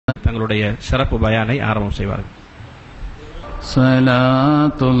தங்களுடைய சிறப்பு பயானை ஆரம்பம் செய்வார்கள். ஸலாத்துல்லாஹ்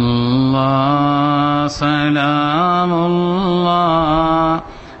ஸலாமுல்லாஹ்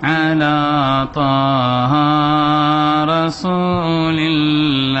அலா தாஹா ரசூலில்லாஹ்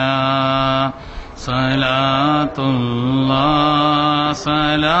ஸலாத்துல்லாஹ்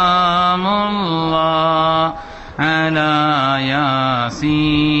ஸலாமுல்லாஹ் அலா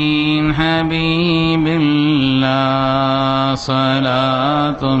யாசீன் ஹபீபில்லாஹ்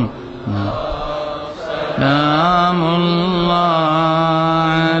ஸலாத்துல்லாஹ் ஸலாமுல்லாஹ்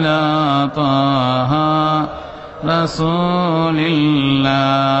அலா தாஹா ரசூலில்லாஹ்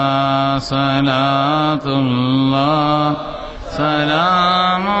ஸலாத்துல்லாஹ்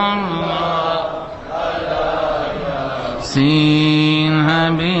ஸலாமுல்லாஹ் அலா யாசீன்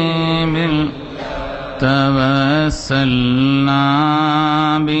ஹபீபில்லாஹ் توسلنا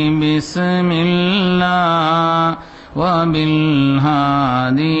ببسم الله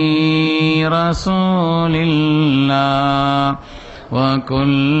وبالهادي رسول الله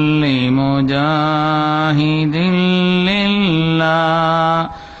وكل مجاهد لله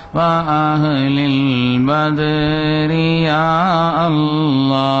وأهل البدر يا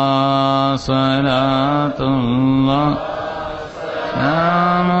الله صلاة الله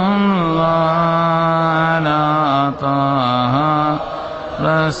سلام الله على طه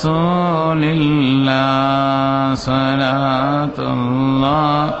رسول الله صلاة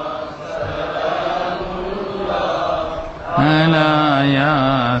الله على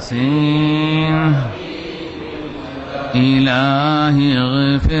ياسين إلهي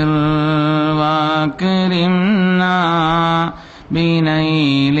اغفر واكرمنا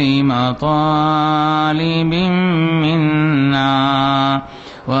بنيل مطالب منا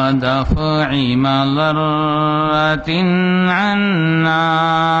ودفع مضرة عنا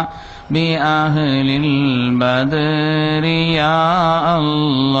بأهل البدر يا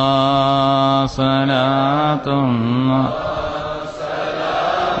الله صلاة الله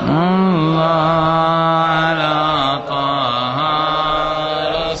على طه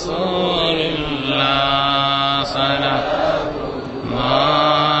رسول الله صلاة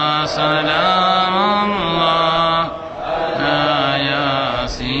الله سلام الله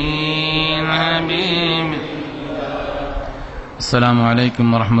ياسين حبيب. السلام عليكم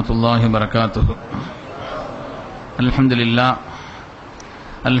ورحمة الله وبركاته. الحمد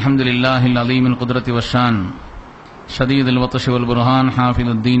لله العظيم القدرة والشان شديد البطش والبرهان حافظ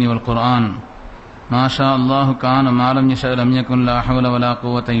الدين والقرآن ما شاء الله كان ما لم يشاء لم يكن لا حول ولا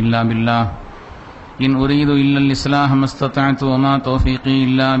قوة إلا بالله إن أريد إلا الإصلاح ما استطعت وما توفيقي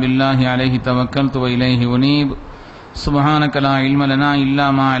إلا بالله عليه توكلت وإليه أنيب سبحانك لا علم لنا إلا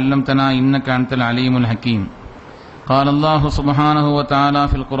ما علمتنا إنك أنت العليم الحكيم. قال الله سبحانه وتعالى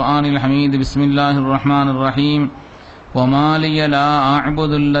في القرآن الحميد بسم الله الرحمن الرحيم وما لي لا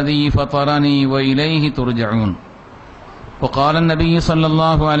أعبد الذي فطرني وإليه ترجعون. وقال النبي صلى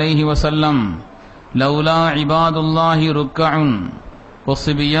الله عليه وسلم لولا عباد الله ركع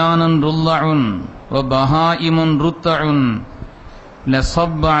وصبيان رضع وبهائم رتع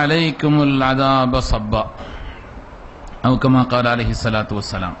لصب عليكم العذاب صبا أو كما قال عليه الصلاة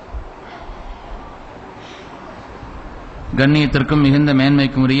والسلام. கண்ணியத்திற்கும் மிகுந்த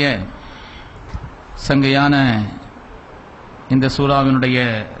மேன்மைக்கும் உரிய சங்கையான இந்த சூறாவினுடைய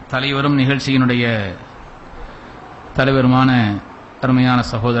தலைவரும் நிகழ்ச்சியினுடைய தலைவருமான அருமையான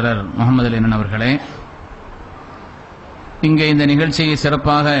சகோதரர் முகமது அலின் அவர்களே, இங்கே இந்த நிகழ்ச்சியை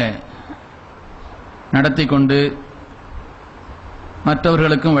சிறப்பாக நடத்தி கொண்டு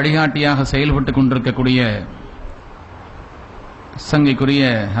மற்றவர்களுக்கும் வழிகாட்டியாக செயல்பட்டு கொண்டிருக்கக்கூடிய சங்கைக்குரிய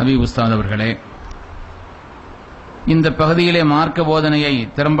ஹபீப் உஸ்தாத் அவர்களே, இந்த பகுதியிலே மார்க்க போதனையை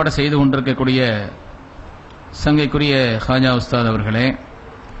திறம்பட செய்து கொண்டிருக்கக்கூடிய சங்கைக்குரிய ஹாஜா உஸ்தாத் அவர்களே,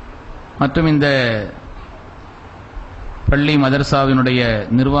 மற்றும் இந்த பள்ளி மதரசாவினுடைய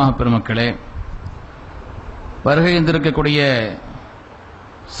நிர்வாக பெருமக்களே, வருகை இருந்திருக்கக்கூடிய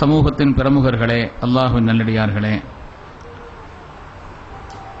சமூகத்தின் பிரமுகர்களே, அல்லாஹ்வின் நல்லடியார்களே,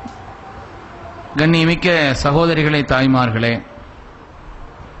 கண்ணியமிக்க சகோதரிகளே, தாய்மார்களே,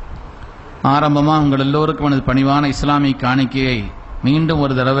 ஆரம்பமாக உங்கள் எல்லோருக்கும் எனது பணிவான இஸ்லாமிய காணிக்கையை மீண்டும்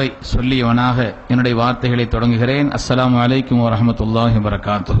ஒரு தடவை சொல்லியவனாக என்னுடைய வார்த்தைகளை தொடங்குகிறேன். அஸ்ஸலாமு அலைக்கும் வரஹ்மத்துல்லாஹி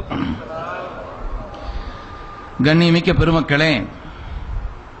வபரகாத்துஹு. கண்ணியமிக்க பெருமக்களே,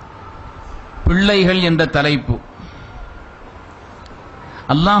 பிள்ளைகள் என்ற தலைப்பு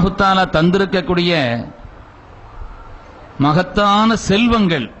அல்லாஹு தஆலா தந்திருக்கக்கூடிய மகத்தான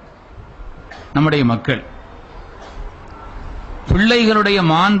செல்வங்கள் நம்முடைய மக்கள். பிள்ளைகளுடைய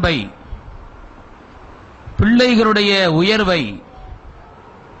மாண்பை, பிள்ளைகளுடைய உயர்வை,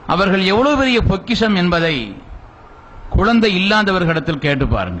 அவர்கள் எவ்வளவு பெரிய பொக்கிஷம் என்பதை குழந்தை இல்லாதவர்களிடத்தில் கேட்டு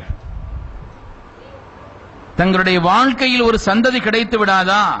பாருங்க. தங்களுடைய வாழ்க்கையில் ஒரு சந்ததி கிடைத்து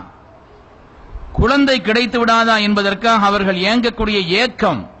விடாதா, குழந்தை கிடைத்து விடாதா என்பதற்காக அவர்கள் ஏங்கக்கூடிய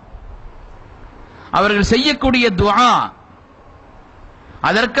ஏக்கம், அவர்கள் செய்யக்கூடிய துஆ,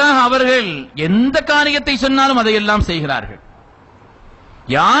 அதற்காக அவர்கள் எந்த காரியத்தை சொன்னாலும் அதையெல்லாம் செய்கிறார்கள்.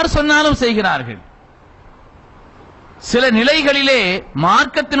 யார் சொன்னாலும் செய்கிறார்கள். சில நிலைகளிலே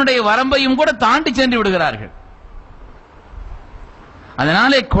மார்க்கத்தினுடைய வரம்பையும் கூட தாண்டி சென்று விடுகிறார்கள்.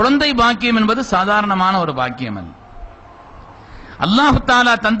 அதனாலே குழந்தை பாக்கியம் என்பது சாதாரணமான ஒரு பாக்கியம் அல்ல. அல்லாஹ்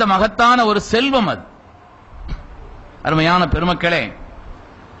தஆலா தந்த மகத்தான ஒரு செல்வம் அது. அருமையான பெருமக்களே,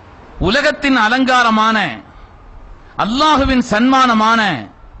 உலகத்தின் அலங்காரமான, அல்லாஹுவின் சன்மானமான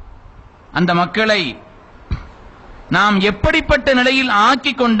அந்த மக்களை நாம் எப்படிப்பட்ட நிலையில்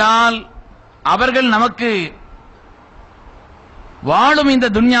ஆக்கிக் கொண்டால் அவர்கள் நமக்கு வாழும் இந்த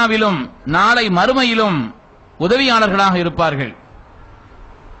துன்யாவிலும் நாளை மறுமையிலும் உதவியாளர்களாக இருப்பார்கள்.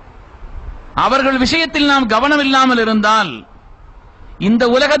 அவர்கள் விஷயத்தில் நாம் கவனம் இல்லாமல் இருந்தால் இந்த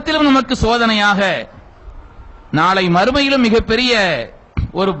உலகத்திலும் நமக்கு சோதனையாக, நாளை மறுமையிலும் மிகப்பெரிய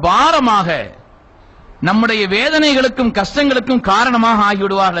ஒரு பாரமாக, நம்முடைய வேதனைகளுக்கும் கஷ்டங்களுக்கும் காரணமாக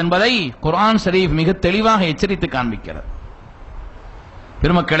ஆகிவிடுவார்கள் என்பதை குர்ஆன் ஷரீஃப் மிக தெளிவாக எச்சரித்து காண்பிக்கிறது.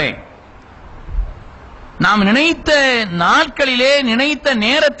 பெருமக்களே, நாம் நினைத்த நாட்களிலே, நினைத்த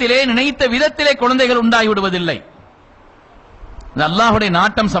நேரத்திலே, நினைத்த விதத்திலே குழந்தைகள் உண்டாகிவிடுவதில்லை. இது அல்லாஹ்வுடைய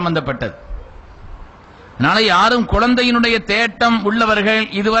நாட்டம் சம்பந்தப்பட்டது. அதனால யாரும் குழந்தையினுடைய தேட்டம் உள்ளவர்கள்,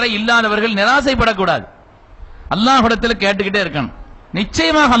 இதுவரை இல்லாதவர்கள் நிராசைப்படக்கூடாது. அல்லாஹ்விடத்தில் கேட்டுக்கிட்டே இருக்கணும்.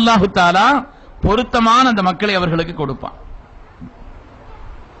 நிச்சயமாக அல்லாஹ் தஆலா பொருத்தமான அந்த மக்களை அவர்களுக்கு கொடுப்பான்.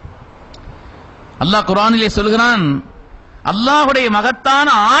 அல்லாஹ் குர்ஆனிலே சொல்கிறான், அல்லாஹ்வுடைய மகத்தான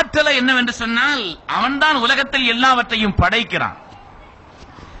ஆற்றலை என்னவென்று சொன்னால், அவன்தான் உலகத்தில் எல்லாவற்றையும் படைக்கிறான்.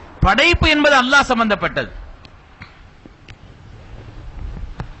 படைப்பு என்பது அல்லாஹ் சம்பந்தப்பட்டது.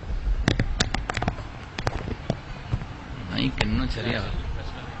 மைக் இன்னும் சரியா வரல.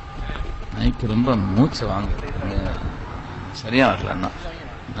 மைக் ரொம்ப மூச்சு வாங்க, சரியா வரல.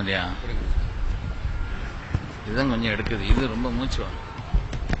 இல்லையா, இதுதான் கொஞ்சம் எடுக்குது, இது ரொம்ப மூச்சு வாங்க.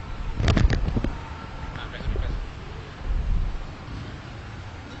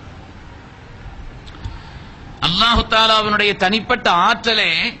 அல்லாஹு தஆலாவினுடைய தனிப்பட்ட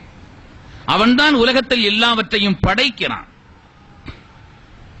ஆற்றலே, அவன்தான் உலகத்தில் எல்லாவற்றையும் படைக்கிறான்.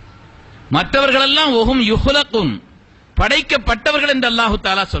 மற்றவர்களெல்லாம் ஒஹும் யுஹ்லகுன், படைக்கப்பட்டவர்கள் என்று அல்லாஹு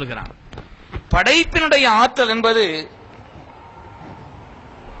தஆலா சொல்கிறான். படைப்பினுடைய ஆற்றல்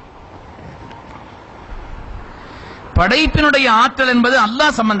என்பது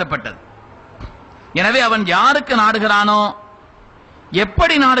அல்லாஹ் சம்பந்தப்பட்டது. எனவே அவன் யாருக்கு நாடுகிறானோ,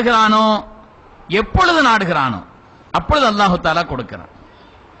 எப்படி நாடுகிறானோ, எப்பொழுது நாடுகிறானோ அப்பொழுது அல்லாஹு தஆலா கொடுக்கிறான்.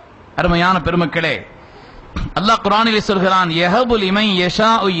 அருமையான பெருமக்களே, அல்லாஹ் குர்ஆனிலே சொல்கிறான், யஹபு லிமன்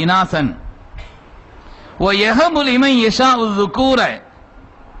யஷாஉ இனாசன் வ யஹபு லிமன் யஷாஉ ذுகூர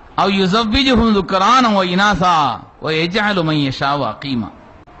அவ் யுஸவ்விஜுஹும் ذுக்ரான வ இனாசா வ யஜஅலு மன் யஷாஉ அகீமா.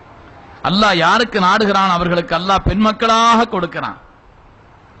 அல்லாஹ் யாருக்கு நாடுகிறான் அவர்களுக்கு அல்லாஹ் பெண் மக்களாக கொடுக்கிறான்.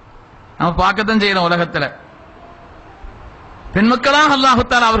 நம்ம பார்க்கத்தான் செய்யறோம், உலகத்துல பெண் மக்களாக அல்லாஹு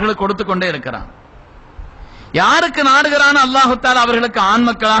தஆலா அவர்களுக்கு கொடுத்து கொண்டே இருக்கிறான். யாருக்கு நாடுகிறான் அல்லாஹு தஆலா அவர்களுக்கு ஆண்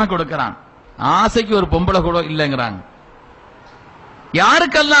மக்களாக கொடுக்கிறான். ஆசைக்கு ஒரு பொம்பளை கூட இல்லைங்கிறாங்க.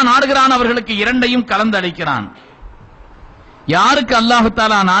 யாருக்கு அல்லாஹ் நாடுகிறான் அவர்களுக்கு இரண்டையும் கலந்து அளிக்கிறான். யாருக்கு அல்லாஹு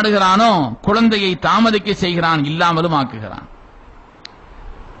தஆலா நாடுகிறானோ குழந்தையை தாமதிக்க செய்கிறான், இல்லாமலும் ஆக்குகிறான்.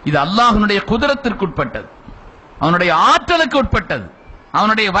 இது அல்லாஹ்வுடைய குதிரத்திற்கு உட்பட்டது, அவனுடைய ஆற்றலுக்கு உட்பட்டது,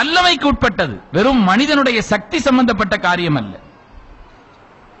 அவனுடைய வல்லமைக்கு உட்பட்டது. வெறும் மனிதனுடைய சக்தி சம்பந்தப்பட்ட காரியம் அல்ல.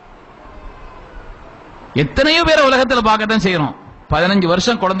 எத்தனையோ பேரை உலகத்தில் பார்க்கத்தான் செய்யறோம். 15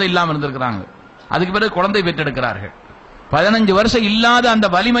 வருஷம் குழந்தை இல்லாம இருந்திருக்கிறாங்க, அதுக்கு பிறகு குழந்தை பெற்றெடுக்கிறார்கள். 15 வருஷம் இல்லாத அந்த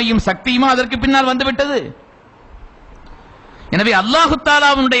வலிமையும் சக்தியுமா அதற்கு பின்னால் வந்துவிட்டது. எனவே அல்லாஹு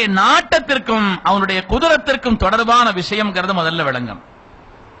தஆலாவுடைய நாட்டத்திற்கும் அவனுடைய குதிரத்திற்கும் தொடர்பான விஷயம்ங்கிறது முதல்ல விளங்கும்.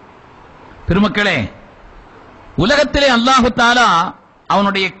 பெருமக்களே, உலகத்திலே அல்லாஹு தஆலா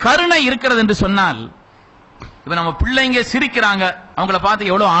அவனுடைய கருணை இருக்கிறது என்று சொன்னால், இப்ப நம்ம பிள்ளைங்க சிரிக்கிறாங்க, அவங்கள பார்த்து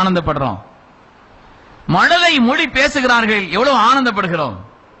எவ்வளவு ஆனந்தப்படுறோம். மழலை மொழி பேசுகிறார்கள், எவ்வளவு ஆனந்தப்படுகிறோம்.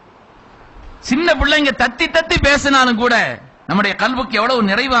 சின்ன பிள்ளைங்க தத்தி தத்தி பேசினாலும் கூட நம்முடைய கல்வுக்கு எவ்வளவு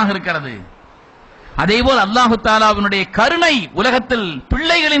நிறைவாக இருக்கிறது. அதேபோல் அல்லாஹு தஆலாவினுடைய கருணை உலகத்தில்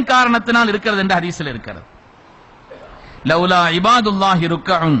பிள்ளைகளின் காரணத்தினால் இருக்கிறது என்று ஹதீஸில் இருக்கிறது. லௌலா இபாதுல்லாஹி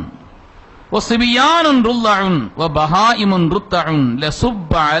ருக்கஉன் வஸிபியானுன் ருல்லஉன் வபஹாயிமுன் ருத்தஉன்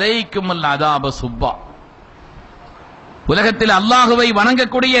லசுப்ப அலைக்குமுல் அதாப சுப்பா. உலகத்தில் அல்லாஹுவை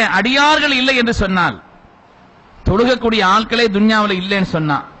வணங்கக்கூடிய அடியார்கள் இல்லை என்று சொன்னால், தொழுகக்கூடிய ஆட்களே துன்யாவில் இல்லைன்னு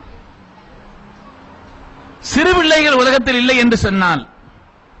சொன்னா, சிறு பிள்ளைகள் உலகத்தில் இல்லை என்று சொன்னால்,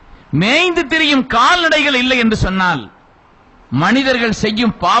 மேய்ந்து திரியும் கால்நடைகள் இல்லை என்று சொன்னால், மனிதர்கள்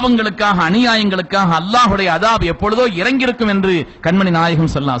செய்யும் பாவங்களுக்காக அநியாயங்களுக்காக அல்லாஹுடைய அதாப் எப்பொழுதோ இறங்கியிருக்கும் என்று கண்மணி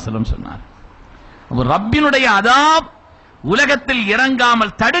நாயகம் ஸல்லல்லாஹு அலைஹி வஸல்லம் சொன்னார். ரப்பினுடைய அதாப் உலகத்தில்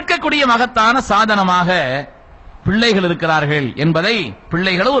இறங்காமல் தடுக்கக்கூடிய மகத்தான சாதனமாக பிள்ளைகள் இருக்கிறார்கள் என்பதை,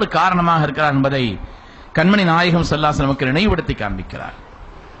 பிள்ளைகளும் ஒரு காரணமாக இருக்கிறார் என்பதை கண்மணி நாயகம் ஸல்லல்லாஹு அலைஹி வஸல்லம் நினைவுபடுத்தி காண்பிக்கிறார்.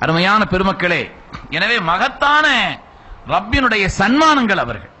 அருமையான பெருமக்களே, எனவே மகத்தான ரப்பினுடைய சன்மானங்கள்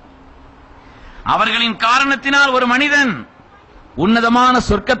அவர்களின் காரணத்தினால் ஒரு மனிதன் உன்னதமான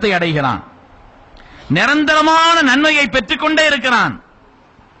சொர்க்கத்தை அடைகிறான், நிரந்தரமான நன்மையை பெற்றுக் கொண்டே இருக்கிறான்.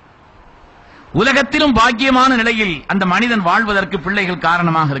 உலகத்திலும் பாக்கியமான நிலையில் அந்த மனிதன் வாழ்வதற்கு பிள்ளைகள்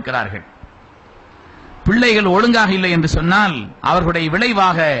காரணமாக இருக்கிறார்கள். பிள்ளைகள் ஒழுங்காக இல்லை என்று சொன்னால் அவர்களுடைய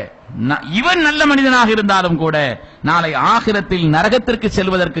விளைவாக இவன் நல்ல மனிதனாக இருந்தாலும் கூட நாளை ஆகிரத்தில் நரகத்திற்கு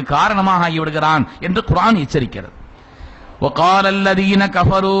செல்வதற்கு காரணமாக ஆகிவிடுகிறான் என்று குர்ஆன் எச்சரிக்கிறது. وقال الذين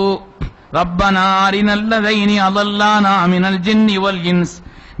كفروا ربنا أرنا الذين أضلانا من الجن والإنس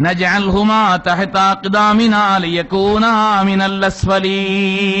نجعلهما تحت أقدامنا ليكونا من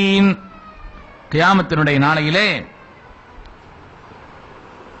الأسفلين. கியாமத்தினுடைய நாளையிலே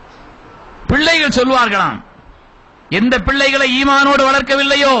பிள்ளைகள் சொல்வார்களாம், எந்த பிள்ளைகளை ஈமானோடு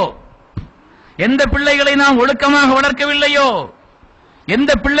வளர்க்கவில்லையோ, எந்த பிள்ளைகளை நாம் ஒழுக்கமாக வளர்க்கவில்லையோ,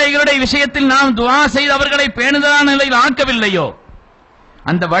 எந்த பிள்ளைகளுடைய விஷயத்தில் நாம் துஆ செய்து அவர்களை பேணுதலான நிலையில் ஆக்கவில்லையோ,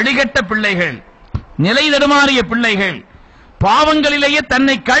 அந்த வழிகட்ட பிள்ளைகள், நிலை தடுமாறிய பிள்ளைகள், பாவங்களிலேயே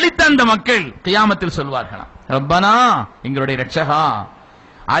தன்னை கழித்த அந்த மக்கள் கியாமத்தில் சொல்வார்களாம், ரப்பனா எங்களுடைய ரட்சகா,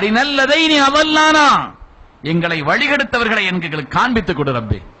 அரிநல்லதைனி அவல்லானா எங்களை வழிகெடுத்தவர்களை எங்களுக்கு காண்பித்துக் கொடு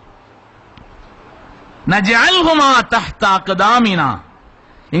ரப்பே, நஜஅல்ஹுமா தஹ்த அக்தாமினா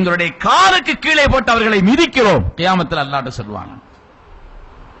எங்களுடைய காலுக்கு கீழே போட்டு அவர்களை மிதிக்கிறோம் கியாமத்தில் அல்லாஹ் சொல்வாங்க.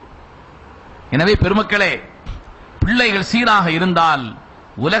 எனவே பெருமக்களே, பிள்ளைகள் சீராக இருந்தால்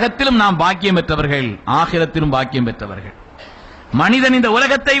உலகத்திலும் நாம் பாக்கியம் பெற்றவர்கள், ஆகிரத்திலும் பாக்கியம் பெற்றவர்கள். மனிதன் இந்த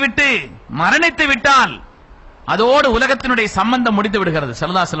உலகத்தை விட்டு மரணித்து விட்டால் அதோடு உலகத்தினுடைய சம்பந்தம் முடிந்து விடுகிறது.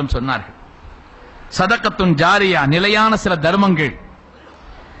 ஸல்லல்லாஹு அலைஹி வஸல்லம் சொன்னார்கள், சதகத்துன் ஜாரியா, நிலையான சில தர்மங்கள்,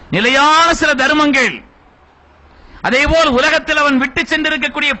 நிலையான சில தர்மங்கள், அதேபோல் உலகத்தில் அவன் விட்டு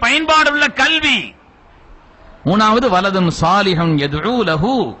சென்றிருக்கக்கூடிய பயன்பாடு உள்ள கல்வி, மூணாவது வலதுன் சாலிஹன் யதுஊ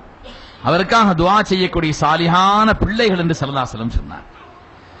லஹு, அவருக்காக துஆ செய்யக்கூடிய சாலிஹான பிள்ளைகள் என்று ஸல்லல்லாஹு அலைஹி வஸல்லம் சொன்னார்.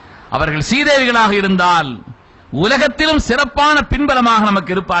 அவர்கள் சீதேவிகளாக இருந்தால் உலகத்திலும் சிறப்பான பின்பலமாக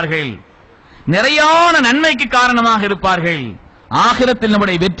நமக்கு இருப்பார்கள், நிறையான நன்மைக்கு காரணமாக இருப்பார்கள், ஆகிரத்தில்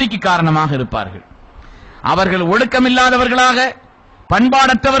நம்முடைய வெற்றிக்கு காரணமாக இருப்பார்கள். அவர்கள் ஒழுக்கமில்லாதவர்களாக,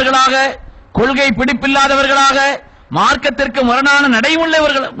 பண்பாடற்றவர்களாக, கொள்கை பிடிப்பில்லாதவர்களாக, மார்க்கத்திற்கு முரணான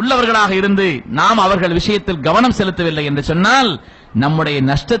உள்ளவர்களாக இருந்து நாம் அவர்கள் விஷயத்தில் கவனம் செலுத்தவில்லை என்று சொன்னால் நம்முடைய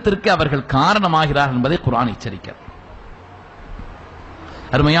நஷ்டத்திற்கு அவர்கள் காரணமாகிறார்கள் என்பதை குர்ஆன் எச்சரிக்கிறது.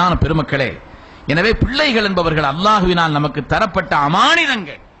 அருமையான பெருமக்களே, எனவே பிள்ளைகள் என்பவர்கள் அல்லாஹ்வினால் நமக்கு தரப்பட்ட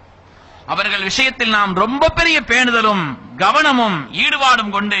அமானிதங்கள். அவர்கள் விஷயத்தில் நாம் ரொம்ப பெரிய பேணுதலும் கவனமும்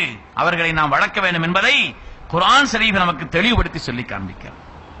ஈடுபாடும் கொண்டு அவர்களை நாம் வளர்க்க வேண்டும் என்பதை குர்ஆன் ஷரீஃப் நமக்கு தெளிவுபடுத்தி சொல்லி காண்பிக்கிறது.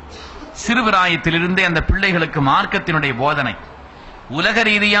 சிறுபிராயத்திலிருந்தே அந்த பிள்ளைகளுக்கு மார்க்கத்தினுடைய போதனை, உலக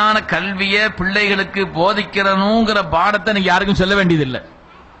ரீதியான கல்வியை பிள்ளைகளுக்கு போதிக்கிறனுங்கிற பாடத்தை நீங்க யாருக்கும் சொல்ல வேண்டியதில்லை,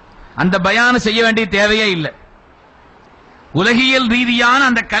 அந்த பயான செய்ய வேண்டிய தேவையே இல்லை. உலகியல் ரீதியான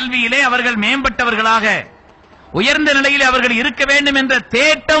அந்த கல்வியிலே அவர்கள் மேம்பட்டவர்களாக, உயர்ந்த நிலையில் அவர்கள் இருக்க வேண்டும் என்ற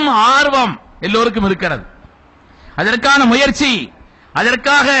தேட்டம், ஆர்வம் எல்லோருக்கும் இருக்கிறது. அதற்கான முயற்சி,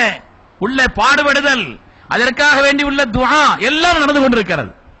 அதற்காக உள்ள பாடுபடுதல், அதற்காக வேண்டி உள்ள துஆ எல்லாம் நடந்து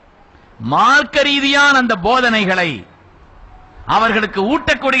கொண்டிருக்கிறது. மார்க்க ரீதியான அந்த போதனைகளை அவர்களுக்கு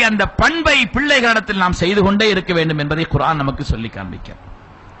ஊட்டக்கூடிய அந்த பண்பை பிள்ளைகளிடத்தில் நாம் செய்து கொண்டே இருக்க வேண்டும் என்பதை குர்ஆன் நமக்கு சொல்லி காண்பிக்கிறது,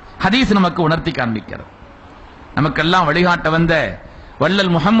 ஹதீஸ் நமக்கு உணர்த்தி காண்பிக்கிறது. நமக்கெல்லாம் வழிகாட்ட வந்த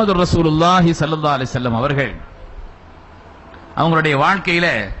வல்லல் முஹம்மது ரசூலுல்லாஹி ஸல்லல்லாஹு அலைஹி வஸல்லம் அவர்கள் அவங்களுடைய வாழ்க்கையில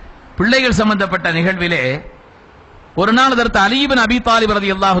பிள்ளைகள் சம்பந்தப்பட்ட நிகழ்விலே ஒரு நாள் அதற்கு அலி இப்னு அபீ தாலிப்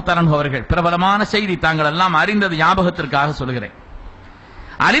ரலியல்லாஹு தஆலா அன்ஹு அவர்கள், பிரபலமான செய்தி தாங்கள் எல்லாம் அறிந்தது ஞாபகத்திற்காக சொல்கிறேன்.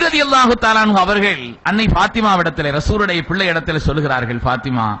 அலி ரலியல்லாஹு தஆலா அன்ஹு அவர்கள் அன்னை ஃபாத்திமாவிடத்தில், ரசூலுடைய பிள்ளை இடத்தில் சொல்கிறார்கள்,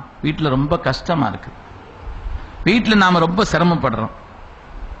 ஃபாத்திமா வீட்டுல ரொம்ப கஷ்டமா இருக்கு, வீட்டுல நாம ரொம்ப சிரமப்படுறோம்.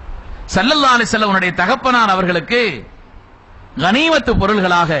 ஸல்லல்லாஹு அலைஹி வஸல்லம் உன்னுடைய தகப்பனார் அவர்களுக்கு கனீமத்து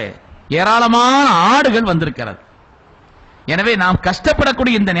பொருள்களாக ஏராளமான ஆடுகள் வந்திருக்கிறது. எனவே நாம்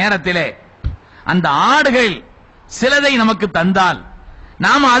கஷ்டப்படக்கூடிய இந்த நேரத்திலே அந்த ஆடுகள் சிலதை நமக்கு தந்தால்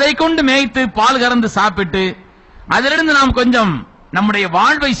நாம் அதை கொண்டு மேய்த்து பால் கறந்து சாப்பிட்டு அதிலிருந்து நாம் கொஞ்சம் நம்முடைய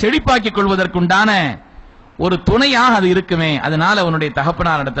வாழ்வை செழிப்பாக்கிக் கொள்வதற்குண்டான ஒரு துணையாக அது இருக்குமே. அதனால உன்னுடைய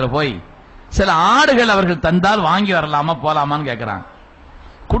தகப்பனார் இடத்துல போய் சில ஆடுகள் அவர்கள் தந்தால் வாங்கி வரலாமா போலாமான்னு கேட்கிறாங்க.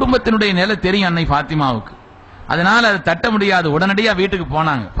 குடும்பத்தினுடைய நிலை தெரியும் அன்னை ஃபாத்திமாவுக்கு, அதனால அதை தட்ட முடியாது. உடனடியா வீட்டுக்கு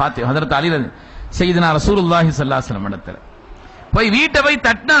போனாங்க. ஹஜ்ரத் அலி சையதுனா ரசூலுல்லாஹி ஸல்லல்லாஹு அலைஹி வஸல்லம் இடத்துல போய் வீட்டை போய்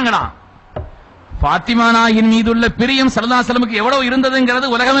தட்டினாங்களாம். ஃபாத்திமா நாயின் மீதுள்ள பிரியம் ஸல்லல்லாஹு அலைஹி வஸல்லமுக்கு எவ்வளவு இருந்ததுங்கிறது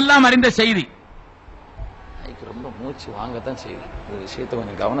உலகமெல்லாம் அறிந்த செய்தி. ரொம்ப மூச்சு வாங்கத்தான் செய்யுது. ஒரு விஷயத்தை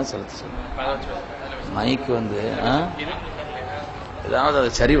கொஞ்சம் கவனம் செலுத்த சொல்லுங்க. மைக்கு ஏதாவது அதை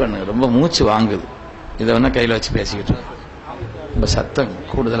சரி பண்ணுங்க. ரொம்ப மூச்சு வாங்குது. இதை வேணா கையில வச்சு பேசிக்கிட்டு ரொம்ப சத்தம்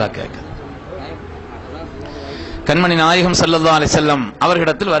கூடுதலா கேட்குது. கண்மணி நாயகம் ஸல்லல்லாஹு அலைஹி வஸல்லம்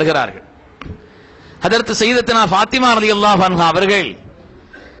அவர்களிடத்தில் வருகிறார்கள். ஹஜ்ரத் சையதத்துனா ஃபாத்திமா ரலியல்லாஹு அன்ஹா அவர்கள்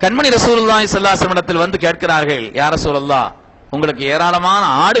கண்மணி ரசூலுல்லாஹி ஸல்லல்லாஹு அலைஹி வஸல்லம் இடத்தில் வந்து கேட்கிறார்கள், யா ரசூலல்லாஹ், உங்களுக்கு ஏராளமான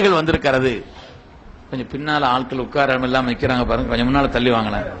ஆடுகள் வந்திருக்கிறது. கொஞ்சம் பின்னால ஆட்கள் உட்காரம் எல்லாம் நிற்கிறாங்க பாருங்க, கொஞ்சம் முன்னால தள்ளி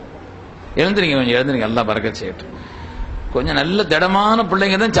வாங்கலாம். எழுந்திரிங்க, கொஞ்சம் எழுந்திரிங்க, எல்லாம் பறக்கச் செய்யட்டும். கொஞ்சம் நல்ல திடமான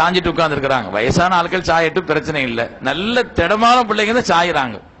பிள்ளைங்க தான் சாஞ்சிட்டு உட்கார்ந்து இருக்கிறாங்க. வயசான ஆட்கள் சாயட்டும், பிரச்சனை இல்லை. நல்ல திடமான பிள்ளைங்க தான்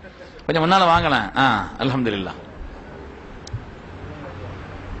சாயிறாங்க. கொஞ்சம் முன்னால வாங்கலாம். அல்ஹம்துலில்லாஹ்.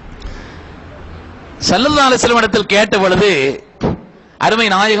 ஸல்லல்லாஹு அலைஹி வஸல்லம் இடத்தில் கேட்ட பொழுது அருமை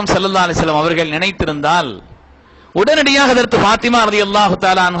நாயகம் ஸல்லல்லாஹு அலைஹி வஸல்லம் அவர்கள் நினைத்திருந்தால் உடனடியாக ஹஜ்ரத் ஃபாத்திமா ரலியல்லாஹு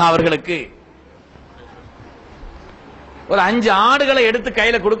தஆலா அன்ஹா அவர்களுக்கு ஒரு 5 ஆடுகளை எடுத்து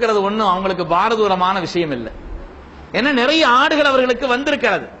கையில கொடுக்கிறது ஒண்ணும் அவங்களுக்கு பாரதூரமான விஷயம் இல்லை. ஏன்னா நிறைய ஆடுகள் அவர்களுக்கு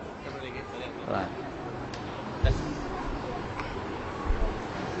வந்திருக்கிறது.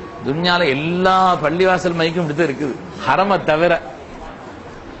 துன்யால எல்லா பள்ளிவாசல் மைக்கும் இப்படித்தான் இருக்குது. ஹரம தவிர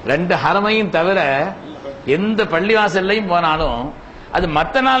 2 ஹரமையும் தவிர எந்த பள்ளிவாசல்லையும் போனாலும் அது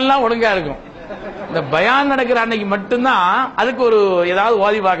மத்த நாள்லாம் ஒழுங்கா இருக்கும். இந்த பயான் நடக்கிற அன்னைக்கு மட்டும்தான் அதுக்கு ஒரு ஏதாவது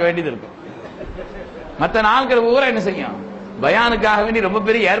ஓதி பார்க்க வேண்டியது இருக்கும். மற்ற நாட்கள் பூரா என்ன செய்யும், பயானுக்காக வேண்டி ரொம்ப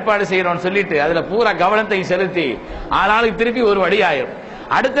பெரிய ஏற்பாடு செய்யறோம்னு சொல்லிட்டு அதுல பூரா கவனத்தை செலுத்தி ஆளாளுக்கு திருப்பி ஒரு வழி ஆயிரும்.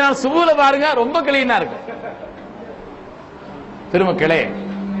 அடுத்த நாள் சுபூல பாருங்க ரொம்ப கிளீனா இருக்கும். பெருமக்களே,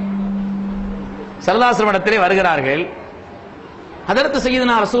 ஸல்லல்லாஹு அலைஹி வஸல்லம் இடத்திலே வருகிறார்கள். ஹஜ்ரத்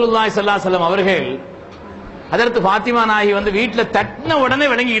சய்யிதுனா ரசூலுல்லாஹி ஸல்லல்லாஹு அலைஹி வஸல்லம் அவர்கள் ஹஜ்ரத் ஃபாத்திமா நாயகி வந்து வீட்டுல தட்டின உடனே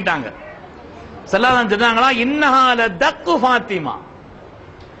விளங்கிக்கிட்டாங்க. ஸல்லல்லாஹு அலைஹி வஸல்லம் சொன்னாங்களா, இன்னஹா லதக்கு ஃபாத்திமா,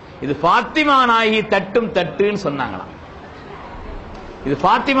 இது ஃபாத்திமா நாயகி தட்டும் தட்டுன்னு சொன்னாங்களாம். இது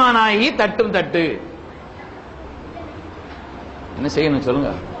ஃபாத்திமா நாயகி தட்டும் தட்டு. என்ன செய்யணும்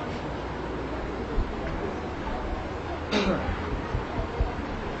சொல்லுங்க?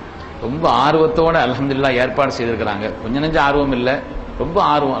 ரொம்ப ஆர்வத்தோட அல்ஹம்துலில்லாஹ் ஏற்பாடு செய்திருக்கிறாங்க. கொஞ்சம் நெஞ்ச ஆர்வம் இல்லை, ரொம்ப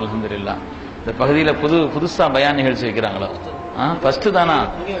ஆர்வம் அல்ஹம்துலில்லாஹ். இந்த பகுதியில் புதுசா பயான் நிகழ்ச்சி வைக்கிறாங்களோ, ஃபர்ஸ்ட் தானா?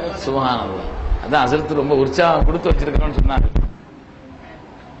 சுப்ஹானல்லாஹ். அதான் ஹஜ்ரத் ரொம்ப உற்சாகம் கொடுத்து வச்சிருக்கிறோம்னு சொன்னாங்க.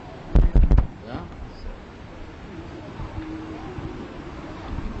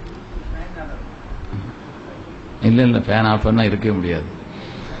 இல்ல ஃபேன் ஆஃப் பண்ணா இருக்கவே முடியாது.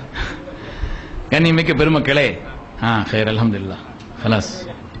 கண்ணியமிக்க பெருமக்களே, خير அல்ஹம்துலில்லாஹ். خلاص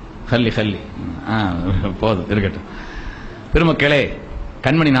خلي போதும் இருக்கட்டும். பெருமக்களே,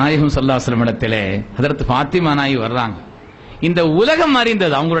 கண்மணி நாயகம் ஸல்லல்லாஹு அலைஹி வஸல்லம் இடத்திலே ஹஜ்ரத் ஃபாத்திமா நாயகி வர்றாங்க. இந்த உலகம்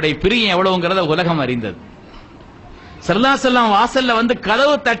அறிந்தது, அவங்களுடைய பிரியம் எவ்வளவுங்கிறத உலகம் அறிந்தது. ஸல்லல்லாஹு அலைஹி வஸல்லம் வாசல்ல வந்து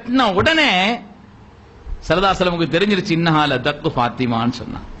கதவு தட்டின உடனே ஸல்லல்லாஹு அலைஹி வஸல்லமுக்கு தெரிஞ்சிருச்சு, இன்னஹா லதக்கு ஃபாத்திமான்னு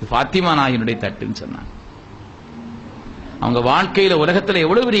சொன்னாங்க. ஃபாத்திமா நாயகினுடைய தட்டுன்னு சொன்னாங்க. அவங்க வாழ்க்கையில உலகத்துல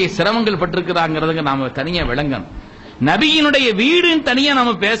எவ்வளவு பெரிய சிரமங்கள் பட்டிருக்கிறாங்கிறதுக்கு நாம தனியா விளங்கணும். நபியினுடைய வீடுன்னு தனியா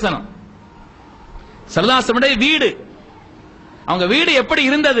நாம பேசணும். ஸல்லல்லாஹு அலைஹி வஸல்லம் வீடு, அவங்க வீடு எப்படி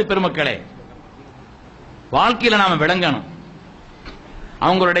இருந்தது பெருமக்களே, வாழ்க்கையில நாம விளங்கணும்.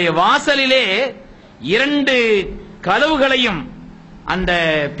 அவங்களுடைய வாசலிலே 2 கதவுகளையும் அந்த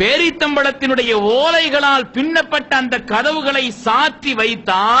பேரித்தம்பளத்தினுடைய ஓலைகளால் பின்னப்பட்ட அந்த கதவுகளை சாற்றி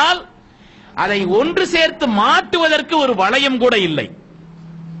வைத்தால் அதை ஒன்று சேர்த்து மாட்டுவதற்கு ஒரு வளையம் கூட இல்லை.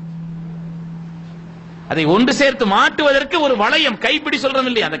 அதை ஒன்று சேர்த்து மாட்டுவதற்கு ஒரு வளையம், கைப்பிடி சொல்றோம்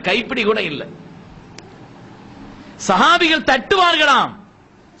இல்லையா, அந்த கைப்பிடி கூட இல்லை. சஹாபிகள் தட்டுவார்களாம்.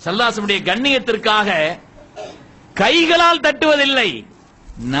 ஸல்லல்லாஹு அலைஹி வஸல்லம் கண்ணியத்திற்காக கைகளால் தட்டுவதில்லை,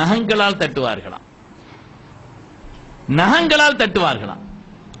 நகங்களால் தட்டுவார்களாம். நகங்களால் தட்டுவார்களாம்.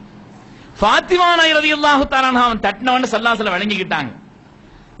 ஃபாத்திமா நாயகி ரலியல்லாஹு தஆலா அன்ஹா தட்டினவன்னு ஸல்லல்லாஹு அலைஹி வஸல்லம் விளங்கிக்கிட்டாங்க.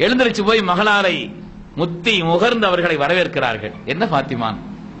 எழுந்திருச்சு போய் மகளாரை முத்தி முகர்ந்து அவர்களை வரவேற்கிறார்கள். என்ன ஃபாத்திமா?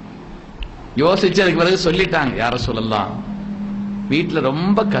 யோசிச்சு அதுக்கு பிறகு சொல்லிட்டாங்க, யா ரசூலல்லாஹ், வீட்டுல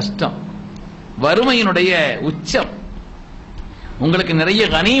ரொம்ப கஷ்டம், வறுமையினுடைய உச்சம், உங்களுக்கு நிறைய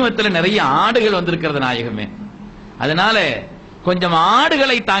கனிமத்துல நிறைய ஆடுகள் வந்திருக்கிறது நாயகமே, அதனால கொஞ்சம்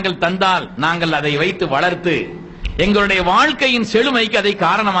ஆடுகளை தாங்கள் தந்தால் நாங்கள் அதை வைத்து வளர்த்து எங்களுடைய வாழ்க்கையின் செழுமைக்கு அதை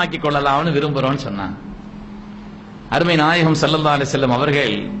காரணமாக்கி கொள்ளலாம்னு விரும்புறோம்னு சொன்னாங்க. அருமை நாயகம் ஸல்லல்லாஹு அலைஹி வஸல்லம்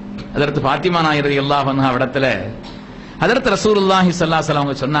அவர்கள் ஹஜ்ரத் ஃபாத்திமா நாயகி ரலியல்லாஹு அன்ஹா இடத்துல ஹஜ்ரத் ரசூலுல்லாஹி ஸல்லல்லாஹு அலைஹி வஸல்லம்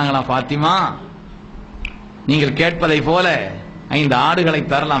அவங்க சொன்னாங்களாம், ஃபாத்திமா, நீங்கள் கேட்பதை போல 5 ஆடுகளை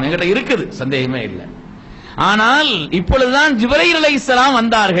தரலாம், என்கிட்ட இருக்குது, சந்தேகமே இல்லை. ஆனால் இப்பொழுதுதான் ஜிப்ரீல் அலைஹிஸ்ஸலாம்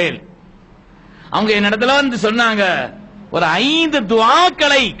வந்தார்கள். அவங்க என்னிடத்துல வந்து சொன்னாங்க, ஒரு 5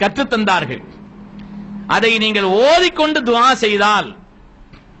 துஆக்களை கற்று தந்தார்கள். அதை நீங்கள் ஓதிக்கொண்டு துஆ செய்தால்,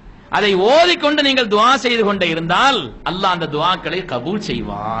 அதை ஓதிக்கொண்டு நீங்கள் துஆ செய்து கொண்டே இருந்தால் அல்லாஹ் அந்த துஆக்களை கபூல்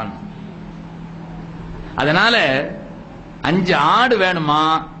செய்வான். அதனால 5 ஆடு வேணுமா,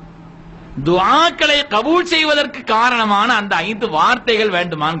 துஆக்களை கபூல் செய்வதற்கு காரணமான அந்த 5 வார்த்தைகள்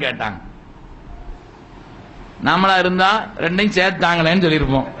வேண்டுமான்னு கேட்டாங்க. நம்மளா இருந்தா ரெண்டையும் சேர்த்தாங்களேன்னு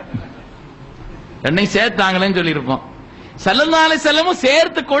சொல்லியிருப்போம், ரெண்டையும் சேர்த்தாங்களேன்னு சொல்லியிருப்போம். ஸல்லல்லாஹு அலைஹி வஸல்லம்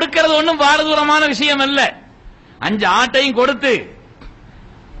சேர்த்து கொடுக்கிறது ஒன்றும் பாரதூரமான விஷயம் அல்ல. 5 ஆட்டையும் கொடுத்து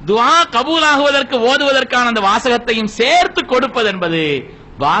துஆ கபூல் ஆகுவதற்கு ஓதுவதற்கான அந்த வாசகத்தையும் சேர்த்து கொடுப்பது என்பது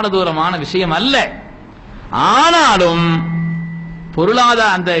பாரதூரமான விஷயம் அல்ல. ஆனாலும் பொருளாதார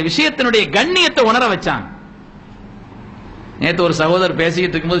அந்த விஷயத்தினுடைய கண்ணியத்தை உணர வச்சாங்க. நேற்று ஒரு சகோதரர்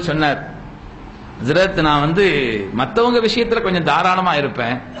பேசிக்கிட்டு இருக்கும்போது சொன்னார், ஹஜ்ரத் நான் மத்தவங்க விஷயத்துல கொஞ்சம் தாராளமா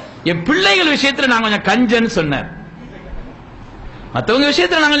இருப்பேன், என் பிள்ளைகள் விஷயத்துல நான் கொஞ்சம் கஞ்சன்னு சொன்னார். மத்தவங்க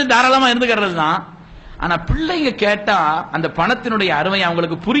விஷயத்துல நான் கொஞ்சம் தாராளமா இருந்துக்கிறது தான், ஆனா பிள்ளைங்க கேட்டா அந்த பணத்தினுடைய அருமையை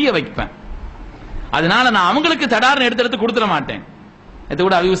அவங்களுக்கு புரிய வைப்பேன். அதனால நான் அவங்களுக்கு தடார்னு எடுத்து கொடுத்துட மாட்டேன். இது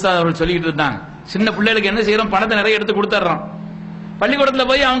கூட அவிசாத் அவர்கள் சொல்லிட்டு இருந்தாங்க, சின்ன பிள்ளைகளுக்கு என்ன செய்யறோம், பணத்தை நிறைய எடுத்து கொடுத்துறோம். பள்ளிக்கூடத்துல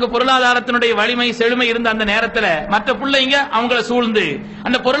போய் அவங்க பொருளாதாரத்தினுடைய வலிமை செழுமை இருந்த அந்த நேரத்தில் மற்ற பிள்ளைங்க அவங்கள சூழ்ந்து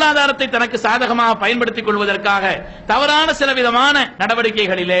அந்த பொருளாதாரத்தை தனக்கு சாதகமாக பயன்படுத்திக் கொள்வதற்காக தவறான சில விதமான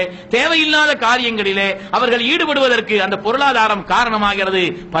நடவடிக்கைகளிலே, தேவையில்லாத காரியங்களிலே அவர்கள் ஈடுபடுவதற்கு அந்த பொருளாதாரம் காரணமாகிறது.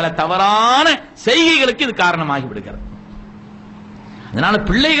 பல தவறான செய்கைகளுக்கு இது காரணமாகி விடுகிறது. அதனால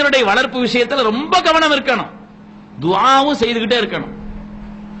பிள்ளைகளுடைய வளர்ப்பு விஷயத்துல ரொம்ப கவனம் இருக்கணும், துஆவும் செய்துகிட்டே இருக்கணும்.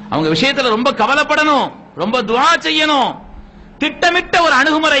 அவங்க விஷயத்துல ரொம்ப கவலைப்படணும், ரொம்ப துஆ செய்யணும். திட்டமிட்ட ஒரு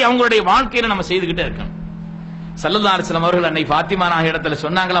அணுகுமுறை அவங்களுடைய வாழ்க்கையில நம்ம செய்துகிட்டே இருக்கணும். ஸல்லல்லாஹு அலைஹி வஸல்லம் அவர்கள் அன்னை ஃபாத்திமா நாயகி இடத்துல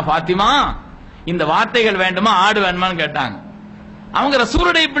சொன்னாங்களா, ஃபாத்திமா இந்த வார்த்தைகள் வேண்டுமா, ஆடு வேண்டுமான்னு கேட்டாங்க. அவங்க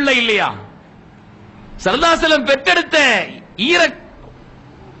ரசூலுடைய பிள்ளை இல்லையா, ஸல்லல்லாஹு அலைஹி வஸல்லம் பெற்றெடுத்த ஈர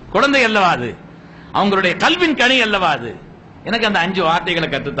குழந்தை அல்லவா அது, அவங்களுடைய கல்வின் கனி அல்லவா அது. எனக்கு அந்த 5 வார்த்தைகளை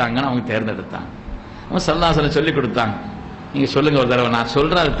கத்துத்தாங்கன்னு அவங்க தேர்ந்தெடுத்தாங்க. அவங்க ஸல்லல்லாஹு அலைஹி வஸல்லம் சொல்லி கொடுத்தாங்க. நீங்க சொல்லுங்க ஒரு தடவை, நான்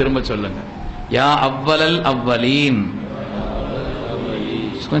சொல்றேன் அதை திரும்ப சொல்லுங்க. யா அவ்வலல் அவ்வலீன்,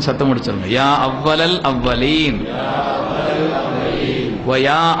 கொஞ்சம் சத்தம் முடிச்சிருங்க. யா அவ்வலல் அவ்வலீன்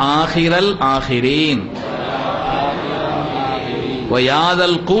வயா ஆஹிரல் ஆஹிரீன்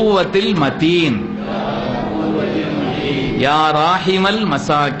வயாதல் குவத்தில் மதீன் யா ராஹிமல்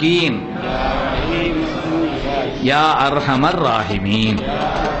மசாகீன் யா அர்ஹமர் ராஹிமீன்.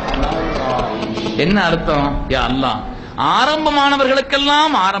 என்ன அர்த்தம்? யா அல்லாஹ்,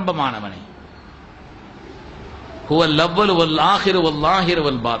 ஆரம்பமானவர்களுக்கெல்லாம் ஆரம்பமானவனே, هو الأول والآخر والظاهر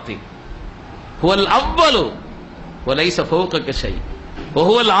والباطن، هو الأول وليس فوقك شيء،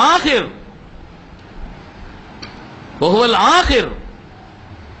 وهو الآخر وهو الآخر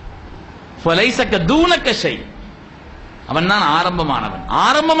فليس دونك شيء. அவன் தான் ஆரம்பமானவன்,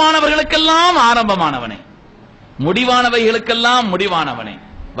 ஆரம்பமானவர்களுக்கெல்லாம் ஆரம்பமானவனே, முடிவானவைகளுக்கெல்லாம் முடிவானவனே,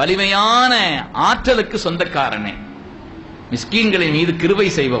 வலிமையான ஆற்றலுக்கு சொந்தக்காரனே, மிஸ்கீன்களின் மீது கிருபை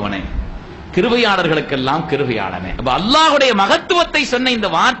செய்பவனே, கிருபையாளர்களுக்கெல்லாம் கிருபையாளனே. அப்ப அல்லாஹ்வுடைய மகத்துவத்தை சொன்ன இந்த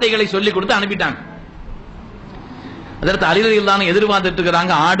வார்த்தைகளை சொல்லி கொடுத்து அனுப்பிட்டாங்க. அதற்கு அலி ரலியல்லாஹு அன்ஹு எதிர்பார்த்துட்டு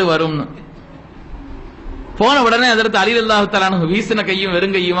இருக்கிறாங்க ஆடு வரும்னு. போன உடனே அதற்கு அலி ரலியல்லாஹு தஆலா அன்ஹு வீசின கையும்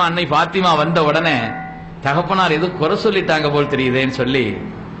வெறுங்கையுமா அன்னை ஃபாத்திமா வந்த உடனே தகப்பனார் எதுவும் குறை சொல்லிட்டாங்க போல் தெரியுதேன்னு சொல்லி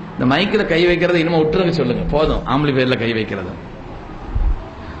இந்த மைக்கில கை வைக்கிறத இனிமே விட்டுருங்க சொல்லுங்க, போதும் ஆம்பளை பேர்ல கை வைக்கிறது.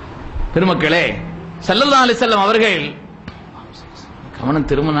 பெருமக்களே, ஸல்லல்லாஹு அலைஹி வஸல்லம் அவர்கள் கவனம்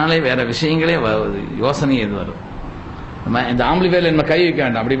திரும்பினாலே வேற விஷயங்களே யோசனை எது வரும். இந்த ஆம்பளை பேர்ல என்ன கை வைக்க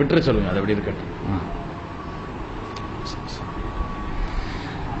வேண்டாம், அப்படி விட்டுரு சொல்லுங்க, அது அப்படி இருக்கட்டும்.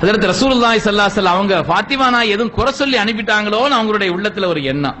 ஹஜ்ரத் ரசூலுல்லாஹி ஸல்லல்லாஹு அலைஹி வஸல்லம் அவங்க ஃபாத்திமா நாய் எதுவும் குறை சொல்லி அனுப்பிட்டாங்களோன்னு அவங்களுடைய உள்ளத்துல ஒரு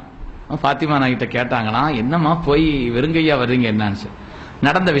எண்ணம். ஃபாத்திமா நாய் கிட்ட கேட்டாங்களா, என்னம்மா போய் வெறுங்கையா வர்றீங்க என்னன்னு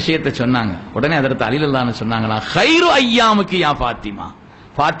நடந்த விஷயத்தை சொன்னாங்க. உடனே ஹஜ்ரத் அலி ரலியல்லாஹு அன்ஹு சொன்னாங்களா, கைரு ஐயாமுக்கு யா ஃபாத்திமா,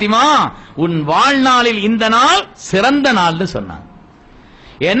 ஃபாத்திமா உன் வாழ்நாளில் இந்த நாள் சிறந்த நாள்னு சொன்னாங்க.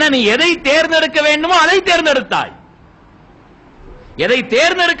 என்ன, நீ எதை தேர்ந்தெடுக்க வேண்டுமோ அதை தேர்ந்தெடுத்தாய், எதை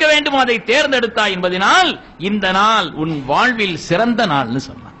தேர்ந்தெடுக்க வேண்டுமோ அதை தேர்ந்தெடுத்தாய் என்பதனால் இந்த நாள் உன் வாழ்வில் சிறந்த நாள்னு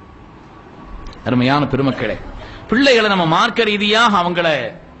சொன்னான். அருமையான பெருமக்களே, பிள்ளைகளை நம்ம மார்க்க ரீதியாக அவங்கள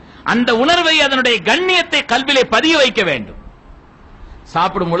அந்த உணர்வை, அதனுடைய கண்ணியத்தை கல்விலே பதிய வைக்க வேண்டும்.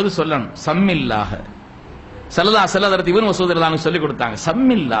 சாப்பிடும் பொழுது சொல்லணும் சம்மில்லாஹ. ஸல்லல்லாஹு அலைஹி வஸல்லம் இப்னு மஸ்ஊத் ரலியல்லாஹு அன்ஹு சொல்லி கொடுத்தாங்க,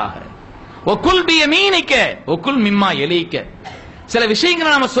 சம்மில்லாஹ வகுல் பியமீனிக வகுல் மிம்மா யலீக. சில விஷயங்களை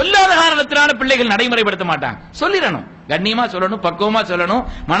நாம சொல்லாத காரணத்தினால பிள்ளைகள் நடைமுறைப்படுத்த மாட்டாங்க. சொல்லிடணும், கண்ணியமா சொல்லணும், பக்குவமா சொல்லணும்,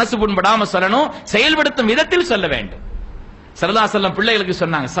 மனசு புண்படாம சொல்லணும், செயல்படுத்தும் விதத்தில் சொல்ல வேண்டும். ஸல்லல்லாஹு அலைஹி வஸல்லம் பிள்ளைகளுக்கு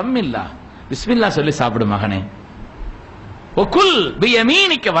சொன்னாங்க, சம்மில்லா பிஸ்மில்லா சொல்லி சாப்பிடு மகனே. ஒக்குல்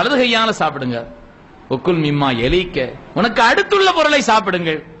பியமீனிக்க, வலது கையால சாப்பிடுங்க. ஒக்குல் மிம்மா எலிக்க, உனக்கு அடுத்துள்ள பொருளை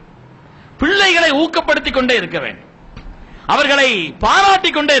சாப்பிடுங்கள். பிள்ளைகளை ஊக்கப்படுத்திக் கொண்டே இருக்க வேண்டும், அவர்களை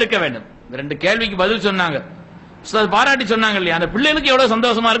பாராட்டிக் கொண்டே இருக்க வேண்டும். ரெண்டு கேள்விக்கு பதில் சொன்னாங்க. பாராட்டி சொன்னாங்க இல்லையா, அந்த பிள்ளைகளுக்கு எவ்வளவு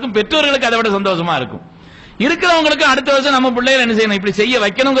சந்தோஷமா இருக்கும், பெற்றோர்களுக்கு அதை விட சந்தோஷமா இருக்கும். இருக்கிறவங்களுக்கு அடுத்த வருஷம் நம்ம பிள்ளைகள் என்ன செய்யணும், இப்படி செய்ய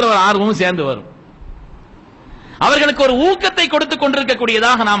வைக்கணுங்கிற ஒரு ஆர்வமும் சேர்ந்து வரும். அவர்களுக்கு ஒரு ஊக்கத்தை கொடுத்துக்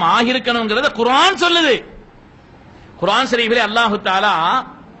கொண்டிருக்கக்கூடியதாக நாம் ஆகியிருக்கணுங்கிறத குர்ஆன் சொல்லுது. குர்ஆன் ஷரீஃபிலே அல்லாஹ் தஆலா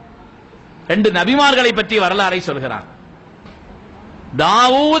ரெண்டு நபிமார்களை பற்றி வரலாறை சொல்கிறார்.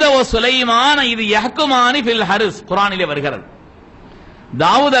 தாவூத வ சுலைமான இது யஹ்குமானி ஃபில் ஹர்ஸ், குர்ஆனிலே வருகிறது.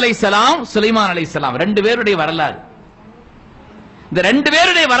 தாவூத் அலைஹிஸ்ஸலாம், சுலைமான் அலைஹிஸ்ஸலாம் ரெண்டு பேருடைய வரலாறு. இந்த ரெண்டு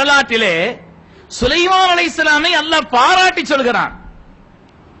பேருடைய வரலாற்றிலே சுலைமான் அலைஹிஸ்ஸலாமை அல்லாஹ் பாராட்டி சொல்கிறான்.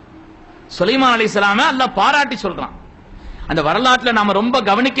 சுலைமான் அலைஹிஸ்ஸலாமை அல்லாஹ் பாராட்டி சொல்றான். அந்த வரலாற்றில் நாம ரொம்ப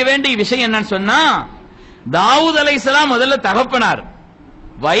கவனிக்க வேண்டிய விஷயம் என்னன்னு சொன்னா, தாவூத் அலைஹிஸ்ஸலாம் முதல்ல தகப்பனார்,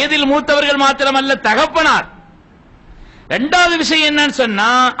 வயதில் மூத்தவர்கள் மாத்திரமல்ல தகப்பனார். இரண்டாவது விஷயம் என்னன்னு சொன்னா,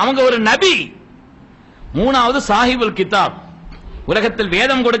 அவங்க ஒரு நபி. மூணாவது சாஹிபுல் கிதாப், உலகத்தில்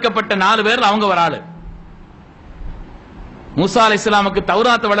வேதம் கொடுக்கப்பட்ட 4 பேர் அவங்க ஒரு ஆளு. மூசா அலைஹிஸ்ஸலாமுக்கு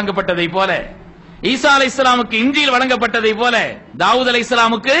தௌராத் வழங்கப்பட்டதை போல, ஈசா அலைஹிஸ்ஸலாமுக்கு இன்ஜீல் வழங்கப்பட்டதை போல, தாவூத்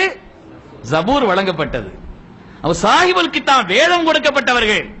அலைஹிஸ்ஸலாமுக்கு ஜபூர் வழங்கப்பட்டது. அவர் சாஹிபுல் கிதாப், வேதம்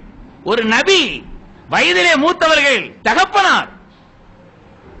கொடுக்கப்பட்டவர்கள், ஒரு நபி, வயதிலே மூத்தவர்கள், தகப்பனார்.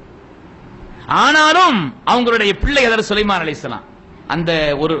 ஆனாலும் அவங்களுடைய பிள்ளை ஹஜ்ரத் சுலைமான் அலைஹிஸ்ஸலாம். அந்த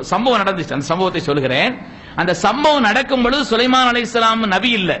ஒரு சம்பவம் நடந்துச்சு, அந்த சம்பவத்தை சொல்கிறேன். அந்த சம்பவம் நடக்கும் பொழுது சுலைமான் அலைஹிஸ்ஸலாம்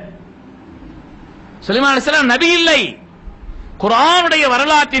நபி இல்ல. சுலைமான் அலைஹிஸ்ஸலாம் நபி இல்லை. குர்ஆனுடைய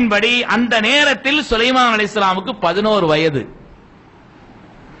வரலாற்றின்படி அந்த நேரத்தில் சுலைமான் அலைஹிஸ்ஸலாமுக்கு 11 வயது.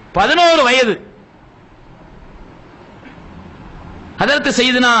 11 வயது. ஹஜ்ரத்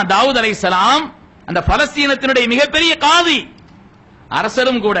சையதுனா தாவூத் அலைஹிஸ்ஸலாம் அந்த பலஸ்தீனத்தினுடைய மிகப்பெரிய காதி,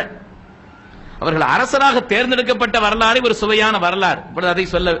 அரசரும் கூட. அவர்கள் அரசராக தேர்ந்தெடுக்கப்பட்ட வரலாறு ஒரு சுவையான வரலாறு. இப்பொழுது அதை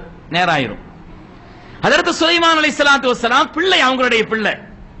சொல்ல நேராயிரும். ஹஜ்ரத் சுலைமான் அலைஹிஸ்ஸலாத்து வஸ்ஸலாம் பிள்ளை, அவங்களுடைய பிள்ளை.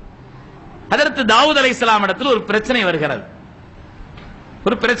 ஹஜ்ரத் தாவூத் அலைஹிஸ்ஸலாம் இடத்தில் ஒரு பிரச்சனை வருகிறது.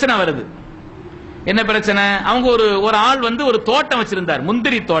 ஒரு பிரச்சனை வருது. என்ன பிரச்சனை? அவங்க ஒரு ஆள் வந்து ஒரு தோட்டம் வச்சிருந்தார்,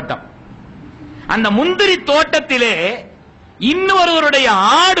 முந்திரி தோட்டம். அந்த முந்திரி தோட்டத்திலே இன்னொருவருடைய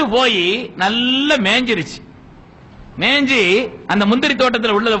ஆடு போய் நல்ல மேஞ்சிருச்சு. மேஞ்சி அந்த முந்திரி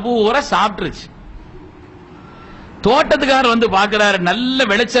தோட்டத்தில் உள்ளத பூரா சாப்பிட்டுருச்சு. தோட்டத்துக்காரர் வந்து பாக்குறாரு, நல்ல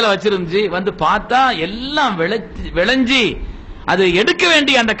விளைச்சல வச்சிருந்துச்சு. வந்து பார்த்தா எல்லாம் விளைஞ்சி அது எடுக்க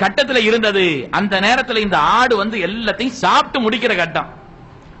வேண்டிய அந்த கட்டத்தில் இருந்தது. அந்த நேரத்தில் இந்த ஆடு வந்து எல்லாத்தையும் சாப்பிட்டு முடிக்கிற கட்டம்.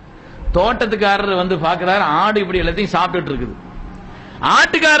 தோட்டத்துக்காரர் வந்து பாக்குறாரு, ஆடு இப்படி எல்லாத்தையும் சாப்பிட்டு இருக்குது.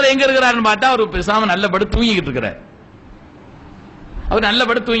 ஆட்டுக்காரர் எங்க இருக்கிறாருன்னு பார்த்தா அவர் பேசாம நல்லபடி தூங்கிக்கிட்டு இருக்கிறார். அவர்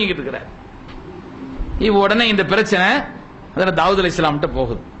நல்லபடி தூங்கிக்கிட்டு இருக்கிறார். உடனே இந்த பிரச்சனை அதில் தாவூத் அலைஹிஸ்ஸலாம்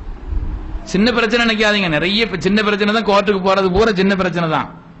போகுது. சின்ன பிரச்சனை நினைக்காதீங்க, நிறைய சின்ன பிரச்சனை தான். கோர்ட்டுக்கு போறது பூரா சின்ன பிரச்சனை தான்.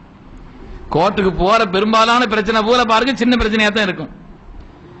 கோர்ட்டுக்கு போற பெரும்பாலான பிரச்சனை பூரா பாருங்க சின்ன பிரச்சனையா தான் இருக்கும்.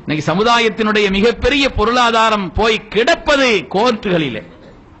 இன்னைக்கு சமுதாயத்தினுடைய மிகப்பெரிய பொருளாதாரம் போய் கிடப்பது கோர்ட்டுகளிலே.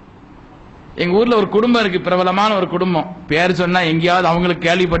 எங்க ஊர்ல ஒரு குடும்பம் இருக்கு, பிரபலமான ஒரு குடும்பம். பேர் சொன்னா எங்கேயாவது அவங்களுக்கு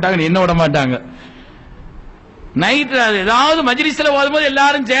கேள்விப்பட்டாங்க என்ன விட மாட்டாங்க. நைட் ஏதாவது மஜ்லிஸ்ல ஓதும்போது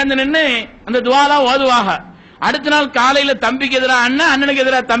எல்லாரும் சேர்ந்து நின்று அந்த துஆலா ஓதுவாங்க. அடுத்த நாள் காலையில தம்பிக்கு எதிராக அண்ணன், அண்ணனுக்கு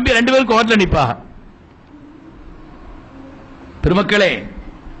எதிராக தம்பி, 2 பேரும் கோர்ட்ல நிப்பாங்க. பெருமக்களே,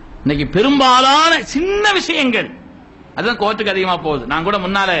 இன்னைக்கு பெரும்பாலான சின்ன விஷயங்கள் அதுதான் கோர்ட்டுக்கு அதிகமா போகுது. நான் கூட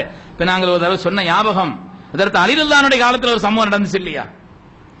முன்னால நாங்கள் ஒரு தடவை சொன்ன ஞாபகம், அதற்கு அலி ரலியல்லாஹுடைய காலத்தில் ஒரு சம்பவம் நடந்துச்சு இல்லையா?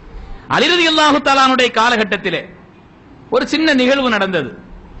 அலி ரலியல்லாஹு தஆலாவுடைய காலகட்டத்திலே ஒரு சின்ன நிகழ்வு நடந்தது.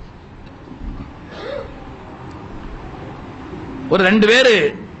 ஒரு 2 பேர்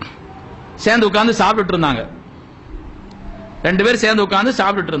சேர்ந்து உட்கார்ந்து சாப்பிட்டு இருந்தாங்க. 2 பேர் சேர்ந்து உட்கார்ந்து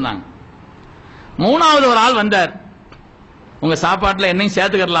சாப்பிட்டு இருந்தாங்க. 3வது ஒரு ஆள் வந்தார். உங்க சாப்பாட்டுல என்னையும்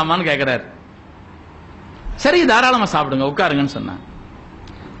சேர்த்துக்கலாமான்னு கேட்கிறார். சரி தாராளமா சாப்பிடுங்க, உட்காருங்கன்னு சொன்னாங்க.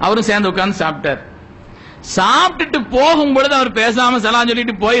 அவரும் சேர்ந்து உட்கார்ந்து சாப்பிட்டார். சாப்பிட்டுட்டு போகும் பொழுது அவர் பேசாம சலாம்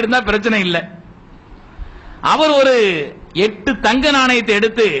சொல்லிட்டு போயிருந்தா பிரச்சனை இல்லை. அவர் ஒரு 8 தங்க நாணயத்தை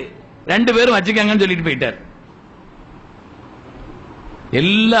எடுத்து 2 பேரும் வச்சுக்கங்கன்னு சொல்லிட்டு போயிட்டார்.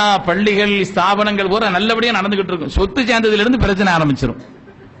 எல்லா பள்ளிகள் ஸ்தாபனங்கள் பூரா நல்லபடியா நடந்துகிட்டு இருக்கும். சொத்து சேர்ந்ததுல இருந்து பிரச்சனை ஆரம்பிச்சிடும்.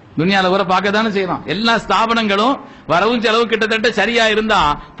 துனியால பூரா பார்க்க தானே செய்யலாம். எல்லா ஸ்தாபனங்களும் வரவும் செலவு கிட்டத்தட்ட சரியா இருந்தா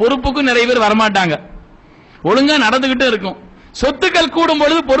பொறுப்புக்கும் நிறைய பேர் வரமாட்டாங்க. ஒழுங்கா நடந்துகிட்டு இருக்கும். சொத்துக்கள் கூடும்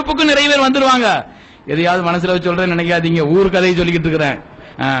பொழுது பொறுப்புக்கும் நிறைய பேர் வந்துருவாங்க. எதையாவது மனசுல சொல்றேன்னு நினைக்காதீங்க, ஊர் கதையை சொல்லிக்கிட்டு இருக்கிறேன்.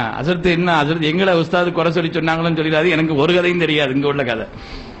 அசர்த்து என்ன அசர்த்து எங்களை உஸ்தாது குறை சொல்லி சொன்னாங்களும் சொல்லிடாது. எனக்கு ஒரு கதையும் தெரியாது, இங்க உள்ள கதை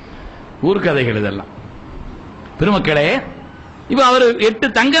ஊர் கதைகள் இதெல்லாம். பெருமக்களே, இப்ப அவர் 8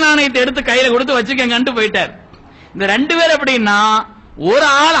 தங்க நாணயத்தை எடுத்து கையில கொடுத்து வச்சுக்கங்கன்ட்டு போயிட்டார். இந்த 2 பேர் எப்படின்னா, ஒரு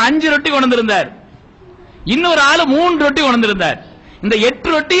ஆள் 5 ரொட்டி கொண்டு வந்திருந்தார், இன்னொரு ஆள் 3 ரொட்டி கொண்டு வந்திருந்தார். இந்த 8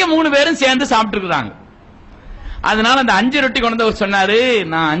 ரொட்டியை 3 பேரும் சேர்ந்து சாப்பிட்டு இருக்காங்க. அதனால அந்த 5 ரொட்டி கொண்டு வந்தவர் சொன்னாரு,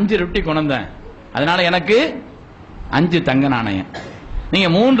 நான் 5 ரொட்டி கொண்டு வந்தேன், அதனால எனக்கு 5 தங்க நாணயம். நீங்க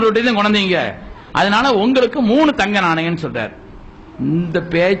 3 ரொட்டி தான் கொண்டு வந்தீங்க, அதனால உங்களுக்கு 3 தங்க நாணயம் சொல்றாரு. இந்த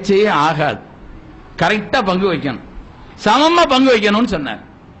பேச்சே ஆகாது, கரெக்டா பங்கு வைக்கணும், சமமா பங்கு வைக்கணும்னு சொன்னார்.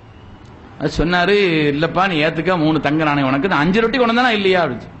 அது சொன்னாரு, இல்லப்பா நீ ஏத்துக்க, 3 தங்க நாணயம் உனக்கு, 5 ரொட்டி கொண்டு வந்தானா இல்லையா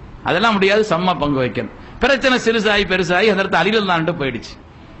அப்படின்னு. அதெல்லாம் முடியாது, சமமா பங்கு வைக்கணும். பிரச்சனை சிறுசாகி பெருசாகி ஹஜ்ரத் அலி ரலியல்லாஹு போயிடுச்சு.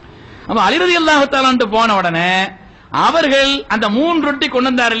 அப்ப அலி ரலியல்லாஹு தஆலா போன உடனே அவர்கள் அந்த 3 ரொட்டி கொண்டு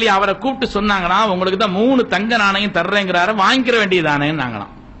வந்தார் இல்லையா, அவரை கூப்பிட்டு சொன்னாங்கன்னா, உங்களுக்கு தான் 3 தங்க நாணயம் தர்றேங்கிறாரு, வாங்கிக்கிற வேண்டியதானே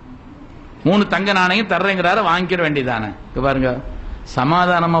நாங்களாம். 3 தங்க நாணயம் தர்றேங்கிறாரு, வாங்கிக்கிற வேண்டியதானே. பாருங்க,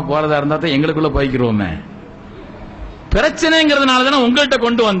 சமாதானமா போறதா இருந்தா தான் எங்களுக்குள்ள போய்க்கிறோமே. பிரச்சனைங்கிறதுனால தானே உங்கள்கிட்ட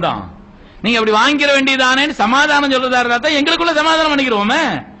கொண்டு வந்தோம். நீங்க அப்படி வாங்கிக்கிற வேண்டியதானே சமாதானம் சொல்றதா இருந்தா தான் எங்களுக்குள்ள சமாதானம் பண்ணிக்கிறோமே.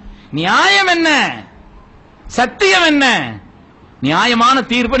 நியாயம் என்ன, சத்தியம் என்ன, நியாயமான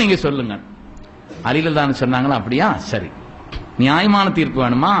தீர்ப்பை நீங்க சொல்லுங்க. அலில தான் சொன்னாங்களா, அப்படியா, சரி, நியாயமான தீர்ப்பு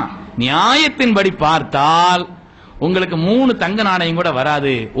வேணுமா, நியாயத்தின்படி பார்த்தால் உங்களுக்கு 3 தங்க நாணயம் கூட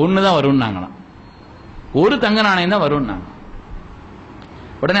வராது, 1 தான் வரும் நாங்களாம், 1 தங்க நாணயம் தான் வரும்.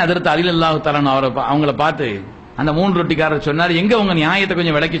 உடனே ஹஜ்ரத் அலி ரலியல்லாஹு தஆலா அவங்கள பார்த்து அந்த 3 ரொட்டிக்காரர் சொன்னார், எங்க உங்க நியாயத்தை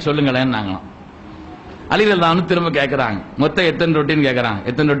கொஞ்சம் விளக்கி சொல்லுங்களேன் நாங்களாம். அலி ரலியல்லாஹு திரும்ப கேட்கறாங்க, மொத்தம் எத்தனை ரொட்டின்னு கேட்கறாங்க.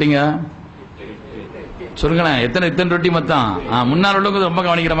 எத்தனை ரொட்டிங்க சொல்லுங்களேன், எத்தனை ரொட்டி மொத்தம்? முன்னாள் உள்ளவங்க ரொம்ப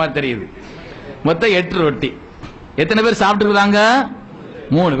கவனிக்கிற மாதிரி தெரியுது. மொத்தம் 8 ரொட்டி. எத்தனை பேர் சாப்பிட்டு இருக்காங்க?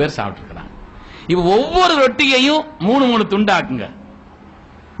 3 பேர் சாப்பிட்டு இருக்காங்க. இப்ப ஒவ்வொரு ரொட்டியையும் 3 துண்டாக்குங்க.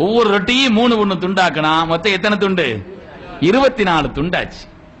 ஒவ்வொரு ரொட்டியும் 3 துண்டாக்குனா மொத்தம் எத்தனை துண்டு? 24 துண்டாச்சு.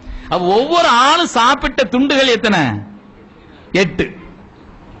 அப்ப ஒவ்வொரு ஆளும் சாப்பிட்ட துண்டுகள் எத்தனை? 8.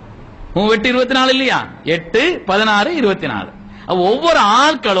 8 24 இல்லையா? 8 16 24. ஒவ்வொரு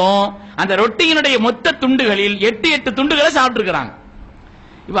ஆட்களும் அந்த ரொட்டியினுடைய மொத்த துண்டுகளில் 8 துண்டுகளை சாப்பிட்டு இருக்கிறாங்க.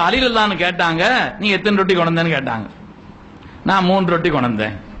 இப்ப அலி ரலியல்லாஹு கேட்டாங்க, நீ எத்தனை ரொட்டி கொண்டு வந்தேன்னு கேட்டாங்க. நான் 3 ரொட்டி கொண்டு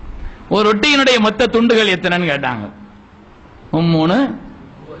வந்தேன். ஒரு ரொட்டியினுடைய மொத்த துண்டுகள் எத்தனைன்னு கேட்டாங்க. 3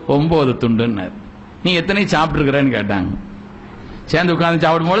 9 துண்டுன்னு. நீ எத்தனை சாப்பிட்டு இருக்கிறேன்னு கேட்டாங்க. சேர்ந்து உட்கார்ந்து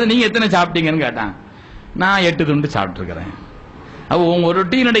சாப்பிடும்போது நீங்க எத்தனை சாப்பிட்டீங்கன்னு கேட்டாங்க. நான் 8 துண்டு சாப்பிட்டு இருக்கிறேன். அப்போ உங்க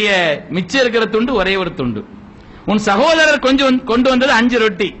ரொட்டியினுடைய மிச்சம் இருக்கிற துண்டு ஒரே ஒரு துண்டு. உன் சகோதரர் கொஞ்சம் கொண்டு வந்தது 5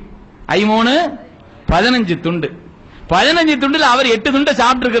 ரொட்டி, 3 15 துண்டு. 15 துண்டுல அவர் 8 துண்டை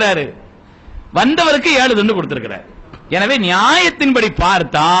சாப்பிட்டு இருக்கிறாரு, வந்தவருக்கு 7 துண்டு கொடுத்திருக்கிறார். எனவே நியாயத்தின்படி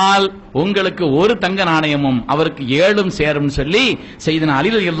பார்த்தால் உங்களுக்கு 1 தங்க நாணயமும் அவருக்கு 7 சேரும் சொல்லி செய்தன அலி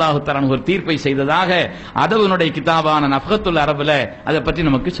ரலியல்லாஹு தஆலா ஒரு தீர்ப்பை செய்ததாக அதவனுடைய கிதாபான நஃபகத்துல் அரபுல அதை பற்றி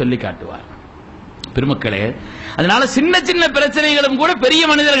நமக்கு சொல்லி காட்டுவார். பெருமக்களே, அதனால சின்ன சின்ன பிரச்சனைகளும் கூட பெரிய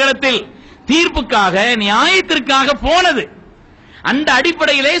மனிதர்களிடத்தில் தீர்ப்புக்காக நியாயத்திற்காக போனது. அந்த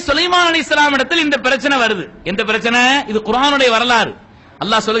அடிப்படையிலே சுலைமான் அலைஹிஸ்ஸலாம் இடத்தில் இந்த பிரச்சனை வருது. எந்த பிரச்சனை? இது குர்ஆனுடைய வரலாறு.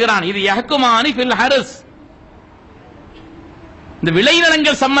 அல்லாஹ் சொல்கிறான், இது யஹ்குமானி ஃபில் ஹர்ஸ், இந்த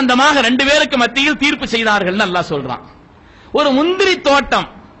விளைநிலங்கள் சம்பந்தமாக 2 பேருக்கு மத்தியில் தீர்ப்பு செய்தார்கள் அல்லாஹ் சொல்றான். ஒரு முந்திரி தோட்டம்,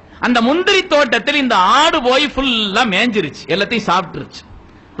 அந்த முந்திரி தோட்டத்தில் இந்த ஆடு போய் ஃபுல்லா மேஞ்சிருச்சு, எல்லாத்தையும் சாப்பிட்டுருச்சு.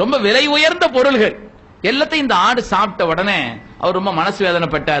 ரொம்ப விலை உயர்ந்த பொருள்கள் எல்லாத்தையும் இந்த ஆடு சாப்பிட்ட உடனே அவர் ரொம்ப மனசு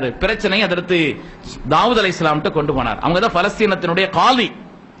வேதனைப்பட்டாரு. பிரச்சனை அதற்கு தாவூத் அலைஹிஸ்ஸலாம் கொண்டு போனார். அவங்க தான் பலஸ்தீனத்தினுடைய காலி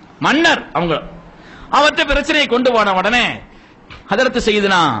மன்னர். அவற்றை பிரச்சனையை கொண்டு போன உடனே ஹஜரத்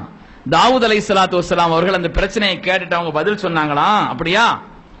செய்தனா தாவூத் அலைஹிஸ்ஸலாத்து வஸ்ஸலாம் அவர்கள் அந்த பிரச்சனையை கேட்டுட்டு அவங்க பதில் சொன்னாங்களா, அப்படியா,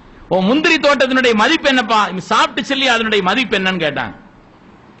 ஓ முந்திரி தோட்டத்தினுடைய மதிப்பு என்னப்பா, சாப்பிட்டு சொல்லி அதனுடைய மதிப்பு என்னன்னு கேட்டாங்க.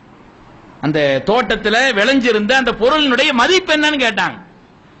 அந்த தோட்டத்தில் விளைஞ்சிருந்த அந்த பொருளினுடைய மதிப்பு என்னன்னு கேட்டாங்க.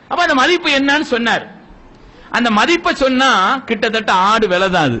 அப்ப அந்த மதிப்பு என்னன்னு சொன்னார். அந்த மதிப்பை சொன்னா கிட்டத்தட்ட ஆடு விலை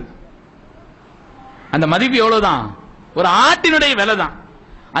தான். அது அந்த மதிப்பு எவ்வளவுதான்? ஒரு ஆட்டினுடைய விலை தான்.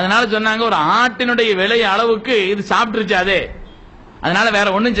 அதனால சொன்னாங்க, ஒரு ஆட்டினுடைய விலை அளவுக்கு இது சாப்பிட்டுருச்சு. அதே அதனால வேற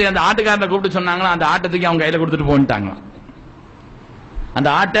ஒண்ணும் செய்ய, அந்த ஆட்டுக்காரனை கூப்பிட்டு சொன்னாங்களா, அந்த ஆட்டத்துக்கு அவங்க கையில கொடுத்துட்டு போயிட்டாங்க. அந்த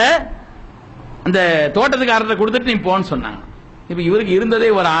ஆட்டை அந்த தோட்டத்துக்காரரை கொடுத்துட்டு நீ போன்னு சொன்னாங்க. இப்ப இவருக்கு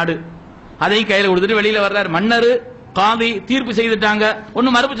இருந்ததே ஒரு ஆடு, அதையும் கையில கொடுத்துட்டு வெளியில வர்றாரு. மன்னர் காதி தீர்ப்பு செய்துட்டாங்க,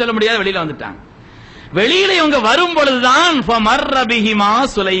 ஒன்னும் மறுப்பு சொல்ல முடியாது, வெளியில வந்துட்டாங்க. வெளியில இவங்க வரும் பொழுதுதான்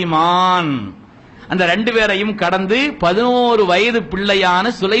சுலைமான் அந்த 2 பேரையும் கடந்து 11 வயது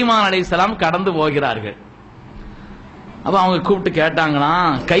பிள்ளையான சுலைமான் அலைஹிஸ்ஸலாம் கடந்து போகிறார்கள். அப்ப அவங்க கூப்பிட்டு கேட்டாங்களா,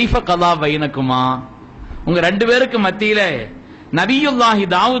 கைஃப கதா பைனக்குமா, உங்க 2 பேருக்கு மத்தியில நபியுல்லாஹி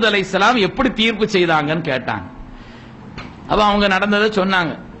தாவூத் அலைஹிஸ்ஸலாம் எப்படி தீர்ப்பு செய்தாங்கன்னு கேட்டாங்க. அப்ப அவங்க நடந்ததை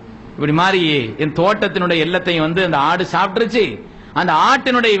சொன்னாங்க. இப்படி மாதிரி என் தோட்டத்தினுடைய எல்லாத்தையும் அந்த ஆடு சாப்பிட்டுருச்சு, அந்த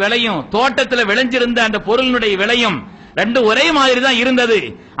ஆட்டினுடைய விலையும் தோட்டத்தில் விளைஞ்சிருந்த அந்த பொருளினுடைய விலையும் ரெண்டு ஒரே மாதிரி தான் இருந்தது.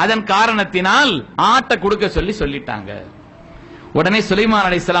 அதன் காரணத்தினால் ஆட்டை கொடுக்க சொல்லிட்டாங்க. உடனே சுலைமான்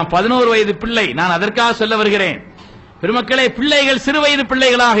அலைஹிஸ்ஸலாம் 11 வயது பிள்ளை. நான் அதற்காக சொல்ல வருகிறேன், பெருமக்களே, பிள்ளைகள் சிறு வயது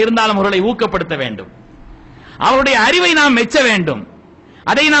பிள்ளைகளாக இருந்தாலும் அவர்களை ஊக்கப்படுத்த வேண்டும். அவருடைய அறிவை நாம் மெச்ச வேண்டும்.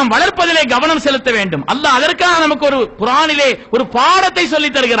 அதை நாம் வளர்ப்பதிலே கவனம் செலுத்த வேண்டும். அல்லாஹ் அதற்காக நமக்கு ஒரு குர்ஆனிலே ஒரு பாடத்தை சொல்லி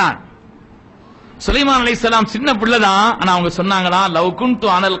தருகிறான். சுலைமான் அலைஹிஸ்ஸலாம் சின்ன பிள்ளைதான். ஆனா அவங்க சொன்னாங்களா, லவ் குன்து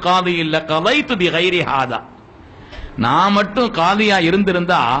அனல் காதி இல்ல கதைத்து பி கைரி ஹாதா, நான் மட்டும் காதியா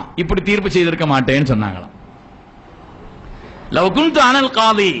இருந்திருந்தா இப்படி தீர்ப்பு செய்திருக்க மாட்டேன்னு சொன்னாங்களாம். லவ் குன்து அனல்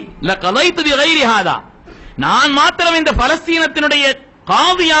காதி இல்ல கதைத்து பி கைரி ஹாதா, நான் மாத்திரம் இந்த பலஸ்தீனத்தினுடைய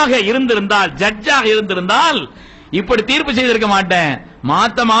காதியாக இருந்திருந்தால், ஜட்ஜாக இருந்திருந்தால் இப்படி தீர்ப்பு செய்திருக்க மாட்டேன்,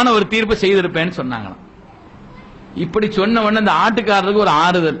 மாத்தமான ஒரு தீர்ப்பு செய்திருப்பேன்னு சொன்னாங்களாம். இப்படி சொன்ன உடனே இந்த ஆட்டுக்காரருக்கு ஒரு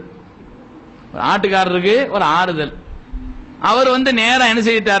ஆறுதல், அவர் நேரா என்ன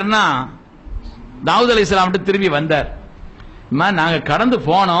செய்தாருன்னா, தாவூத் அலைஹிஸ்ஸலாம் திரும்பி வந்தார். நாங்க கடந்து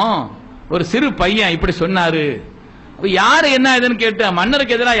போனோம், ஒரு சிறு பையன் இப்படி சொன்னாரு. யாரு என்ன இதுன்னு கேட்டு,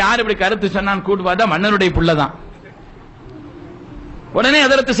 மன்னருக்கு எதிராக யார் இப்படி கருத்து சொன்னான்னு கூட்டு பார்த்தா மன்னருடைய புள்ளதான். உடனே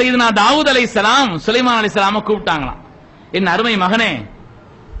ஹஜ்ரத் சையதுனா தாவூத் அலைஹிஸ்ஸலாம் சுலைமான் அலைஹிஸ்ஸலாம கூப்பிட்டாங்களாம். என் அருமை மகனே,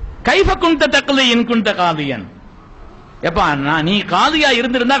 கைஃப குன்த தக்லி இன் குன்த காதியன், எப்பா நீ காதியா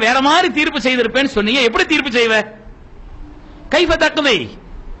இருந்திருந்தா வேற மாதிரி தீர்ப்பு செய்திருப்பேன்னு சொன்னீங்க, எப்படி தீர்ப்பு செய்வ? கைஃப தக்லி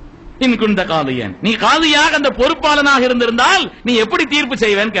இன் குன்த காதியன், நீ காதியாக அந்த பொறுப்பாளனாக இருந்திருந்தால் நீ எப்படி தீர்ப்பு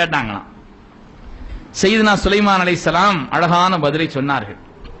செய்வேன்னு கேட்டாங்களாம். சையதுனா சுலைமான் அலைஹிஸ்ஸலாம் அழகான பதிலை சொன்னார்கள்.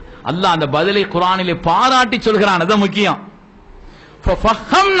 அல்லாஹ் அந்த பதிலை குர்ஆனிலே பாராட்டி சொல்கிறான். அது முக்கியம்.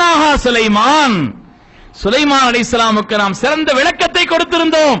 ஃபஃஹம்னாஹா சுலைமான், சுலைமான் அலைஹிஸ்ஸலாமுக்கு நாம் சிறந்த விளக்கத்தை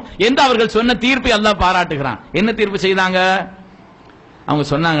கொடுத்திருந்தோம் என்று அவர்கள் சொன்ன தீர்ப்பை அல்லாஹ் பாராட்டுகிறான். என்ன தீர்ப்பு செய்தாங்க? அவங்க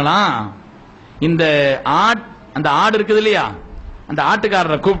சொன்னாங்களாம், இந்த அந்த ஆடு இருக்குது இல்லையா, அந்த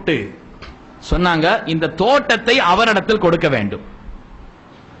ஆட்டுக்காரரை கூப்பிட்டு சொன்னாங்க, இந்த தோட்டத்தை அவரிடத்தில் கொடுக்க வேண்டும்.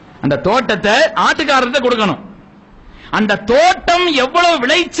 அந்த தோட்டத்தை ஆட்டுக்காரர்கிட்ட கொடுக்கணும். அந்த தோட்டம் எவ்வளவு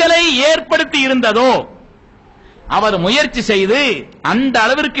விளைச்சலை ஏற்படுத்தி இருந்ததோ அவர் முயற்சி செய்து அந்த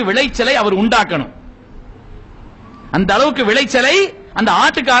அளவிற்கு விளைச்சலை அவர் உண்டாக்கணும். அந்த அளவுக்கு விளைச்சலை அந்த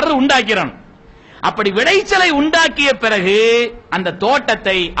ஆட்டுக்காரர் உண்டாக்கிறான். அப்படி விளைச்சலை உண்டாக்கிய பிறகு அந்த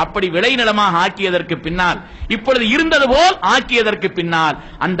தோட்டத்தை அப்படி விளைநிலமாக ஆக்கியதற்கு பின்னால், இப்பொழுது இருந்தது போல் ஆக்கியதற்கு பின்னால்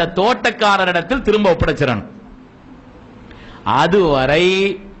அந்த தோட்டக்காரரிடத்தில் திரும்ப ஒப்படைச்சிடணும். அதுவரை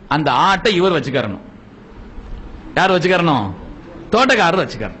அந்த ஆட்டை இவர் வச்சுக்கறணும். யார் வச்சுக்கறணும்? தோட்டக்காரர்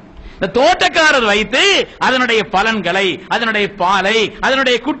வச்சுக்கறணும். இந்த தோட்டக்காரர் வைத்து அதனுடைய பலன்களை, அதனுடைய பாலை,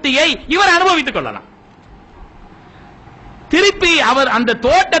 அதனுடைய குட்டியை இவர் அனுபவித்துக் கொள்ளலாம். திருப்பி அவர் அந்த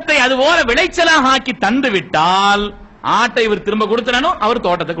தோட்டத்தை அதுபோல விளைச்சலாக ஆக்கி தந்து விட்டால் ஆட்டை இவர் திரும்ப கொடுத்துடணும், அவர்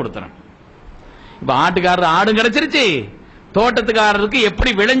தோட்டத்தை கொடுத்துடணும். இப்ப ஆட்டுக்காரர் ஆடும் கிடைச்சிருச்சு, தோட்டத்துக்காரருக்கு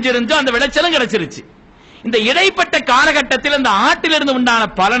எப்படி விளைஞ்சிருந்தோ அந்த விளைச்சலும் கிடைச்சிருச்சு. இந்த இடைப்பட்ட காலகட்டத்தில் அந்த ஆட்டிலிருந்து உண்டான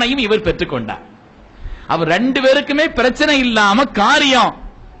பலனையும் இவர் பெற்றுக்கொண்டார். அவர் ரெண்டு பேருக்குமே பிரச்சனை இல்லாம காரியம்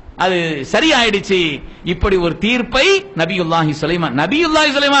அது சரியாயிடுச்சு. இப்படி ஒரு தீர்ப்பை நபியுல்லாஹி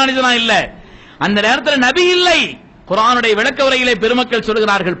சுலைமான் இல்ல, அந்த நேரத்தில் நபி இல்லை. குர்ஆனுடைய விளக்க உரையிலே பெருமக்கள்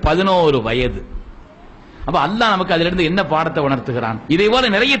சொல்கிறார்கள் 11 வயது. அப்ப அல்லாஹ் நமக்கு அதிலிருந்து என்ன பாடத்தை உணர்த்துகிறான்? இதே போல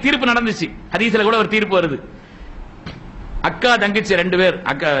நிறைய தீர்ப்பு நடந்துச்சு. ஹதீஸ்ல கூட ஒரு தீர்ப்பு வருது. அக்கா தங்கச்சி 2 பேர்,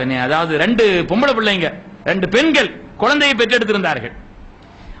 அதாவது 2 பொம்பளை பிள்ளைங்க, 2 பெண்கள் குழந்தையை பெற்றெடுத்திருந்தார்கள்.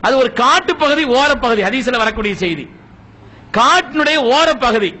 அது ஒரு காட்டு பகுதி, ஓரப்பகுதி, ஹதீஸ்ல வரக்கூடிய செய்தி, காட்டினுடைய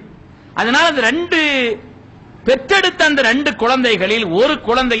ஓரப்பகுதி. அதனால அந்த 2 பெற்றெடுத்த அந்த 2 குழந்தைகளில் ஒரு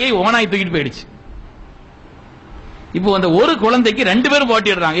குழந்தையை ஓனாய் தூக்கிட்டு போயிடுச்சு. இப்போ அந்த ஒரு குழந்தைக்கு 2 பேரும்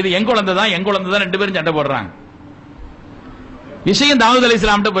போட்டிடுறாங்க, இது என் குழந்தை தான் 2 பேரும் சண்டை போடுறாங்க. விஷயம் தாவூத்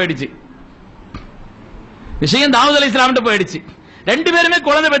அலைஹிஸ்ஸலாம்ட்ட போயிடுச்சு. 2 பேருமே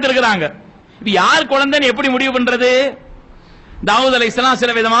குழந்தை பெற்றிருக்கிறாங்க. இப்ப யார் குழந்தைன்னு எப்படி முடிவு பண்றது? தாவூத் அலைஹிஸ்ஸலாம்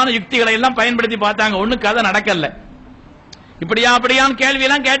சில விதமான யுக்திகளை எல்லாம் பயன்படுத்தி பார்த்தாங்க. ஒண்ணு கதை நடக்கல. இப்படியா அப்படியான்னு கேள்வி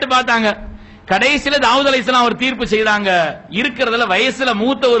எல்லாம் கேட்டு பார்த்தாங்க. கடைசியில தாவூத் அலைஹிஸ்ஸலாம் ஒரு தீர்ப்பு செய்தாங்க. இருக்கிறதுல வயசுல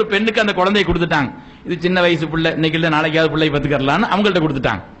மூத்த ஒரு பெண்ணுக்கு அந்த குழந்தையை கொடுத்துட்டாங்க. இது சின்ன வயசு பிள்ளை, இன்னைக்கு இல்ல நாளைக்காவது பிள்ளை பத்துக்கறலான்னு அவங்கள்ட்ட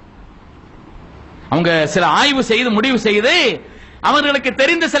கொடுத்துட்டாங்க. அவங்க சில ஆய்வு செய்து முடிவு செய்து அவர்களுக்கு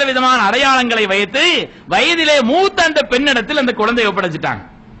தெரிந்த சில விதமான அடையாளங்களை வைத்து வயதிலே மூத்த அந்த பெண்ணிடத்தில் அந்த குழந்தையை ஒப்படைச்சிட்டாங்க.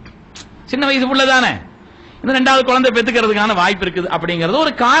 சின்ன வயசு பிள்ளை தானே, இந்த 2வது குழந்தை பெத்துக்கிறதுக்கான வாய்ப்பு இருக்குது அப்படிங்கிறது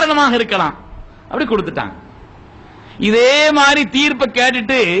ஒரு காரணமாக இருக்கலாம், அப்படி கொடுத்துட்டாங்க. இதே மாதிரி தீர்ப்பை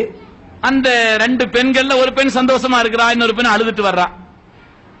கேட்டுட்டு அந்த 2 பெண்கள்ல ஒரு பெண் சந்தோஷமா இருக்கிறா, இன்னொரு பெண் அழுதுட்டு வர்றா.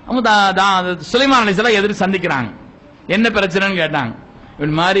 சுலைமான் அலைஹிஸ்ஸலாம் எதிர்த்து சந்திக்கிறாங்க. என்ன பிரச்சனைன்னு கேட்டாங்க.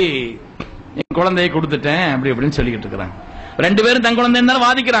 இந்த மாதிரி என் குழந்தையை கொடுத்துட்டேன் அப்படி அப்படின்னு சொல்லிக்கிட்டு இருக்கிறாங்க. 2 பேரும் தன் குழந்தை இருந்தாலும்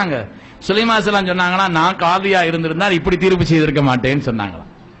வாதிக்கிறாங்க. சுலைமான் அலைஹிஸ்ஸலாம் சொன்னாங்களா, நான் காதியா இருந்திருந்தால் இப்படி தீர்ப்பு செய்திருக்க மாட்டேன்னு சொன்னாங்களா.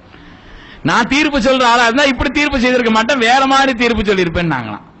 நான் தீர்ப்பு சொல்ற ஆளா இருந்தா இப்படி தீர்ப்பு செய்திருக்க மாட்டேன், வேற மாதிரி தீர்ப்பு சொல்லியிருப்பேன்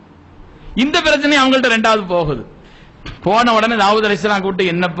நாங்களாம். இந்த பிரச்சனை அவங்கள்ட்ட ரெண்டாவது போகுது. போன உடனே தாவூத் அலைஹிஸ்ஸலாம்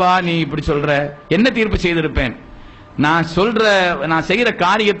கூப்பிட்டு, என்னப்பா நீ இப்படி சொல்ற, என்ன தீர்ப்பு செய்திருப்பேன்? நான் செய்யற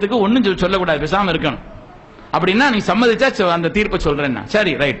காரியத்துக்கு ஒன்னும் சொல்லக்கூடாது, பேசாம இருக்கணும். அப்படின்னா நீ சம்மதிச்சா அந்த தீர்ப்பை சொல்றேன்னா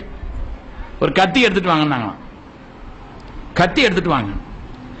சரி ரைட். ஒரு கத்தி எடுத்துட்டு வாங்க, கத்தி எடுத்துட்டு வாங்க,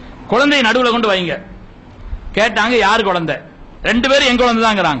 குழந்தைய நடுவில் கொண்டு வைங்க. கேட்டாங்க யாரு குழந்தை? 2 பேரும் என் குழந்தை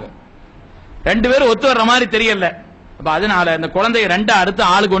தாங்கிறாங்க. 2 பேரும் ஒத்து வர்ற மாதிரி தெரியல. அப்ப அதனால இந்த குழந்தைய 2 அறுத்து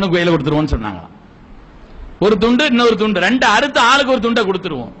ஆளுக்கு ஒண்ணு கையில கொடுத்துருவோம்னு சொன்னாங்க. ஒரு துண்டு இன்னொரு துண்டு, 2 அறுத்து ஆளுக்கு ஒரு துண்டை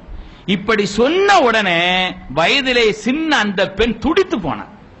கொடுத்துருவோம். இப்படி சொன்ன உடனே வயதிலே சின்ன அந்த பெண் துடித்து போன,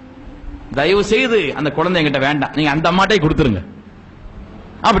 தயவு செய்து அந்த குழந்தை என்கிட்ட வேண்டாம், நீங்க அந்த அம்மாட்டை கொடுத்துருங்க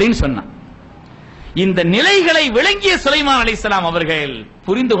அப்படின்னு சொன்னான். இந்த நிலைகளை விளங்கிய சுலைமான் அலைஹிஸ்ஸலாம் அவர்கள்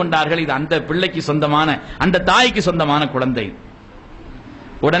புரிந்து கொண்டார்கள், இது அந்த பிள்ளைக்கு சொந்தமான, அந்த தாய்க்கு சொந்தமான குழந்தை.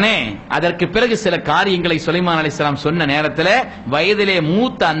 உடனே அதற்கு பிறகு சில காரியங்களை சுலைமான் அலைஹிஸ்ஸலாம் சொன்ன நேரத்தில் வயதிலே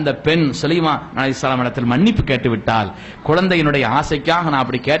மூத்த அந்த பெண் சுலைமான் அலைஹிஸ்ஸலாம் இடத்தில் மன்னிப்பு கேட்டு விட்டால், குழந்தையினுடைய ஆசைக்காக நான்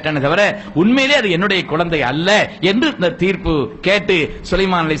அப்படி கேட்டேனே தவிர உண்மையிலே அது என்னுடைய குழந்தை அல்ல என்று இந்த தீர்ப்பு கேட்டு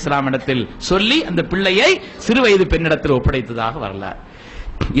சுலைமான் அலைஹிஸ்ஸலாம் இடத்தில் சொல்லி அந்த பிள்ளையை சிறுவயது பெண்ணிடத்தில் ஒப்படைத்ததாக வரலாறு.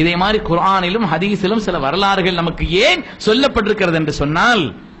 இதே மாதிரி குர்ஆனிலும் ஹதீஸிலும் சில வரலாறுகள் நமக்கு ஏன் சொல்லப்பட்டிருக்கிறது என்று சொன்னால்,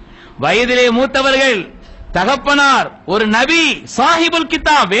 வயதிலே மூத்தவர்கள், தகப்பனார், ஒரு நபி, சாஹிபுல்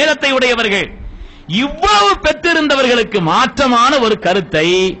கிதாப், வேதத்தை உடையவர்கள், இவ்வளவு பெற்றிருந்தவர்களுக்கு மாற்றமான ஒரு கருத்தை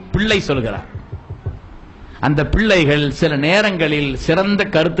பிள்ளை சொல்கிறார். அந்த பிள்ளைகள் சில நேரங்களில் சிறந்த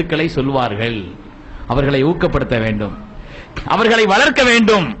கருத்துக்களை சொல்வார்கள். அவர்களை ஊக்கப்படுத்த வேண்டும், அவர்களை வளர்க்க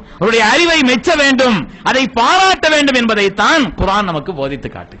வேண்டும், அவருடைய அறிவை மெச்ச வேண்டும், அதை பாராட்ட வேண்டும் என்பதைத்தான் குர்ஆன் நமக்கு போதித்து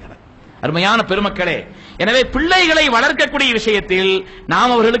காட்டுகிறது. அருமையான பெருமக்களே, எனவே பிள்ளைகளை வளர்க்கக்கூடிய விஷயத்தில்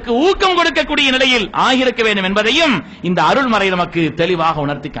நாம் அவர்களுக்கு ஊக்கம் கொடுக்கக்கூடிய நிலையில் ஆகியிருக்க வேண்டும் என்பதையும் இந்த அருள்மறை நமக்கு தெளிவாக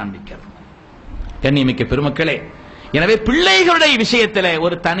உணர்த்தி காண்பிக்கிறது. கண்ணியமிக்க பெருமக்களே, எனவே பிள்ளைகளுடைய விஷயத்தில்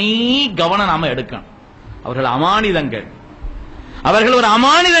ஒரு தனி கவனம் நாம எடுக்கணும். அவர்கள் அமானிதங்கள், அவர்கள் ஒரு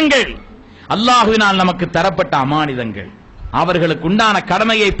அமானிதங்கள், அல்லாஹ்வினால் நமக்கு தரப்பட்ட அமானிதங்கள். அவர்களுக்கு உண்டான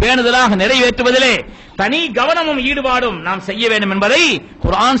கடமையை பேணுதலாக நிறைவேற்றுவதிலே தனி கவனமும் ஈடுபாடும் நாம் செய்ய வேண்டும் என்பதை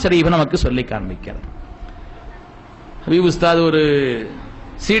குர்ஆன் ஷரீஃப் நமக்கு சொல்லி காண்பிக்கிறது. ஹபீப் உஸ்தாத் ஒரு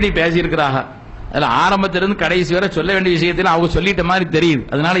சிடி பேசியிருக்கிறாங்க. அதுல ஆரம்பத்திலிருந்து கடைசி வரை சொல்ல வேண்டிய விஷயத்தில் அவங்க சொல்லிட்ட மாதிரி தெரியுது.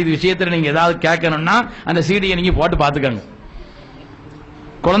 அதனால இது விஷயத்தில் நீங்க ஏதாவது கேட்கணும்னா அந்த சிடியை நீங்க போட்டு பாத்துக்கோங்க.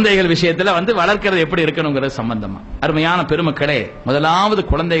 குழந்தைகள் விஷயத்துல வளர்க்கிறது எப்படி இருக்கணுங்கிறது சம்பந்தமா. அருமையான பெருமக்களே, முதலாவது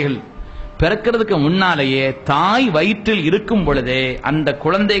குழந்தைகள் பிறக்கிறதுக்கு முன்னாலேயே தாய் வயிற்றில் இருக்கும் பொழுதே அந்த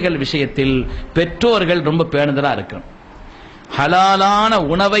குழந்தைகள் விஷயத்தில் பெற்றோர்கள் ரொம்ப பேணுதலா இருக்கணும். ஹலாலான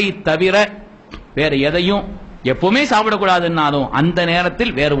உணவை தவிர வேற எதையும் எப்பவுமே சாப்பிடக்கூடாதுன்னாலும் அந்த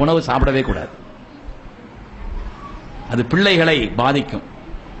நேரத்தில் வேறு உணவு சாப்பிடவே கூடாது. அது பிள்ளைகளை பாதிக்கும்.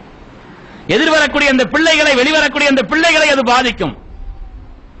 எதிர்வரக்கூடிய அந்த பிள்ளைகளை, வெளிவரக்கூடிய அந்த பிள்ளைகளை அது பாதிக்கும்.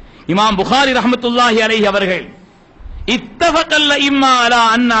 இமாம் புகாரி ரஹ்மத்துல்லாஹி அலைஹி அவர்கள், இத்தஃபகல் இம்மா அலா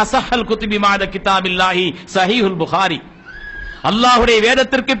அன்ன அஸஹல் குதுபி மஅத கிதாபில்லாஹி ஸஹீஹுல் புகாரி, அல்லாஹ்வுடைய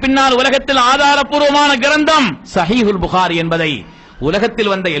வேதத்திற்கு பின்னால் உலகத்தில் ஆதாரபூர்வமான கிரந்தம் ஸஹீஹுல் புகாரி என்பதை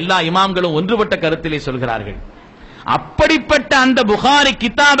உலகத்தில் வந்த எல்லா இமாம்களும் ஒன்றுபட்ட கருத்திலே சொல்கிறார்கள். அப்படிப்பட்ட அந்த புகாரி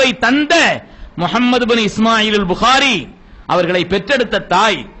கிதாபை தந்த முஹம்மது பின் இஸ்மாயில் புகாரி அவர்களை பெற்றெடுத்த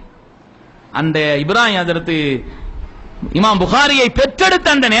தாய், அந்த இப்ராஹிம் ஹஜ்ரத் இமாம் புகாரியை பெற்றெடுத்த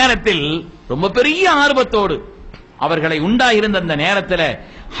அந்த நேரத்தில் ரொம்ப பெரிய ஆர்வத்தோடு அவர்களை உண்டாயிருந்த அந்த நேரத்தில்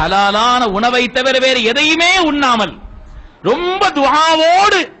ஹலாலான உணவை தவிர வேறு எதையுமே உண்ணாமல் ரொம்ப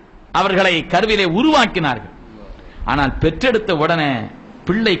துஆவோடு அவர்களை கருவிலே உருவாக்கினார்கள். ஆனால் பெற்றெடுத்த உடனே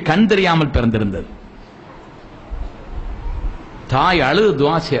பிள்ளை கண் தெரியாமல் பிறந்திருந்தது. தாய் அழுது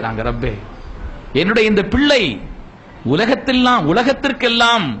துஆ செய்றாங்க, ரப்பே என்னுடைய இந்த பிள்ளை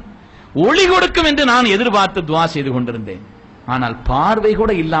உலகத்திற்கெல்லாம் ஒளி கொடுக்கும் என்று நான் எதிர்பார்த்து துஆ செய்து கொண்டிருந்தேன். ஆனால் பார்வை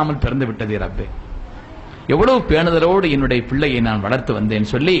கூட இல்லாமல் பிறந்து விட்டதே ரப்பே, எவ்வளவு பேணுதலோடு என்னுடைய பிள்ளையை நான் வளர்த்து வந்தேன்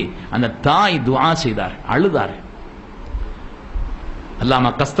சொல்லி அந்த தாய் துஆ செய்தார், அழுதார். அல்லாமா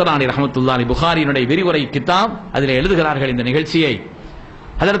கஸ்தலானி ரஹ்மத்துல்லாஹி புகாரியினுடைய விரிவுரை கிதாப், அதில் எழுதுகிறார்கள் இந்த நிகழ்ச்சியை.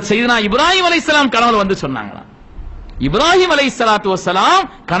 ஹஜ்ரத் சையதுனா இப்ராஹிம் அலைஹிஸ்ஸலாம் கனவுல வந்து சொன்னாங்களாம். இப்ராஹிம் அலைஹிஸ்ஸலாத்து வஸ்ஸலாம்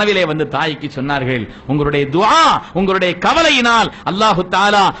கனவிலே வந்து தாய்க்கு சொன்னார்கள், உங்களுடைய துஆ, உங்களுடைய கவலையினால் அல்லாஹு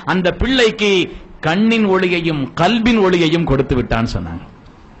தஆலா அந்த பிள்ளைக்கு கண்ணின் ஒளியையும் கல்பின் ஒளியையும் கொடுத்து விட்டான்னு சொன்னாங்க.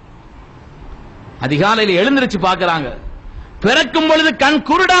 அதிகாலையில் எழுந்திருச்சு பார்க்கிறாங்க, பிறக்கும் பொழுது கண்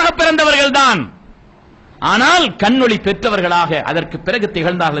குருடாக பிறந்தவர்கள் தான், ஆனால் கண்ணொளி பெற்றவர்களாக அதற்கு பிறகு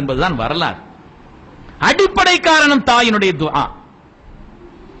திகழ்ந்தார்கள் என்பதுதான் வரலாறு. அடிப்படை காரணம் தாயினுடைய துஆ.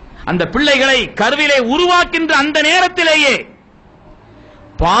 அந்த பிள்ளைகளை கருவிலே உருவாக்கின்ற அந்த நேரத்திலேயே,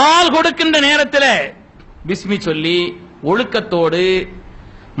 பால் கொடுக்கின்ற நேரத்தில் பிஸ்மி சொல்லி ஒழுக்கத்தோடு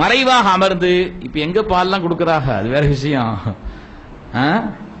மறைவாக அமர்ந்து இப்ப எங்க பால்லாம் கொடுக்கறாங்க அது வேற விஷயம்.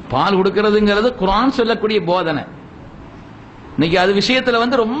 பால் கொடுக்கறதுங்கிறது குர்ஆன் சொல்லக்கூடிய போதனை. இன்னைக்கு அது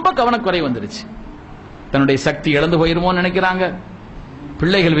விஷயத்துல ரொம்ப கவனக்குறை வந்துருச்சு. தன்னுடைய சக்தி இழந்து போயிருமோன்னு நினைக்கிறாங்க.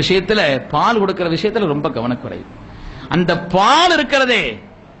 பிள்ளைகள் விஷயத்துல பால் கொடுக்கிற விஷயத்துல ரொம்ப கவனக்குறை. அந்த பால் இருக்கிறதே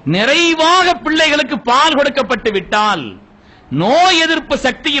நிறைவாக பிள்ளைகளுக்கு பால் கொடுக்கப்பட்டு விட்டால் நோய் எதிர்ப்பு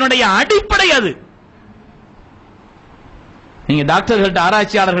சக்தியினுடைய அடிப்படை அது. நீங்க டாக்டர்கள்ட்ட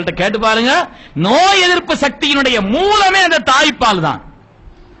ஆராய்ச்சியாளர்கள்ட்ட கேட்டு பாருங்க, நோய் எதிர்ப்பு சக்தியினுடைய மூலமே அந்த தாய்ப்பால் தான்.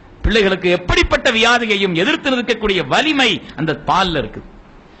 பிள்ளைகளுக்கு எப்படிப்பட்ட வியாதியையும் எதிர்த்து நிற்கக்கூடிய வலிமை அந்த பால்ல இருக்கு.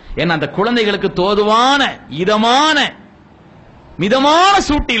 ஏன்னா அந்த குழந்தைகளுக்கு தோதுவான இதமான மிதமான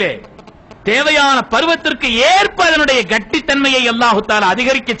சூட்டிலே தேவையான பருவத்திற்கு ஏற்ப அதனுடைய கட்டித்தன்மையை அல்லாஹ் தஆலா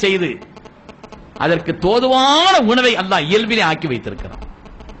அதிகரிக்க செய்து அதற்கு தோதுவான உணவை அல்லாஹ் இயல்பிலே ஆக்கி வைத்திருக்கிறார்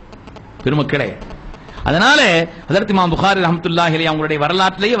பெருமக்களே. அதனால ஹஜ்ரத் இமாம் புகாரி ரஹ்மத்துல்லாஹி அலைஹி அவங்களுடைய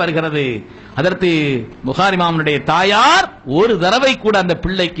வரலாற்றிலேயே வருகிறது, ஹஜ்ரத் புகாரி இமாமுடைய தாயார் ஒரு தடவை கூட அந்த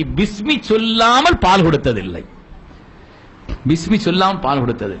பிள்ளைக்கு பிஸ்மி சொல்லாமல் பால் கொடுத்ததில்லை. பிஸ்மி சொல்லாமல் பால்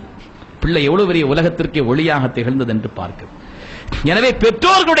கொடுத்தது. பிள்ளை எவ்வளவு பெரிய உலகத்திற்கே ஒளியாக திகழ்ந்தது என்று பார்க்க. எனவே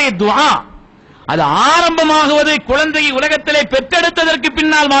பெற்றோர்களுடைய துஆ அது ஆரம்பமாகுவது குழந்தையை உலகத்திலே பெற்றெடுத்ததற்கு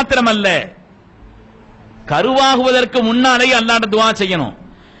பின்னால் மாத்திரமல்ல, கருவாகுவதற்கு முன்னாலேயே அல்லாஹ்ட்ட துஆ செய்யணும்.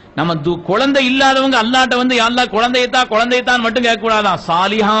 நம்ம குழந்தை இல்லாதவங்க அல்லாஹ்ட்ட யா அல்லாஹ் குழந்தையத்தான் மட்டும் கேட்க கூடாதா,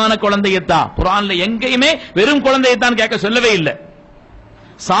 சாலிஹான குழந்தையத்தா. குர்ஆன்ல எங்கேயுமே வெறும் குழந்தையத்தான் கேட்க சொல்லவே இல்லை.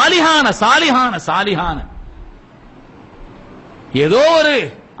 சாலிஹான சாலிஹான சாலிஹான ஏதோ ஒரு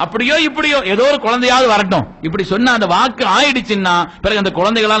அப்படியோ இப்படியோ ஏதோ ஒரு குழந்தையாவது வரட்டும் இப்படி சொன்ன அந்த வாக்கு ஆயிடுச்சுன்னா பிறகு அந்த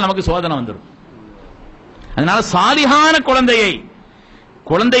குழந்தைகளால் நமக்கு சோதனை வந்துடும். அதனால சாலிஹான குழந்தையை,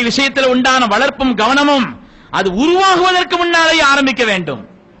 குழந்தை விஷயத்தில் உண்டான வளர்ப்பும் கவனமும் அது உருவாகுவதற்கு முன்னாலேயே ஆரம்பிக்க வேண்டும்.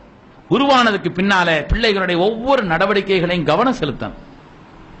 உருவானதுக்கு பின்னால பிள்ளைகளுடைய ஒவ்வொரு நடவடிக்கைகளையும் கவனம் செலுத்தணும்.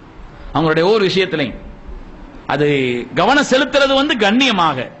 அவங்களுடைய ஒவ்வொரு விஷயத்திலையும் அது கவனம் செலுத்துறது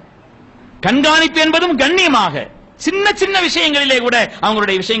கண்ணியமாக, கண்காணிப்பு என்பதும் கண்ணியமாக, சின்ன சின்ன விஷயங்களிலே கூட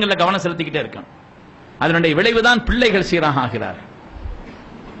அவங்களுடைய விஷயங்கள்ல கவனம் செலுத்திக்கிட்டே இருக்கணும். அதனுடைய விளைவுதான் பிள்ளைகள் சீராக ஆகிறார்.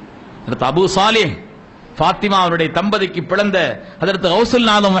 அபூ சாலிஹ் ஃபாத்திமா அவருடைய தம்பதிக்கு பிறந்த ஹஜ்ரத் கௌசுல்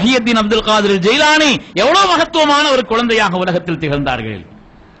ஆலம் முஹியுத்தீன் அப்துல் காதிர் ஜெயிலானி எவ்வளவு மகத்துவமான ஒரு குழந்தையாக உலகத்தில் திகழ்ந்தார்கள்.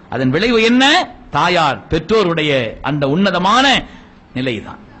 அதன் விளைவு என்ன? தாயார் பெற்றோருடைய அந்த உன்னதமான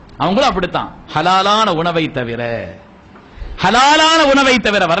நிலைதான். அவங்களும் அப்படித்தான். ஹலாலான உணவை தவிர, ஹலாலான உணவை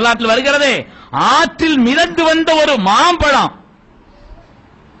தவிர வரலாற்றில் வருகிறதே, ஆற்றில் மிதந்து வந்த ஒரு மாம்பழம்,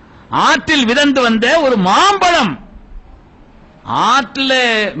 ஆற்றில் மிதந்து வந்த ஒரு மாம்பழம் ஆற்றில்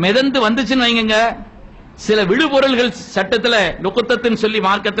மிதந்து வந்துச்சுன்னு வைங்க, சில விழுபொருள்கள் சட்டத்தில் லுக்குத்தத்தின் சொல்லி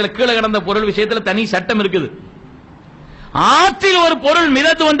மார்க்கத்தில் கீழே கிடந்த பொருள் விஷயத்தில் தனி சட்டம் இருக்குது. ஆற்றில் ஒரு பொருள்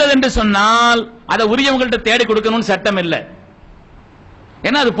மிதந்து வந்தது என்று சொன்னால் அதை உரியவங்கள்ட்ட தேடி கொடுக்கணும்னு சட்டம் இல்லை.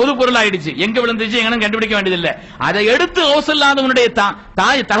 ஏன்னா அது பொது பொருள் ஆயிடுச்சு, எங்க விழுந்துச்சு எங்கன்னு கண்டுபிடிக்க வேண்டியதில்லை. அதை எடுத்து கௌசல்யாதவனுடைய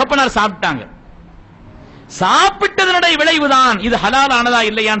தாய் தகப்பனார் சாப்பிட்டாங்க. சாப்பிட்டதனுடைய விளைவுதான் இது ஹலால் ஆனதா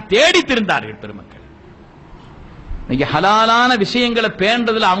இல்லையான்னு தேடி திருந்தார்கள் பெருமக்கள். இன்னைக்கு ஹலாலான விஷயங்களை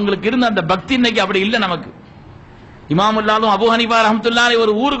பேண்டதுல அவங்களுக்கு இருந்த அந்த பக்தி இன்னைக்கு அப்படி இல்லை நமக்கு. இமாமுல்லாலும் அபூ ஹனீஃபா ரஹ்மத்துல்லாஹி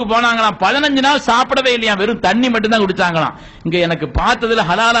ஒரு ஊருக்கு போனாங்களாம், 15 நாள் சாப்பிடவே இல்லையா, வெறும் தண்ணி மட்டும் தான் குடிச்சாங்களாம். இங்க எனக்கு பார்த்ததுல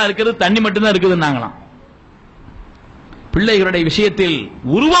ஹலாலா இருக்கிறது தண்ணி மட்டும் தான் இருக்குதுன்னாங்களாம். பிள்ளைகளுடைய விஷயத்தில்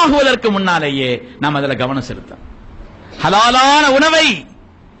உருவாகுவதற்கு முன்னாலேயே நாம் அதில் கவனம் செலுத்தணும். ஹலாலான உணவை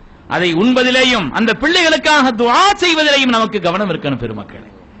அதை உண்பதிலேயும் அந்த பிள்ளைகளுக்காக துஆ செய்வதிலேயும் நமக்கு கவனம் இருக்கணும் பெருமக்களே.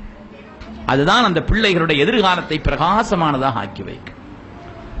 அதுதான் அந்த பிள்ளைகளுடைய எதிர்காலத்தை பிரகாசமானதாக ஆக்கி வைக்கும்.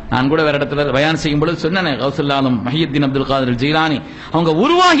 நான் கூட வேற இடத்துல பயான் செய்யும் பொழுது சொன்னேன், கௌசுல் ஆலம் முஹியுத்தீன் அப்துல் காதிர் ஜெயிலானி அவங்க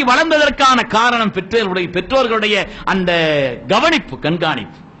உருவாகி வளர்ந்ததற்கான காரணம் பெற்றோர்களுடைய அந்த கவனிப்பு,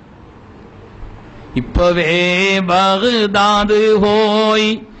 கண்காணிப்பு. இப்பவே பக்தாது போய்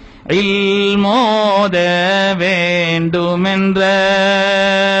இல்மோத வேண்டுமென்ற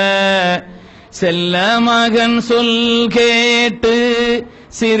செல்ல மகன் சொல் கேட்டு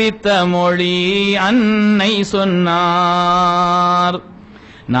சிரித்த மொழி அன்னை சொன்னார்.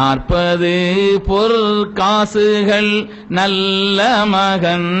 40 பொற்காசுகள் நல்ல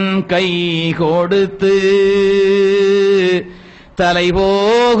மகன் கை கொடுத்து தலை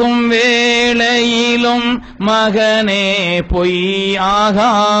போகும் வேளையிலும் மகனே பொய்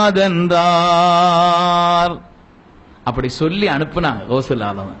ஆகாதென்றார். அப்படி சொல்லி அனுப்புனாங்க கௌசுல்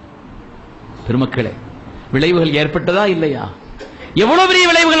ஆலம். பெருமக்களே, விளைவுகள் ஏற்பட்டதா இல்லையா? எவ்வளவு பெரிய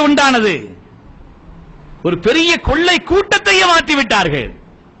விளைவுகள் உண்டானது. ஒரு பெரிய கொள்ளை கூட்டத்தையே மாற்றி விட்டார்கள்.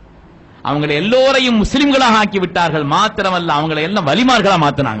 அவங்களை எல்லோரையும் முஸ்லிம்களாக ஆக்கி விட்டார்கள். மாத்திரமல்ல, அவங்களை எல்லாம் வலிமார்களா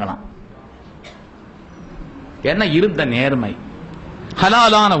மாத்தினாங்களாம். என்ன இருந்த நேர்மை,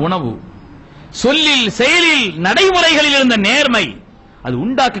 ஹலாலான உணவு, சொல்லில் செயலில் நடைமுறைகளில் இருந்த நேர்மை, அது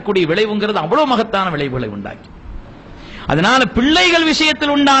உண்டாக்கக்கூடிய விளைவுங்கிறது அவ்வளவு மகத்தான விளைவுகளை உண்டாக்கி. அதனால பிள்ளைகள்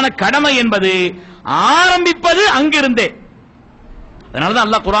விஷயத்தில் உண்டான கடமை என்பது ஆரம்பிப்பது அங்கிருந்தே. அதனாலதான்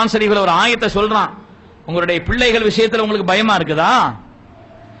அல்லாஹ் குர்ஆன் ஷரீஃப்ல ஒரு ஆயத்தை சொல்றான், உங்களுடைய பிள்ளைகள் விஷயத்தில் உங்களுக்கு பயமா இருக்குதா?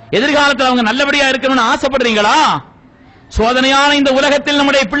 எதிர்காலத்தில் அவங்க நல்லபடியா இருக்கணும்னு ஆசைப்படுறீங்களா? சோதனையான இந்த உலகத்தில்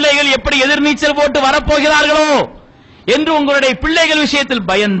நம்முடைய பிள்ளைகள் எப்படி எதிர்நீச்சல் போட்டு வரப்போகிறார்களோ என்று உங்களுடைய பிள்ளைகள் விஷயத்தில்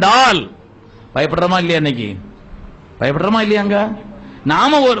பயந்தால், பயப்படுறோமா இல்லையா? இன்னைக்கு பயப்படுறோமா இல்லையாங்க?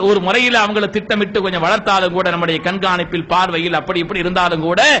 நாம ஒரு முறையில் அவங்களை திட்டமிட்டு கொஞ்சம் வளர்த்தாலும் கூட, நம்முடைய கண்காணிப்பில் பார்வையில் அப்படி இப்படி இருந்தாலும்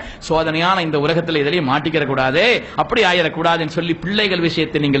கூட, சோதனையான இந்த உலகத்தில் இதிலேயே மாட்டிக்கிற கூடாது, அப்படி ஆயிடக்கூடாதுன்னு சொல்லி பிள்ளைகள்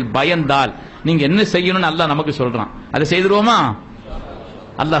விஷயத்தை நீங்கள் பயந்தால் நீங்க என்ன செய்யணும்னு அல்லாஹ் நமக்கு சொல்றான். அதை செய்துருவோமா?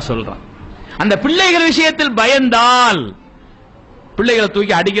 அல்லாஹ் சொல்றான். அந்த பிள்ளைகள் விஷயத்தில் பயந்தால் பிள்ளைகளை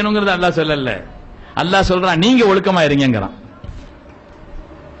தூக்கி அடிக்கணுங்கிறது அல்லாஹ் சொல்லல. அல்லாஹ் சொல்றான் நீங்க ஒழுக்கமா இருங்கிறான்.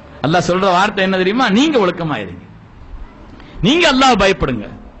 அல்லாஹ் சொல்ற வார்த்தை என்ன தெரியுமா? நீங்க ஒழுக்கமா இருங்க, நீங்க அல்லாஹ் பயப்படுங்க,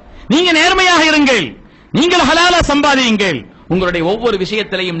 நீங்க நேர்மையாக இருங்கள், நீங்கள் ஹலாலா சம்பாதியுங்கள், உங்களுடைய ஒவ்வொரு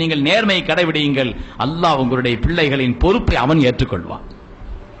விஷயத்திலையும் நீங்கள் நேர்மையை கடைபிடியுங்கள். அல்லாஹ் உங்களுடைய பிள்ளைகளின் பொறுப்பை அவன் ஏற்றுக்கொள்வான்.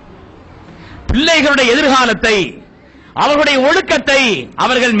 பிள்ளைகளுடைய எதிர்காலத்தை, அவர்களுடைய ஒழுக்கத்தை,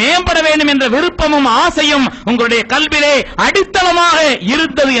 அவர்கள் மேம்பட வேண்டும் என்ற விருப்பமும் ஆசையும் உங்களுடைய கல்விலே அடித்தளமாக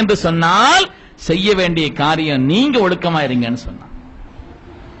இருந்தது என்று சொன்னால், செய்ய வேண்டிய காரியம் நீங்க ஒழுக்கமா இருங்கன்னு சொன்னான்.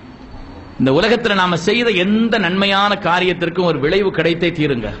 இந்த உலகத்தில் நாம செய்த எந்த நன்மையான காரியத்திற்கும் ஒரு விளைவு கிடைத்தே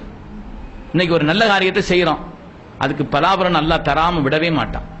தீருங்க. இன்னைக்கு ஒரு நல்ல காரியத்தை செய்யறோம், அதுக்கு பலாபலன் அல்லாஹ் தராம விடவே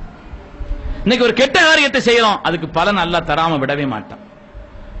மாட்டான். இன்னைக்கு ஒரு கெட்ட காரியத்தை செய்யறோம், அதுக்கு பலன் அல்லாஹ் தராம விடவே மாட்டான்.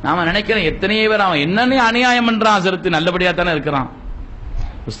 நாம நினைக்கிறோம் எத்தனையோ பேர் அவன் என்னென்ன அநியாயம் பண்றான், ஹஸரத் நல்லபடியா தானே இருக்கிறான்,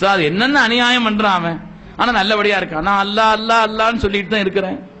 உஸ்தாத் என்னென்ன அநியாயம் பண்றான் அவன், ஆனா நல்லபடியா இருக்கான். நான் அல்லாஹ் அல்லாஹ் அல்லான்னு சொல்லிட்டு தான்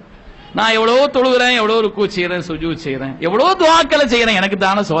இருக்கிறேன், நான் எவ்வளவோ தொழுகிறேன், எவ்வளவு ருக்கு செய்யறேன், சுஜூத் செய்யறேன், எவ்வளவு துஆக்களை செய்யறேன், எனக்கு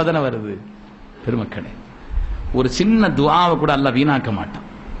தானே சோதனை வருது. பெருமக்களே, ஒரு சின்ன துஆவை கூட அல்லாஹ் வீணாக்க மாட்டான்.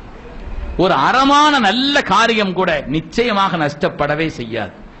 ஒரு அறமான நல்ல காரியம் கூட நிச்சயமாக நஷ்டப்படவே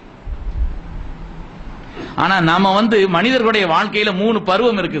செய்யாது. ஆனா நாம மனிதர்களுடைய வாழ்க்கையில 3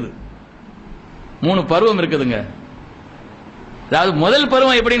 பருவம் இருக்குது. 3 பருவம் இருக்குதுங்க. அதாவது முதல்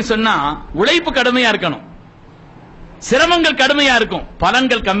பருவம் எப்படின்னு சொன்னா, உழைப்பு கடுமையா இருக்கணும், சிரமங்கள் கடுமையா இருக்கும்,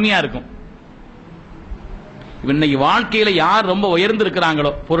 பலன்கள் கம்மியா இருக்கும். இன்னைக்கு வாழ்க்கையில யார் ரொம்ப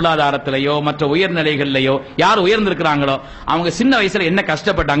உயர்ந்திருக்கிறாங்களோ, பொருளாதாரத்திலேயோ மற்ற உயர்நிலைகள்லயோ யார் உயர்ந்திருக்கிறாங்களோ, அவங்க சின்ன வயசுல என்ன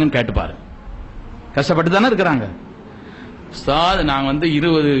கஷ்டப்பட்டாங்கன்னு கேட்டுப்பாரு. கஷ்டப்பட்டு தானே இருக்கிறாங்க. உஸ்தாத் நாங்க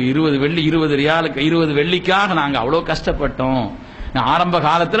 20 வெள்ளி 20 ரியாலுக்கு 20 வெள்ளிக்காக நாங்க அவ்வளவு கஷ்டப்பட்டோம், ஆரம்ப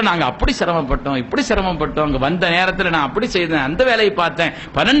காலத்துல நாங்க அப்படி சிரமப்பட்டோம், இப்படி சிரமப்பட்டோம், அங்க வந்த நேரத்துல நான் அப்படி செய்தேன், அந்த வேலையை பார்த்தேன்,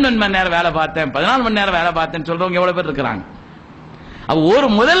 12 மணி நேரம் வேலை பார்த்தேன், 14 மணி நேரம் வேலை பார்த்தேன்னு சொல்றவங்க எவ்வளவு பேர் இருக்கிறாங்க. ஒரு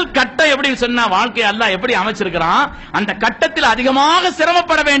முதல் கட்டம் எப்படி சொன்னா, வாழ்க்கை அல்லாஹ் எப்படி அமைச்சிருக்கிறான், அந்த கட்டத்தில் அதிகமாக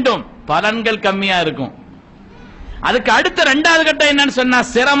சிரமப்பட வேண்டும், பலன்கள் கம்மியா இருக்கும். அதுக்கு அடுத்த 2வது கட்டம் என்னன்னு சொன்னா,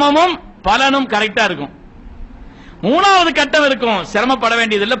 சிரமமும் பலனும் கரெக்டா இருக்கும். 3வது கட்டம் இருக்கும், சிரமப்பட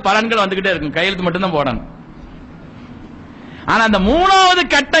வேண்டியதில்லை, பலன்கள் வந்துகிட்டே இருக்கும், கையெழுத்து மட்டும்தான் போடணும். ஆனா அந்த 3வது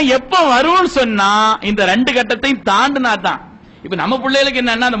கட்டம் எப்ப வரும்னு சொன்னா, இந்த 2 கட்டத்தையும் தாண்டினா தான். இப்ப நம்ம பிள்ளைகளுக்கு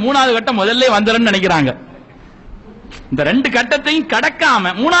என்னன்னா, அந்த 3வது கட்டம் முதல்ல வந்துடும் நினைக்கிறாங்க. இந்த 2 கட்டத்தையும்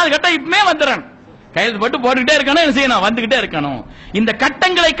கடக்காம 3வது கட்டம் இப்பவே வந்துடும், கையெழுத்து போட்டு போட்டுக்கிட்டே இருக்கணும், என்ன செய்யணும், வந்துகிட்டே இருக்கணும். இந்த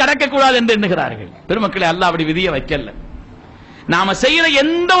கட்டங்களை கடக்க கூடாது என்று எண்ணுகிறார்கள். பெருமக்களை அல்லாஹ் அப்படி விதியை வைக்கல. நாம செய்யற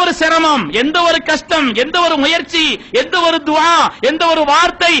எந்த ஒரு சிரமம், எந்த ஒரு கஷ்டம், எந்த ஒரு முயற்சி, எந்த ஒரு துஆ, எந்த ஒரு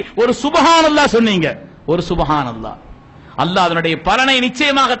வார்த்தை, ஒரு சுப்ஹானல்லாஹ் சொன்னீங்க, ஒரு சுப்ஹானல்லாஹ், அல்லாஹ் அதனுடைய பலனை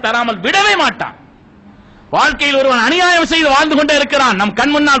நிச்சயமாக தராமல் விடவே மாட்டான். வாழ்க்கையில் ஒருவன் அநியாயம் செய்து வாழ்ந்து கொண்டே இருக்கிறான், நம்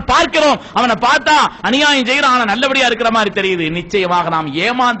கண் முன்னால் பார்க்கிறோம், அவனை பார்த்தா அநியாயம் செய்யறான், ஆனா நல்லபடியா இருக்கிற மாதிரி தெரியுது, நிச்சயமாக நாம்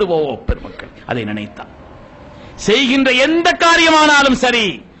ஏமாந்து போவோம். பெருமக்கள் அதை நினைத்தான் செய்கின்ற எந்த காரியமானாலும் சரி,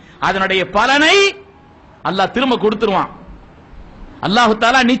 அதனுடைய பலனை அல்லாஹ் திரும்ப கொடுத்துருவான். அல்லாஹு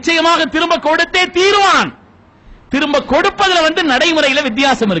தஆலா நிச்சயமாக திரும்ப கொடுத்தே தீருவான். திரும்ப கொடுப்பதுல நடைமுறையில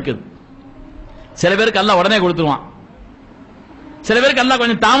வித்தியாசம் இருக்குது. சில பேருக்கு அல்லாஹ் உடனே கொடுத்துருவான், சில பேருக்கு அல்லாஹ்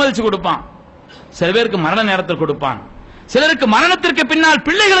கொஞ்சம் தாமதிச்சு கொடுப்பான், சில பேருக்கு மரண நேரத்தில் கொடுப்பான், சிலருக்கு மரணத்திற்கு பின்னால்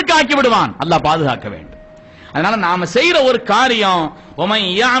பிள்ளைகளுக்கு ஆக்கி விடுவான். அல்லாஹ் பாதுகாக்க வேண்டும். அதனால நாம செய்யற ஒரு காரியம், وَمَنْ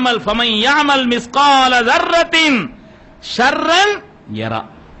يَعْمَلْ فَمَنْ يَعْمَلْ مِثْقَالَ ذَرَّةٍ شَرًّا يَرَهُ.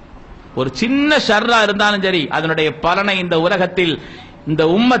 ஒரு சின்ன ஷர்ரா இருந்தாலும் சரி, அதனுடைய பலனை இந்த உலகத்தில் இந்த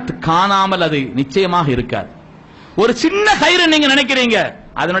உம்மத் காணாமல் அது நிச்சயமாக இருக்காது. ஒரு சின்ன கயிறு நீங்க நினைக்கிறீங்க,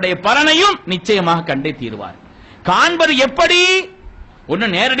 அதனுடைய பலனையும் நிச்சயமாக கண்டே தீருவார். காண்பது எப்படி? ஒண்ணு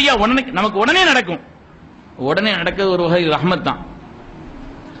நேரடியா நமக்கு உடனே நடக்கும், உடனே நடக்கிறது ஒரு வகை ரஹ்மத் தான்.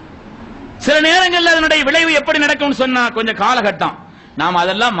 சில நேரங்களில் அதனுடைய விளைவு எப்படி நடக்கும் சொன்னா, கொஞ்சம் காலகட்டம் நாம்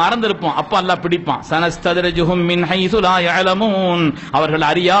அதெல்லாம் மறந்திருப்போம், அப்ப அல்லாஹ் பிடிப்பான். சனஸ்தத்ரிஜுஹும் மின் ஹைஸு லா யஅலமூன், அவர்கள்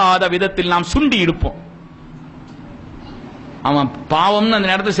அறியாத விதத்தில் நாம் சுண்டி இருப்போம். அவன் பாவம்னு அந்த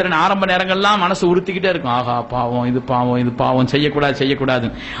நேரத்தில் சில ஆரம்ப நேரங்கள்லாம் மனசு உறுத்திக்கிட்டே இருக்கும். ஆகா பாவம், இது பாவம், இது பாவம், செய்யக்கூடாது.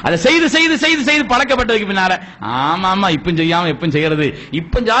 அதை செய்து செய்து செய்து செய்து பழக்கப்பட்டதுக்கு பின்னால ஆமா ஆமா இப்ப செய்யாம எப்ப செய்யறது,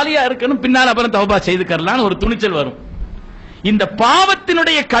 இப்ப ஜாலியா இருக்கணும், பின்னால அப்புறம் தௌபா செய்துக்கறலான்னு ஒரு துணிச்சல் வரும். இந்த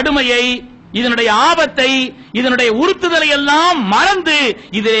பாவத்தினுடைய கடுமையை, இதனுடைய ஆபத்தை, இதனுடைய உறுத்துதலை எல்லாம் மறந்து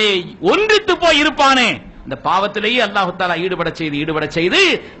இதை ஒன்றித்து போய் இருப்பானே, இந்த பாவத்திலேயே அல்லாஹ் தஆலா ஈடுபட செய்து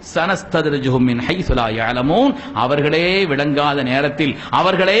சனஸ்தத்ரிஜுஹும் மின் ஹைஸு லா யஅலமூன், அவர்களே விளங்காத நேரத்தில்,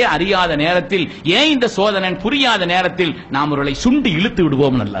 அவர்களே அறியாத நேரத்தில், ஏன் இந்த சோதனை புரியாத நேரத்தில் நாம் அவர்களை சுண்டி இழுத்து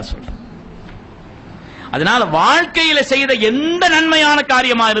விடுவோம் அல்லாஹ் சொல்றான். அதனால வாழ்க்கையில செய்த எந்த நன்மையான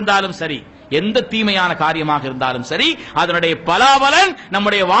காரியமா இருந்தாலும் சரி, எந்த தீமையான காரியமாக இருந்தாலும் சரி, அதனுடைய பலாபலன்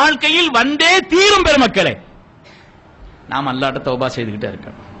நம்முடைய வாழ்க்கையில் வந்தே தீரும். பெருமக்களே, நாம் அல்லாஹ்ட்ட தௌபா செய்துகிட்டே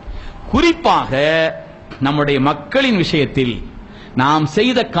இருக்கணும். குறிப்பாக நம்முடைய மக்களின் விஷயத்தில் நாம்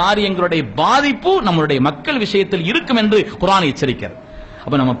செய்த காரியங்களுடைய பாதிப்பு நம்முடைய மக்கள் விஷயத்தில் இருக்கும் என்று குர்ஆன் எச்சரிக்கிறது.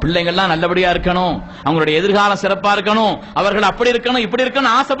 அப்ப நம்ம பிள்ளைங்கள்லாம் நல்லபடியா இருக்கணும், அவங்களுடைய எதிர்காலம் சிறப்பா இருக்கணும், அவர்கள் அப்படி இருக்கணும் இப்படி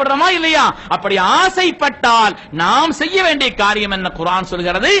இருக்கணும் ஆசைப்படுறோமா இல்லையா? அப்படி ஆசைப்பட்டால் நாம் செய்ய வேண்டிய காரியம் என்ன? குர்ஆன்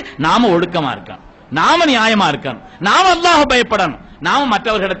சொல்கிறது, நாம ஒழுக்கமா இருக்கணும், நாம நியாயமா இருக்கணும், நாம அல்லாஹ் பயப்படணும், நாம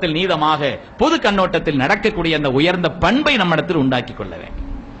மற்றவர்களிடத்தில் நீதமாக பொது கண்ணோட்டத்தில் நடக்கக்கூடிய அந்த உயர்ந்த பண்பை நம்மிடத்தில் உண்டாக்கி கொள்ள வேண்டும்.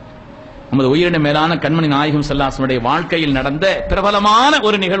 நமது உயிரின மேலான கண்மணி நாயகம் ஸல்லல்லாஹு அலைஹி வஸல்லம் வாழ்க்கையில் நடந்த பிரபலமான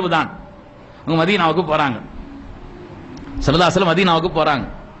ஒரு நிகழ்வு தான். அவங்க மதீனாவுக்கு போறாங்க. ஸல்லல்லாஹு அலைஹி வஸல்லம் மதீனாவுக்கு போறாங்க.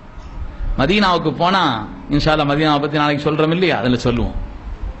 மதீனாவுக்கு போனா இன்ஷா அல்லாஹ் மதீனாவை பத்தி நாளைக்கு சொல்றோம் இல்லையா, அதுல சொல்லுவோம்.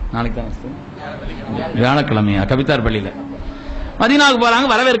 நாளைக்கு தான் வியாழக்கிழமையா கவிதார் பள்ளியில மதீனாவுக்கு போறாங்க,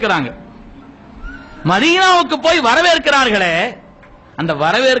 வரவேற்கிறாங்க. மதீனாவுக்கு போய் வரவேற்கிறார்களே, அந்த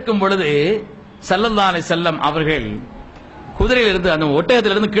வரவேற்கும் பொழுது ஸல்லல்லாஹு அலைஹி வஸல்லம் அவர்கள் குதிரையிலிருந்து, அந்த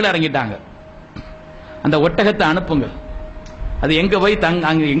ஒட்டகத்திலிருந்து கீழே இறங்கிட்டாங்க. அந்த ஒட்டகத்தை அனுப்புங்க, அது எங்க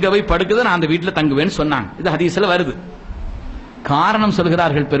போய் படுக்குது, நான் அந்த வீட்டில் தங்குவேன்னு சொன்னாங்க. இது ஹதீஸ்ல வருது. காரணம்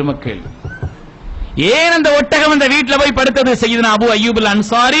சொல்கிறார்கள் பெருமக்கள், ஏன் அந்த ஒட்டகம் அந்த வீட்டில் போய் படுத்தது? சையதுனா அபூ அய்யூப் அல்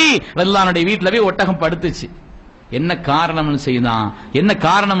அன்சாரி ரலியல்லாஹு அன்ஹு வீட்டில் போய் ஒட்டகம் படுத்துச்சு. என்ன காரணம்னு செய்தான்? என்ன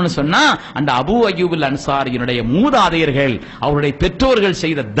காரணம்னு சொன்னா, அந்த அபூ அய்யூப் அல் அன்சாரியினுடைய மூதாதையர்கள், அவருடைய பெற்றோர்கள்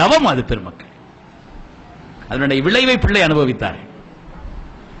செய்த தவம் அது பெருமக்கள். அதனுடைய விளைவை பிள்ளை அனுபவித்தார்கள்.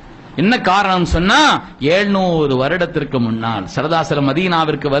 என்ன காரணம் சொன்னா, 700 வருடத்திற்கு முன்னால், ஸல்லல்லாஹு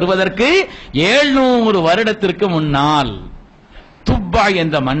மதீனாவிற்கு வருவதற்கு 700 வருடத்திற்கு முன்னால் துப்பா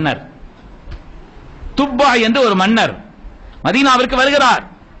என்ற மன்னர், துப்பா என்ற ஒரு மன்னர் மதீனாவிற்கு வருகிறார்.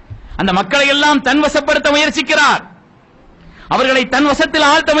 அந்த மக்களை எல்லாம் தன்வசப்படுத்த முயற்சிக்கிறார், அவர்களை தன் வசத்தில்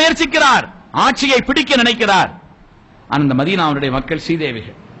ஆழ்த்த முயற்சிக்கிறார், ஆட்சியை பிடிக்க நினைக்கிறார். அந்த மதீனாவுடைய மக்கள்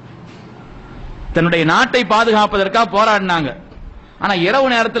சீதேவிகள் தன்னுடைய நாட்டை பாதுகாப்பதற்காக போராடினாங்க. ஆனா இரவு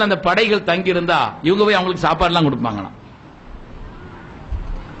நேரத்தில் அந்த படைகள் தங்கி இருந்தா இவங்க போய் அவங்களுக்கு சாப்பாடு எல்லாம் கொடுப்பாங்களாம்.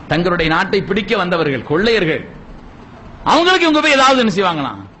 தங்களுடைய நாட்டை பிடிக்க வந்தவர்கள் கொள்ளையர்கள், அவங்களுக்கு இவங்க போய் ஏதாவது என்ன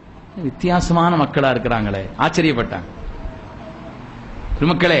செய்வாங்களாம். வித்தியாசமான மக்களா இருக்கிறாங்களே, ஆச்சரியப்பட்டாங்க.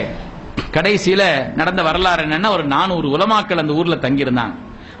 பெருமக்களே, கடைசியில நடந்த வரலாறு என்னன்னா, ஒரு 400 உலமாக்கள் அந்த ஊர்ல தங்கி இருந்தாங்க.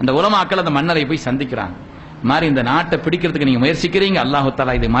 அந்த உலமாக்கள் அந்த மன்னரை போய் சந்திக்கிறாங்க. மாதிரி இந்த நாட்டை பிடிக்கிறதுக்கு நீங்க முயற்சிக்கிறீங்க, அல்லாஹ்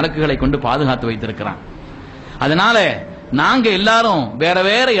தஆலா இதை மலக்குகளை கொண்டு பாதுகாத்து வைத்திருக்கிறான். அதனால நாங்க எல்லாரும் வேற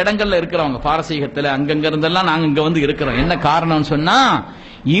வேற இடங்கள்ல இருக்கிறவங்க, பாரசீகத்துல அங்கங்க இருந்தெல்லாம் நாங்க இங்க வந்து இருக்கிறோம். என்ன காரணம்னு சொன்னா,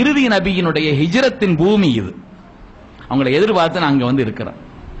 இறுதி நபியினுடைய ஹிஜ்ரத்தின் பூமி இது, அவங்களை எதிர்பார்த்து நாங்க வந்து இருக்கிறோம்.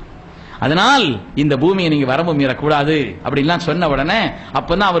 அதனால் இந்த பூமியை நீங்க வரம்பு மீறக்கூடாது அப்படின்லாம் சொன்ன உடனே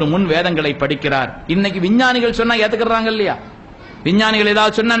அப்பதான் அவர் முன் வேதங்களை படிக்கிறார். இன்னைக்கு விஞ்ஞானிகள் சொன்னா ஏத்துக்கிறாங்க இல்லையா? விஞ்ஞானிகள்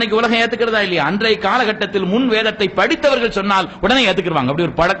ஏதாவது சொன்னா இன்னைக்கு உலகம் ஏத்துக்கிறதா இல்லையா? அன்றைய காலகட்டத்தில் முன் வேதத்தை படித்தவர்கள் சொன்னால் உடனே ஏத்துக்கிறாங்க. அப்படி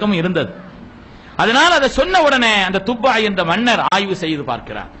ஒரு பழக்கம் இருந்தது. அதனால் அதை சொன்ன உடனே அந்த துப்பா என்ற மன்னர் ஆய்வு செய்து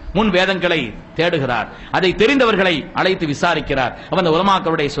பார்க்கிறார், முன் வேதங்களை தேடுகிறார், அதை தெரிந்தவர்களை அழைத்து விசாரிக்கிறார். அந்த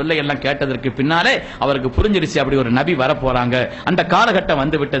உலமாக்களுடைய சொல்லை எல்லாம் கேட்டதற்கு பின்னாலே அவருக்கு புரிஞ்சிருச்சு, அப்படி ஒரு நபி வரப்போறாங்க, அந்த காலகட்டம்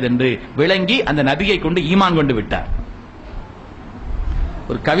வந்து விட்டது என்று விளங்கி அந்த நபியை கொண்டு ஈமான் கொண்டு விட்டார்.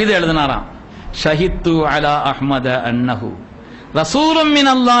 ஒரு கவிதை எழுதினாராம், ஷஹித்து அலா அஹ்மத அன்னஹு ரசூலும்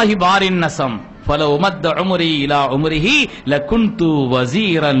மினல்லாஹி பாரின் நஸம் ஃபலவ் மத்த உம்ரி இலா உம்ரிஹி லகுன்து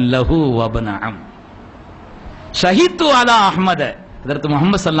வஸீரன் லஹு வப்னஅம். ஷஹித்து அலா அஹ்மத, ஹஜ்ரத்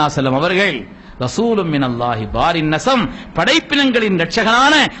முஹம்மது ஸல்லல்லாஹு அலைஹி வஸல்லம் அவர்கள் ரசூலும் மினல்லாஹி பாரின் நஸம், படைப்பினங்களின்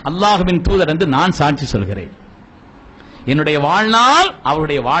இரட்சகனான அல்லாஹ்வின் தூதர் என்று நான் சாட்சி சொல்கிறேன். என்னுடைய வாழ்நாள்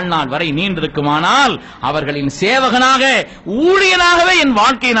அவருடைய வாழ்நாள் வரை நீண்டிருக்குமானால் அவர்களின் சேவகனாக ஊழியனாகவே என்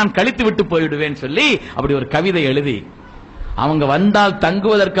வாழ்க்கையை நான் கழித்து விட்டு போய்விடுவேன் சொல்லி அப்படி ஒரு கவிதை எழுதி அவங்க வந்தால்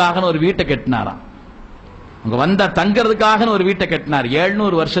தங்குவதற்காக ஒரு வீட்டை கட்டினாராம். அவங்க வந்தா தங்கிறதுக்காக ஒரு வீட்டை கட்டினார்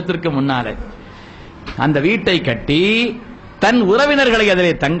 700 வருஷத்திற்கு முன்னாலே. அந்த வீட்டை கட்டி தன் உறவினர்களை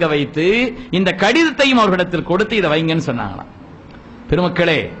அதிலே தங்க வைத்து இந்த கடிதத்தையும் அவர்களிடத்தில் கொடுத்து இதை வைங்கன்னு சொன்னாங்களாம்.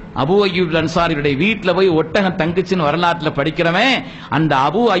 பெருமக்களே, அபூ அய்யூப் அன்சாரியுடைய வீட்டில் போய் ஒட்டகம் தங்குச்சுன்னு வரலாற்றில் படிக்கிறவன் அந்த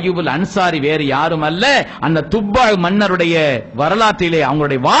அபூ அய்யூப் அன்சாரி வேறு யாரும் அல்ல, அந்த துப்பா மன்னருடைய வரலாற்றிலே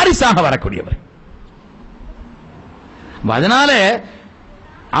அவங்களுடைய வாரிசாக வரக்கூடியவர். அதனால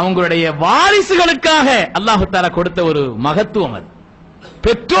அவங்களுடைய வாரிசுகளுக்காக அல்லாஹு தஆலா கொடுத்த ஒரு மகத்துவம் அது.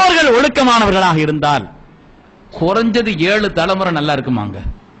 பெற்றோர்கள் ஒழுக்கமானவர்களாக இருந்தால் குறைஞ்சது 7 தலைமுறை நல்லா இருக்குமாங்க.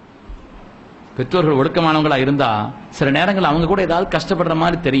 பெற்றோர்கள் ஒழுக்கமானவங்களா இருந்தா சில நேரங்கள் அவங்க கூட ஏதாவது கஷ்டப்படுற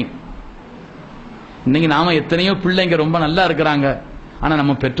மாதிரி தெரியும். இன்னைக்கு நாம எத்தனையோ பிள்ளைங்க ரொம்ப நல்லா இருக்கிறாங்க, ஆனா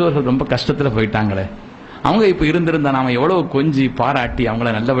நம்ம பெற்றோர்கள் ரொம்ப கஷ்டத்துல போயிட்டாங்களே, அவங்க இப்ப இருந்திருந்தா நாம எவ்வளவு கொஞ்சி பாராட்டி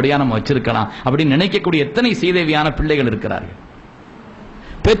அவங்கள நல்லபடியா நம்ம வச்சிருக்கலாம் அப்படின்னு நினைக்கக்கூடிய எத்தனை சீதேவியான பிள்ளைகள் இருக்கிறார்கள்.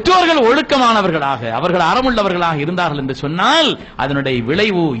 பெற்றோர்கள் ஒழுக்கமானவர்களாக அவர்கள் அறமுள்ளவர்களாக இருந்தார்கள் என்று சொன்னால் அதனுடைய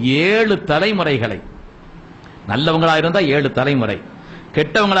விளைவு 7 தலைமுறைகளை, நல்லவங்களா இருந்தா 7 தலைமுறை,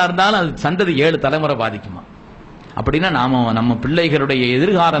 கெட்டவங்களா இருந்தாலும் அது சந்ததி 7 தலைமுறை பாதிக்குமா. அப்படின்னா நாம நம்ம பிள்ளைகளுடைய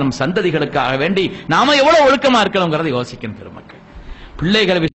எதிர்காலம் சந்ததிகளுக்காக வேண்டி நாம எவ்வளவு ஒழுக்கமா இருக்கணுங்கிறத யோசிக்கணும் பெருமக்கள்.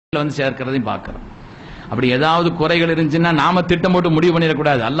 பிள்ளைகள் விஷயத்துல வந்து சேர்க்கிறதையும் பார்க்கிறோம். அப்படி ஏதாவது குறைகள் இருந்துச்சுன்னா நாம திட்டம் போட்டு முடிவு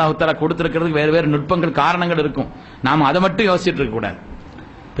பண்ணிடக்கூடாது. அல்லாஹ் தஆலா கொடுத்திருக்கிறதுக்கு வேறு வேறு நுட்பங்கள் காரணங்கள் இருக்கும், நாம அதை மட்டும் யோசிச்சுட்டு இருக்க கூடாது.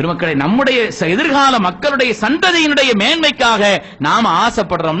 பெருமக்களை, நம்முடைய எதிர்கால மக்களுடைய சந்ததியினுடைய மேன்மைக்காக நாம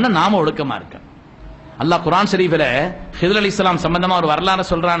ஆசைப்படுறோம்னா நாம ஒழுக்கமா இருக்க. அல்லாஹ் குர்ஆன் ஷரீஃபில ஹிதர் அலைஹிஸ்ஸலாம் சம்பந்தமா ஒரு வரலாறு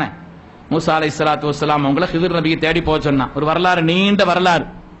சொல்றானே. மூசா அலைஹிஸ்ஸலாத்து வஸ்ஸலாம் அவங்கள ஹிதர் நபியை தேடி போக சொன்னா. ஒரு வரலாறு, நீண்ட வரலாறு,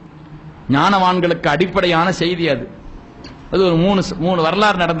 ஞானவான்களுக்கு அடிப்படையான செய்தி அது. அது ஒரு 3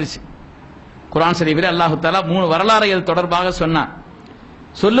 வரலாறு நடந்துச்சு குர்ஆன் ஷரீஃபில. அல்லாஹ் தஆலா 3 வரலாறை அது தொடர்பாக சொன்னான்.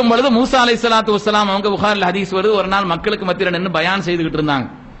 சொல்லும் பொழுது மூசா அலைஹிஸ்ஸலாத்து வஸ்ஸலாம் அவங்க புகாரில் ஹதீஸ் வருது, ஒரு நாள் மக்களுக்கு மத்தியில நின்று பயான் செய்துகிட்டு இருந்தாங்க.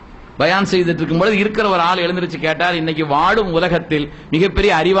 பயான் செய்துட்டு இருக்கும் பொழுது இருக்கிற ஒரு ஆள் எழுந்திருச்சு கேட்டார், இன்னைக்கு வாழும் உலகத்தில்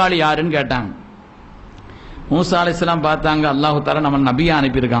மிகப்பெரிய அறிவாளி யாருன்னு கேட்டாங்க. மூசா அலைஹிஸ்ஸலாம் பார்த்தாங்க, அல்லாஹ் தஆலா நம்ம நபியா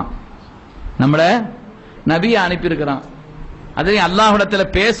அனுப்பியிருக்கான், நம்மள நபியா அனுப்பியிருக்கிறான், அதே அல்லாஹ்விடத்துல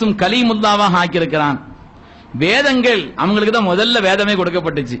பேசும் கலீமுல்லாவாக ஆக்கியிருக்கிறான். வேதங்கள் அவங்களுக்கு தான் முதல்ல வேதமே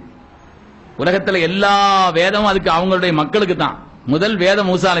கொடுக்கப்பட்டுச்சு. உலகத்துல எல்லா வேதமும் அதுக்கு அவங்களுடைய மக்களுக்கு தான். முதல் வேதம்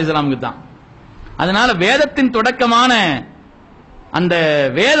மூசா அலைஹிஸ்ஸலாமுக்கு தான். அதனால வேதத்தின் தொடக்கமான அந்த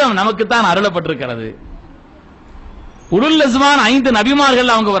வேதம் நமக்கு தான் அருளப்பட்டிருக்கிறது. உலுல் அஸ்மான 5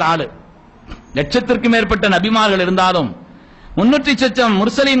 நபிமார்கள் அவங்க ஒரு ஆளு. லட்சத்திற்கும் மேற்பட்ட நபிமார்கள் இருந்தாலும் 300 லட்சம்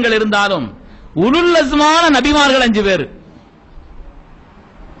முர்சலீன்கள் இருந்தாலும் உலுல் அஸ்மான நபிமார்கள் 5 பேர்.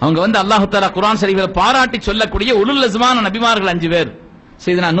 அவங்க வந்து அல்லாஹ் தஆலா குர்ஆன் ஷரீஃபில் பாராட்டி சொல்லக்கூடிய உலுல் அஸ்மான நபிமார்கள் 5 பேர்.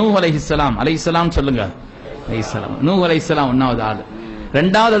 சையதுனா நூஹ் அலைஹிஸ்ஸலாம் சொல்லுங்க, அலைஹிஸ்ஸலாம். நூஹ் அலைஹிஸ்ஸலாம் 1வது ஆளு.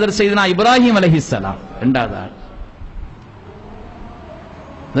 2வது அதர் சையதுனா இப்ராஹிம் அலைஹிஸ்ஸலாம் 2வது ஆள்.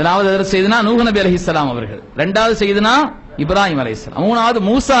 1வது அதர் சையதுனா நூஹ் நபி அலைஹிஸ்ஸலாம் அவர்கள். 2வது சையதுனா இப்ராஹிம் அலைஹிஸ்ஸலாம். 3வது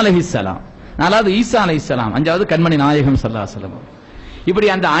மூசா அலைஹிஸ்ஸலாம். 4வது ஈசா அலைஹிஸ்ஸலாம். 5வது கண்மணி நாயகம் ஸல்லல்லாஹு அலைஹி வஸல்லம். இப்படி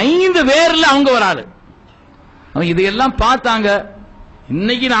அந்த 5 பேர்ல அவங்க ஒரு ஆளு. அவங்க இதையெல்லாம் பார்த்தாங்க.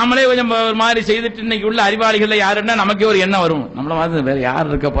 இன்னைக்கு நாமளே கொஞ்சம் ஒரு மாதிரி செய்துட்டு இன்னைக்கு உள்ள அறிவாளிகள் யாருன்னா நமக்கே ஒரு எண்ணம் வரும், நம்மள மாதிரி வேற யார்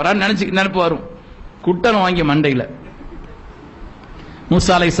இருக்க போறான்னு நினைப்பு வரும், குட்டம் வாங்கி மண்டையில.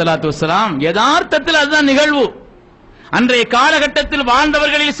 மூசா அலைஹிஸ்ஸலாத்து வஸ்ஸலாம் யதார்த்தத்தில் அதுதான் நிகழ்வு. அன்றைய காலகட்டத்தில்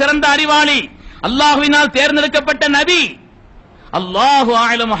வாழ்ந்தவர்களில் சிறந்த அறிவாளி, அல்லாஹ்வினால் தேர்ந்தெடுக்கப்பட்ட நபி. அல்லாஹு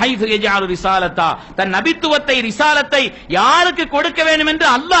அஅலமு ஹைஸு யஜஅலு ரிசாலத்தா, தன் நபித்துவத்தை ரிசாலத்தை யாருக்கு கொடுக்க வேண்டும் என்று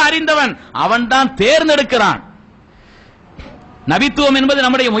அல்லாஹ் அறிந்தவன், அவன்தான் தேர்ந்தெடுக்கிறான். நபித்துவம் என்பது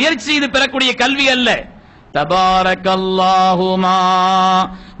நம்முடைய முயற்சி செய்து பெறக்கூடிய கல்வி அல்ல. தபாரக்கல்லாஹு மா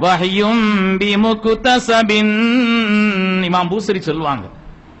வஹியும் பிமுக்தஸபின், இமாம் பூசரி சொல்வாங்க,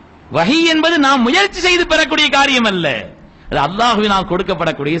 வஹி என்பது நாம் முயற்சி செய்து பெறக்கூடிய காரியம் அல்ல, அது அல்லாஹ்வினால்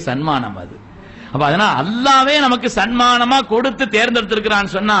கொடுக்கப்படக்கூடிய சன்மானம் அது. அப்ப அதனால அல்லாஹ்வே நமக்கு சன்மானமா கொடுத்து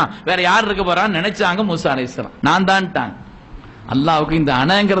தேர்ந்தெடுத்திருக்கிறான்னு சொன்னா வேற யார் இருக்க போறான்னு நினைச்சாங்க மூசா அலைஹிஸ்ஸலாம். நான் தான். அல்லாஹ்வுக்கு இந்த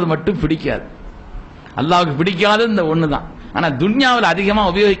அனங்கிறது மட்டும் பிடிக்காது, அல்லாஹ்வுக்கு பிடிக்காது இந்த ஒண்ணுதான். ஆனா துன்யாவில் அதிகமா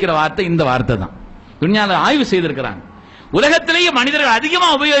உபயோகிக்கிற வார்த்தை இந்த வார்த்தை தான். துன்யாவில் ஆய்வு செய்திருக்கிறாங்க, உலகத்திலேயே மனிதர்கள் அதிகமா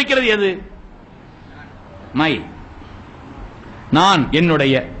உபயோகிக்கிறது எது? மை, நான்,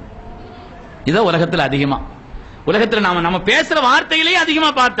 என்னுடைய. இத உலகத்தில் அதிகமா, உலகத்தில் நம்ம பேசுற வார்த்தையிலேயே அதிகமா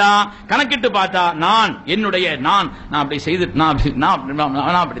பார்த்தா, கணக்கிட்டு பார்த்தா, நான், என்னுடைய, நான் அப்படி செய்து, நான்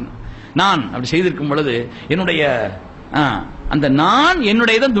அப்படி செய்திருக்கும் பொழுது என்னுடைய அந்த நான்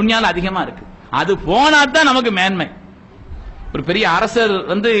என்னுடையதான் துன்யாவில் அதிகமா இருக்கு. அது போனா தான் நமக்கு மேன்மை. ஒரு பெரிய அரசர்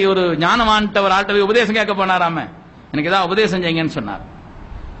வந்து ஒரு ஞானவான்ட்ட ஒரு ஆள்கிட்ட போய் உபதேசம் கேட்க போனாராம, எனக்கு ஏதாவது உபதேசம் செய்யுங்கன்னு சொன்னார்,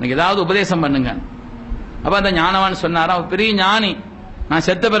 எனக்கு ஏதாவது உபதேசம் பண்ணுங்க. அப்ப அந்த ஞானவான் சொன்னாரா, பெரிய ஞானி, நான்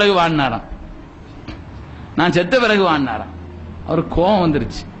செத்த பிறகு வாழ்னாராம், நான் செத்த பிறகு வாழ்னாராம். அவருக்கு கோபம்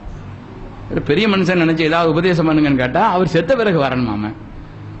வந்துருச்சு. ஒரு பெரிய மனுஷன் நினைச்சு ஏதாவது உபதேசம் பண்ணுங்கன்னு கேட்டா அவர் செத்த பிறகு வரணுமாம.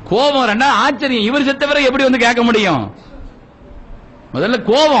 கோபம் 2வது ஆச்சரியம், இவர் செத்த பிறகு எப்படி வந்து கேட்க முடியும்? முதல்ல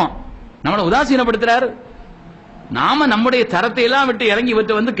கோபம், நம்மளை உதாசீனப்படுத்துறாரு. நாம நம்முடைய தரத்தை எல்லாம் விட்டு இறங்கி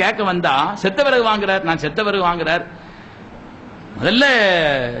விட்டு வந்து கேட்க வந்தா செத்த பிறகு வாங்குறார், நான் செத்த பிறகு வாங்குறார். முதல்ல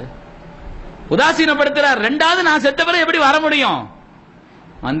உதாசீனப்படுத்துறார், ரெண்டாவது நான் செத்த பிறகு எப்படி வர முடியும்?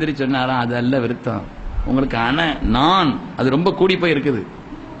 மந்திரி சொன்னாராம், அதல்ல விருத்தம், உங்களுக்கு நான் அது ரொம்ப கூடி போய் இருக்குது.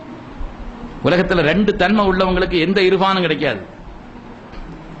 உலகத்துல ரெண்டு தன்மை உள்ளவங்களுக்கு எந்த இருபானும் கிடைக்காது.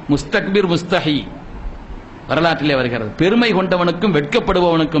 முஸ்தக்பிர் முஸ்தஹி வரலாற்றிலே வருகிறது. பெருமை கொண்டவனுக்கும்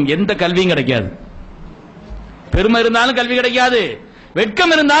வெட்கப்படுபவனுக்கும் எந்த கல்வியும் கிடைக்காது. பெருமை இருந்தாலும் கல்வி கிடைக்காது,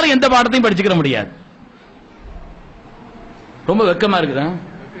 வெட்கம் இருந்தாலும் எந்த பாடத்தையும் படிச்சுக்கிற முடியாது. ரொம்ப வெக்கமா இருக்குதா?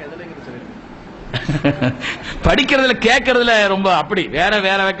 படிக்கிறதுல கேட்கறதுல ரொம்ப அப்படி வேற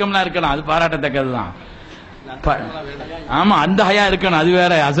வேற வெக்கம்லாம் இருக்கலாம், அது பாராட்டத்தக்கதுதான். ஆமா, அந்த ஹயா இருக்கணும், அது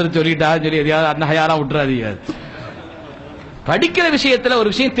வேற. ஹசரத் சொல்லிட்டா சரி, எதையாவது அந்த ஹயாலாம் விட்டுறாதீங்க. படிக்கிற விஷயத்துல ஒரு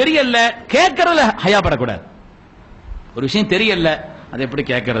விஷயம் தெரியல, கேட்கறதுல ஹயாப்படக்கூடாது. ஒரு விஷயம் தெரியல, அது எப்படி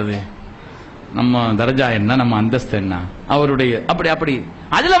கேட்கறது? நம்ம தரஜா என்ன, நம்ம அந்தஸ்து என்ன, அவருடைய அப்படி அப்படி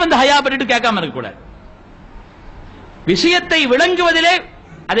அதுல வந்து ஹயாப்பட்டு கேட்காம இருக்க கூடாது. விஷயத்தை விளங்குவதிலே,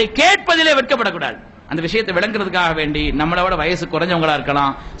 அதை கேட்பதிலே வெட்கப்படக்கூடாது. அந்த விஷயத்தை விளங்குறதுக்காக வேண்டி நம்மளோட வயசு குறைஞ்சவங்களா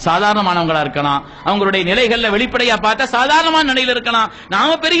இருக்கலாம், சாதாரணமானவங்களா இருக்கலாம், அவங்களுடைய நிலைகள்ல வெளிப்படையா பார்த்தா சாதாரணமான நிலையில் இருக்கலாம்,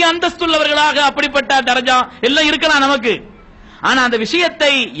 நாம பெரிய அந்தஸ்துள்ளவர்களாக அப்படிப்பட்ட தரஜா எல்லாம் இருக்கலாம் நமக்கு. ஆனா அந்த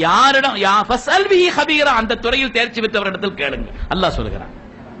விஷயத்தை யாரிடம் அந்த துறையில் தேர்ச்சி பெற்றவரிடத்தில் கேளுங்க. அல்லாஹ் சொல்லுகிறான்,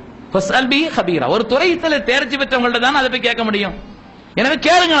 ஒரு துறையில் தேர்ச்சி பெற்றவங்கள்ட்ட தான் அதை போய் கேட்க முடியும். எனவே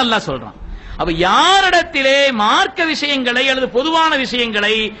கேளுங்க அல்லாஹ் சொல்றான். அப்ப யாரிடத்திலே மார்க்க விஷயங்களை அல்லது பொதுவான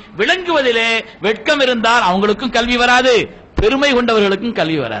விஷயங்களை விளங்குவதிலே வெட்கம் இருந்தால் அவங்களுக்கும் கல்வி வராது, பெருமை கொண்டவர்களுக்கும்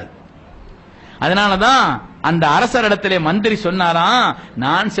கல்வி வராது. அதனாலதான் அந்த அரசரிடத்திலே மந்திரி சொன்னாராம்,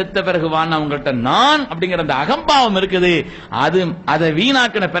 நான் செத்த பிறகு வான் அவங்கள்ட்ட நான் அப்படிங்கிற அந்த அகம்பாவம் இருக்குது, அதை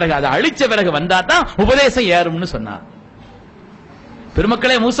வீணாக்கின பிறகு, அதை அழிச்ச பிறகு வந்தா தான் உபதேசம் ஏறும்னு சொன்னார்.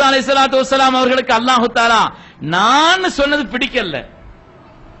 பெருமக்களே, மூசா அலைஹிஸ்ஸலாத்து வஸ்ஸலாம் அவர்களுக்கு அல்லாஹு தஆலா நான் சொன்னது பிடிக்கல,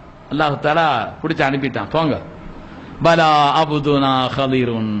 அல்லாஹு தஆலா பிடிச்சு அனுப்பிட்டான். போங்க, பலா அபுதுனா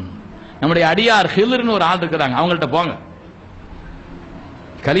ஹலீருன், நம்முடைய அடியார் ஹில்ர்னு ஒரு ஆள் இருக்கிறாங்க, அவங்கள்ட்ட போங்க.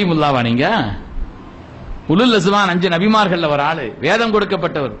 கலீமுல்லாவா நீங்க? உலுல் அஸ்மான் 5 நபிமார்கள்ல ஒரு ஆளு, வேதம்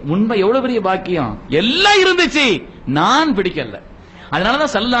கொடுக்கப்பட்டவர், உண்மை எவ்வளவு பெரிய பாக்கியம், எல்லாம் இருந்துச்சு, நான் பிடிக்கல.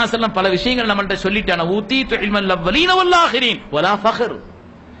 அதனாலதான் ஸல்லல்லாஹு அலைஹி வஸல்லம் பல விஷயங்கள் நம்மள்ட்ட சொல்லிட்டான, ஊதீது இல்மல் அவ்வலீன வல் ஆகிரீன் வலா ஃபக்ர்.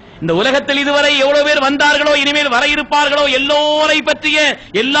 இந்த உலகத்தில் இதுவரை எவ்வளவு பேர் வந்தார்களோ, இனிமேல் வர இருப்பார்களோ, எல்லோரை பற்றிய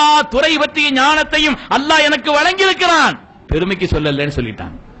எல்லா துறை பற்றிய ஞானத்தையும் அல்லாஹ் எனக்கு வழங்கி இருக்கிறான், பெருமைக்கு சொல்லலன்னு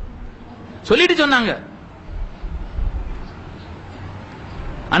சொல்லிட்டாங்க. சொல்லிட்டு சொன்னாங்க,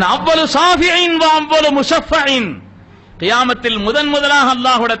 அன் அவ்வளவு ஷாஃபியின் வ அவ்வளவு முஷஃபயின், கியாமத்தில் முதலாக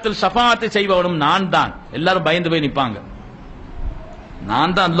அல்லாஹ்விடத்தில் ஷஃபாஅத் செய்பவனும் நான் தான். எல்லாரும் பயந்து போய் நிப்பாங்க,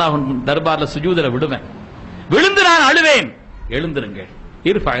 நான் தான் அல்லாஹ் தர்பார்ல சுஜூதுல விடுவேன், விழுந்து நான் அழுவேன், எழுந்திருங்கள்,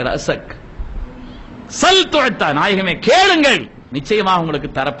 இர்ஃபா ரஸக் சல் துஅத்தா, நாயகமே கேளுங்கள், நிச்சயமாக உங்களுக்கு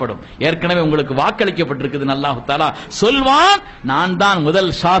தரப்படும், ஏற்கனவே உங்களுக்கு வாக்களிக்கப்பட்டிருக்குது அல்லாஹ் தஆலா சொல்வான், நான் தான்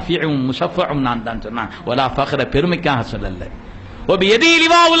முதல் ஷாஃபியும் முஷஃபஉம் நான் தான் சொன்னான். வலா ஃபக்ர, பெருமைக்காக சொல்லல. வபியதி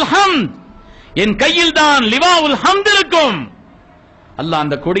லிவாஉல் ஹம்த், என் கையில் தான் லிவாஉல் ஹம்த் இருக்கும். அல்லாஹ்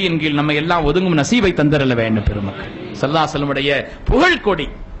அந்த கொடியின் கீழ் நம்ம எல்லாம் ஒதுங்கும் நசீபை தந்தரல வேண்டும். பெருமக்கள், ஸல்லல்லாஹு அலைஹி வஸல்லம் உடைய புகழ் கொடி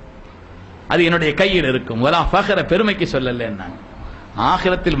அது என்னுடைய கையில் இருக்கும். வலா ஃபக்ர, பெருமைக்கு சொல்லல.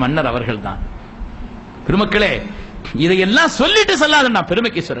 ஆகிரத்தில் மன்னர் அவர்கள் தான். பெருமக்களே, இதையெல்லாம் சொல்லிட்டு சொல்லாதண்ணா,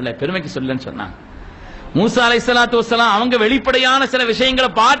 பெருமைக்கு சொல்லல, பெருமைக்கு சொல்லலன்னு சொன்னாங்க. மூசா அலைஹிஸ்ஸலாத்து வஸ்ஸலாம் அவங்க வெளிப்படையான சில விஷயங்களை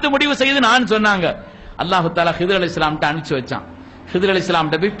பார்த்து முடிவு செய்து நான் சொன்னாங்க. அல்லாஹ் தஆலா ஹித்ர் அலைஹிஸ்ஸலாம்ட்ட அனுப்பிச்சு வச்சான். ஹித்ர்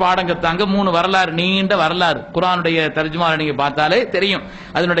அலைஹிஸ்ஸலாம்ட்ட போய் பாடம் கத்தாங்க. 3 வரலாறு, நீண்ட வரலாறு, குர்ஆனுடைய தர்ஜுமாவை நீங்க பார்த்தாலே தெரியும்.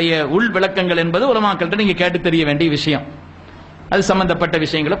 அதனுடைய உள் விளக்கங்கள் என்பது உலமாக்கள்கிட்ட நீங்க கேட்டு தெரிய வேண்டிய விஷயம், அது சம்பந்தப்பட்ட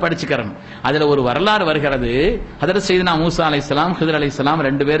விஷயங்களை படிச்சுக்கிறோம். அதுல ஒரு வரலாறு வருகிறது. ஹஜ்ரத் சையதுனா மூசா அலைஹிஸ்ஸலாம், ஹித்ர் அலைஹிஸ்ஸலாம்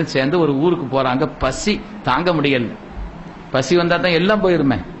 2 பேரும் சேர்ந்து ஒரு ஊருக்கு போறாங்க. பசி தாங்க முடியல. பசி வந்தா தான் எல்லாம்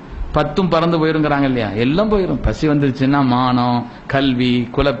போயிருமே, 10 பறந்து போயிருங்கிறாங்க இல்லையா, எல்லாம் போயிரும். பசி வந்துருச்சுன்னா மானம், கல்வி,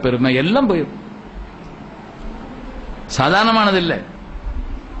 குலப்பெருமை எல்லாம் போயிரும். சாதாரணமானது இல்லை.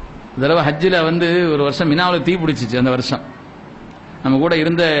 தடவை ஹஜ்ஜில் ஒரு வருஷம் மினாவில் தீ பிடிச்சிச்சு. அந்த வருஷம் நம்ம கூட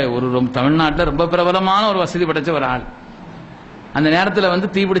இருந்த ஒரு தமிழ்நாட்டில் ரொம்ப பிரபலமான ஒரு வசதி படைச்ச ஒரு ஆள். அந்த நேரத்தில்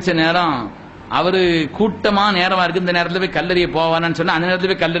தீ பிடிச்ச நேரம், அவரு கூட்டமா நேரமா இருக்கு, இந்த நேரத்தில் போய் கல்லறிய போவானான்னு சொன்னா அந்த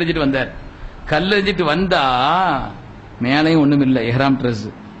நேரத்தில் போய் கல்லறிஞ்சிட்டு வந்தார். கல்லறிஞ்சிட்டு வந்தா மேலையும் ஒண்ணும் இல்லை, எஹ்ராம் ட்ரெஸ்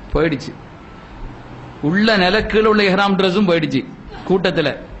போயிடுச்சு. உள்ள நிலக்கீழ உள்ள எஹ்ராம் ட்ரெஸ்ஸும் போயிடுச்சு.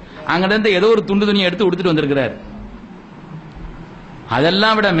 கூட்டத்தில் அங்கிருந்து ஏதோ ஒரு துண்டு துணியை எடுத்து உடுத்துட்டு வந்திருக்கிறார்.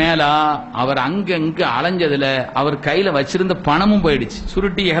 அதெல்லாம் விட மேலா அவர் அங்க அலைஞ்சதுல அவர் கையில வச்சிருந்த பணமும் போயிடுச்சு.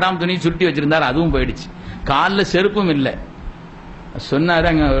 சுருட்டி எஹ்ராம் துணி சுருட்டி வச்சிருந்தார், அதுவும் போயிடுச்சு. காலில் செருப்பும் இல்லை. சொன்னாரு,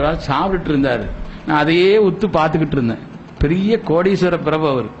 அங்க சாப்பிட்டு இருந்தாரு, நான் அதையே உத்து பார்த்துக்கிட்டு இருந்தேன். பெரிய கோடீஸ்வர பிரபு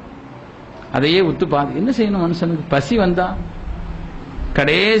அவர். அதையே உத்து பார்த்து என்ன செய்யணும் மனுஷனுக்கு பசி வந்தா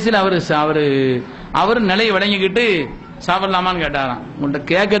கடைசியில் அவரு நிலையை விளங்கிக்கிட்டு சாப்பிடலாமான்னு கேட்டாராம். உங்கள்கிட்ட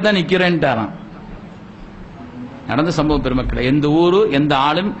கேட்கத்தான் நிக்கிறேன்ட்டாராம். நடந்த சம்பவம் பெருமக்களை. எந்த ஊரு எந்த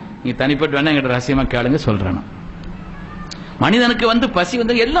ஆளும் நீ தனிப்பட்டு வேணா எங்கிட்ட ரகசியமா கேளுங்க சொல்றேன். மனிதனுக்கு பசி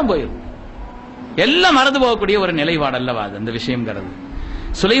எல்லாம் போயிடும், எல்லாம் மறந்து போகக்கூடிய ஒரு நிலைப்பாடு அல்லவா அது அந்த விஷயம்ங்கிறது.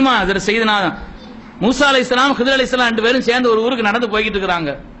 சுலைமான் அதில் செய்தனா மூசா அலைஹிஸ்ஸலாம் ஹிதர் அலைஹிஸ்ஸலாம் 2 பேரும் சேர்ந்து ஒரு ஊருக்கு நடந்து போய்கிட்டு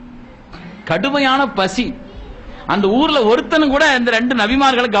இருக்கிறாங்க. கடுமையான பசி. அந்த ஊர்ல ஒருத்தனும் கூட இந்த 2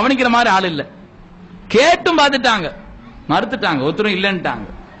 நபிமார்களை கவனிக்கிற மாதிரி ஆள் இல்ல. கேட்டும் பார்த்துட்டாங்க, மறுத்துட்டாங்க, ஒருத்தரும் இல்லைன்ட்டாங்க.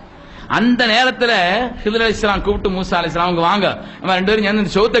 அந்த நேரத்தில் ஹிதர் அலைஹிஸ்ஸலாம் கூப்பிட்டு மூசா அலைஹிஸ்ஸலாம் அவங்க வாங்க நம்ம 2 பேரும்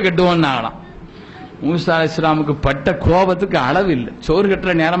சேர்ந்து சோத்தை கட்டுவோம்னாங்களாம். மூசா அலைஹிஸ்ஸலாமுக்கு பட்ட கோபத்துக்கு அளவு இல்லை. சோறு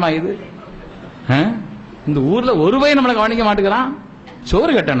கட்டுற நேரமா இது? இந்த ஊர்ல ஒருவரை நம்மளை கவனிக்க மாட்டேங்கிறான்.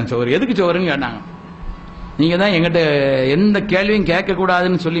 சோறு கட்டணும். சோறு எதுக்கு சோறுன்னு கேட்டாங்க. நீங்க தான் எங்கிட்ட எந்த கேள்வியும் கேட்க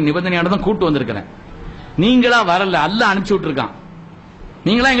கூடாதுன்னு சொல்லி நிபந்தனையோட தான் கூட்டு வந்திருக்கிறேன். நீங்களா வரல, அல்லாஹ் அனுப்பிச்சு விட்டுருக்கான்.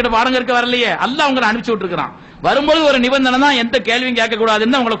 நீங்களா எங்கிட்ட பாடம் கேட்க வரலையே, அல்லாஹ் உங்களை அனுப்பிச்சு விட்டுருக்கான். வரும்போது ஒரு நிபந்தனை தான், எந்த கேள்வியும் கேட்க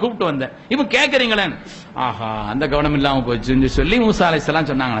கூடாதுன்னு உங்களை கூப்பிட்டு வந்தேன். இப்ப கேட்கறீங்களே, ஆஹா அந்த கவனம் இல்லாம போச்சுன்னு சொல்லி மூசா அலைஹிஸ்ஸலாம்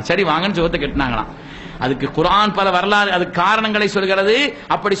சொன்னாங்களா. சரி வாங்கன்னு சோத்தை கட்டினாங்களாம். அதுக்கு குர்ஆன் பல வரலாறு அதுக்கு காரணங்களை சொல்கிறது.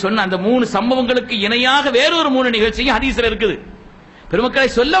 அப்படி சொன்ன அந்த 3 சம்பவங்களுக்கு இணையாக வேறொரு 3 நிகழ்ச்சியும் ஹதீஸ்ல இருக்குது. பெருமக்களை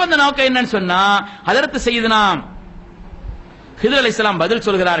சொல்ல வந்த நோக்கம் என்னன்னு சொன்னா, ஹஜரத் சையதுனா ஹிதர் அலைஹிஸ்ஸலாம் பதில்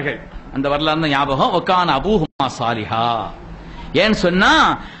சொல்கிறார்கள். அந்த வரலாறு தான் ஞாபகம். வகான அபூஹுமா சாலிஹா. ஏன் சொன்னா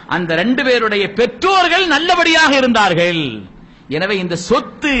அந்த 2 பேருடைய பெற்றோர்கள் நல்லபடியாக இருந்தார்கள். எனவே இந்த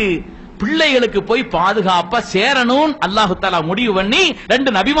சொத்து பிள்ளைகளுக்கு போய் பாதுகாப்பா சேரணும் அல்லாஹ் தஆலா முடிவு பண்ணி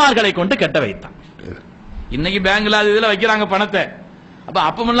 2 நபிமார்களை கொண்டு கட்ட வைத்தான். இன்னைக்கு பேங்க்ல இதுல வைக்கிறாங்க பணத்தை.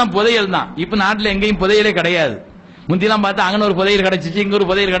 அப்பமெல்லாம் புதையல் தான். இப்ப நாட்டுல எங்கேயும் புதையலே கிடையாது. முந்திலாம் பார்த்தா அங்க ஒரு புதையல் கிடைச்சிச்சு, இங்க ஒரு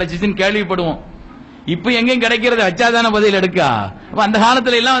புதையல் கிடைச்சிச்சுன்னு கேள்விப்படுவோம். இப்ப எங்கேயும் கிடைக்கிறது வச்சாதான புதையல் எடுக்கா. அந்த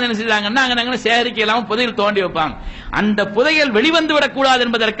காலத்துல எல்லாம் என்ன செஞ்சாங்கன்னா அங்க சேகரிக்க எல்லாம் புதையல் தோண்டி வைப்பாங்க. அந்த புதையல் வெளிவந்து விடக்கூடாது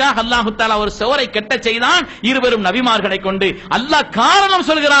என்பதற்காக அல்லாஹ் தஆலா ஒரு சுவரை கட்ட செய்தான் 2 பேரும் நபிமார்களை கொண்டு. அல்லாஹ் காரணம்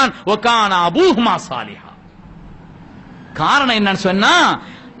சொல்கிறான், வகான அபூஹுமா சாலிஹா. காரணம் என்னன்னு சொன்னா,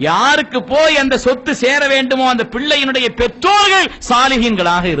 யாருக்கு போய் அந்த சொத்து சேர வேண்டுமோ அந்த பிள்ளையினுடைய பெற்றோர்கள்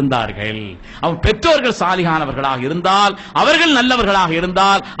சாலிஹீன்களாக இருந்தார்கள். அவன் பெற்றோர்கள் சாலிஹானவர்களாக இருந்தால், அவர்கள் நல்லவர்களாக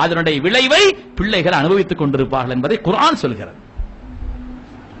இருந்தால் அதனுடைய விளைவை பிள்ளைகள் அனுபவித்துக் கொண்டிருப்பார்கள் என்பதை குர்ஆன் சொல்கிறது.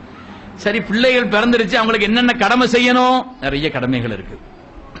 சரி, பிள்ளைகள் பிறந்துருச்சு, அவங்களுக்கு என்னென்ன கடமை செய்யணும்? நிறைய கடமைகள் இருக்கு.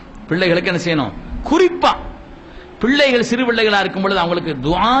 பிள்ளைகளுக்கு என்ன செய்யணும்? குறிப்பா பிள்ளைகள் சிறு பிள்ளைகளா இருக்கும் பொழுது அவங்களுக்கு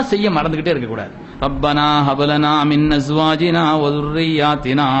துஆ செய்ய மறந்துகிட்டே இருக்க கூடாது. ரப்பனா ஹபலனா மின் அஸ்வாஜினா வ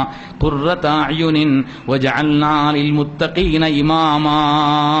ذُرِّيَّاتِنَا قُرَّةَ أَعْيُنٍ وَاجْعَلْنَا لِلْمُتَّقِينَ إِمَامًا.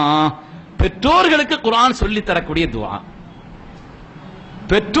 பெற்றோர்களுக்கு குர்ஆன் சொல்லி தரக்கூடிய துஆ,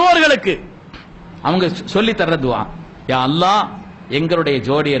 பெற்றோர்களுக்கு அவங்க சொல்லி தர்ற துஆ, யா அல்லாஹ் எங்களுடைய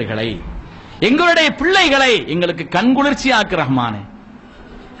ஜோடியர்களை எங்களுடைய பிள்ளைகளை எங்களுக்கு கண்குளிர்ச்சி ஆக்கு ரஹ்மானே.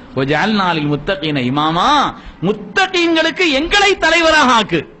 وَجَعَلْنَا لِلْمُتَّقِينَ إِمَامًا. முத்தகீன்களுக்கு எங்களை தலைவராக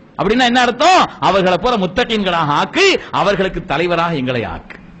ஆக்கு. அப்படின்னா என்ன அர்த்தம்? அவர்களை போல முத்தகீன்களாக ஆக்கு, அவர்களுக்கு தலைவராக எங்களை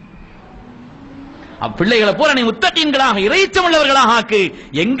ஆக்கு. பிள்ளைகளை போல நீ முத்தகீன்களாக இறைச்சமுள்ளவர்களாக ஆக்கு,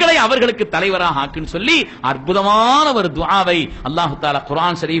 எங்களை அவர்களுக்கு தலைவராக ஆக்குன்னு சொல்லி அற்புதமான ஒரு துஆவை அல்லாஹ் தஆலா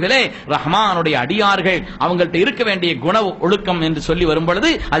குர்ஆன் ஷரீஃபிலே ரஹ்மானுடைய அடியார்கள் அவங்கள்ட்ட இருக்க வேண்டிய குண ஒழுக்கம் என்று சொல்லி வரும் பொழுது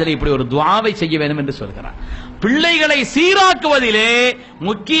அதில் இப்படி ஒரு துஆவை செய்ய வேண்டும் என்று சொல்கிறார். பிள்ளைகளை சீராக்குவதிலே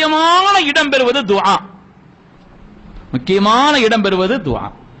முக்கியமான இடம் பெறுவது துஆ. முக்கியமான இடம் பெறுவது துஆ.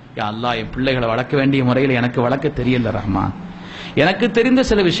 யா அல்லாஹ் என் பிள்ளைகளை வளர்க்க வேண்டிய முறையில் எனக்கு வளர்க்க தெரியல ரஹ்மான். எனக்கு தெரிந்த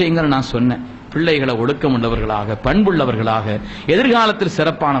சில விஷயங்கள் நான் சொன்னேன். பிள்ளைகளை ஒழுக்கம் உள்ளவர்களாக, பண்புள்ளவர்களாக, எதிர்காலத்தில்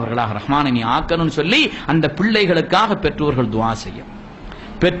சிறப்பானவர்களாக ரஹ்மானை நீ ஆக்கணும்னு சொல்லி அந்த பிள்ளைகளுக்காக பெற்றோர்கள் துஆ செய்யும்.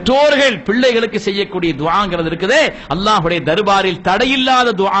 பெற்றோர்கள் பிள்ளைகளுக்கு செய்யக்கூடிய துஆங்கிறது இருக்குதே, அல்லாஹ்வுடைய தர்பாரில்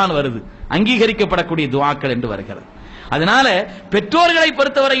தடையில்லாத துஆன்னு வருது, அங்கீகரிக்கப்படக்கூடிய துஆக்கள் என்று வருகிறது. அதனால பெற்றோர்களை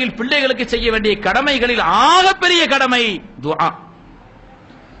பொறுத்தவரையில் பிள்ளைகளுக்கு செய்ய வேண்டிய கடமைகளில் ஆகப்பெரிய கடமை துஆ.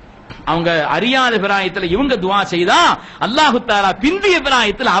 அவங்க அறியாத பிராயத்தில் இவங்க துஆ செய்தா அல்லாஹ் தஆலா பிந்திய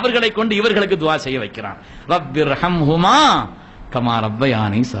பிராயத்தில் அவர்களை கொண்டு இவர்களுக்கு துஆ செய்ய வைக்கிறான். ரப்பிர்ஹம்ஹுமா கமா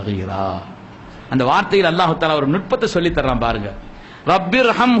ரப்பயானி ஸகீரா. அந்த வார்த்தையில் அல்லாஹ் தஆலா ஒரு நுட்பத்தை சொல்லி தர்றான் பாருங்க.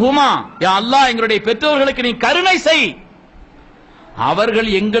 ரப்பிர்ஹம்ஹுமா, யா அல்லாஹ் எங்களுடைய பெற்றோர்களுக்கு நீ கருணை செய். அவர்கள்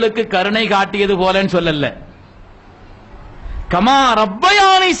எங்களுக்கு கருணை காட்டியது போலன்னு சொல்லல, கமா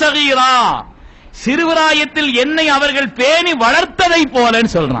ரப்பயானி ஸகீரா, சிறுபிராயத்தில் என்னை அவர்கள் பேணி வளர்த்ததை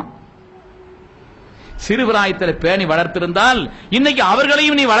போலன்னு சொல்றான். சிறுபிராயத்தில் பேணி வளர்த்திருந்தால் இன்னைக்கு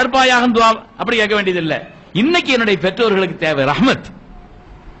அவர்களையும் நீ வளர்ப்பாயாக அப்படி கேட்க வேண்டியதில்லை. இன்னைக்கு என்னுடைய பெற்றோர்களுக்கு தேவை ரஹ்மத்,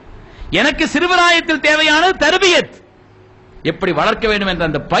 எனக்கு சிறுபிராயத்தில் தேவையானது தர்பியத், எப்படி வளர்க்க வேண்டும் என்ற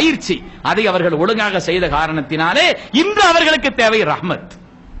அந்த பயிற்சி, அதை அவர்கள் ஒழுங்காக செய்த காரணத்தினாலே இன்று அவர்களுக்கு தேவை ரஹ்மத்.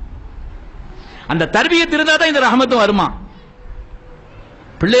 அந்த தர்பியத் இருந்தாதான் இந்த ரஹ்மத்தும் வருமா.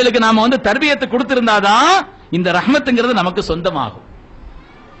 பிள்ளைகளுக்கு நாம தர்பியத்தை கொடுத்திருந்தாதான் இந்த ரஹ்மத்துங்கிறது நமக்கு சொந்தமாகும்.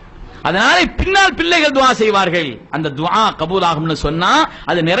 அதனால பின்னால் பிள்ளைகள் துஆ செய்வார்கள். அந்த துஆ கபூலாகும்னு சொன்னா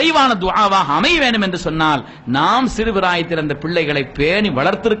அது நிறைவான துஆவாக அமைய வேண்டும் என்று சொன்னால் நாம் சிறுபிராயத்தில் அந்த பிள்ளைகளை பேணி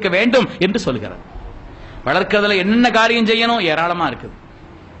வளர்த்திருக்க வேண்டும் என்று சொல்கிறார். வளர்க்கிறதுல என்ன காரியம் செய்யணும் ஏராளமா இருக்குது.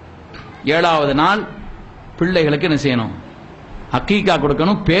 7வது நாள் பிள்ளைகளுக்கு என்ன செய்யணும்? அக்கீகா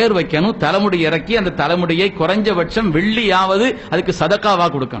கொடுக்கணும், பேர் வைக்கணும், தலைமுடி இறக்கி அந்த தலைமுடியை குறைஞ்சபட்சம் வெள்ளியாவது அதுக்கு சதக்காவா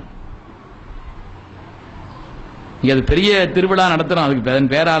கொடுக்கணும். அது பெரிய திருவிழா நடத்துறோம்.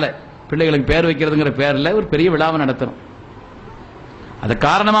 அதுக்கு பேரால பிள்ளைகளுக்கு பேர் வைக்கிறதுங்கிற பேர்ல ஒரு பெரிய விழாவை நடத்துறோம். அதை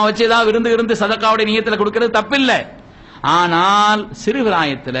காரணமா வச்சு ஏதாவது விருந்து சதக்காவுடைய நியத்துல கொடுக்கிறது தப்பில்லை. ஆனால்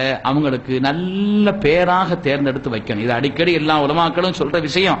சிறுபிராயத்துல அவங்களுக்கு நல்ல பேராக தேர்ந்தெடுத்து வைக்கணும். இது அடிக்கடி எல்லா உலமாக்களும் சொல்ற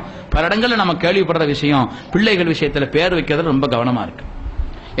விஷயம், பல இடங்கள்ல நம்ம கேள்விப்படுற விஷயம். பிள்ளைகள் விஷயத்துல பேர் வைக்கிறது ரொம்ப கவனமா இருக்கு.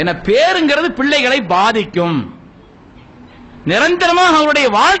 ஏன்னா பேருங்கிறது பிள்ளைகளை பாதிக்கும். நிரந்தரமாக அவருடைய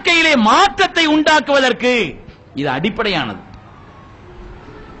வாழ்க்கையிலே மாற்றத்தை உண்டாக்குவதற்கு இது அடிப்படையானது.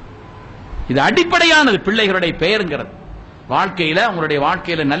 இது அடிப்படையானது. பிள்ளைகளுடைய பெயருங்கிறது வாழ்க்கையில உங்களுடைய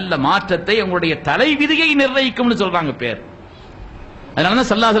வாழ்க்கையில நல்ல மாற்றத்தை உங்களுடைய தலைவிதியை நிர்ணயிக்கும்னு சொல்றாங்க பேர். அதனாலதான்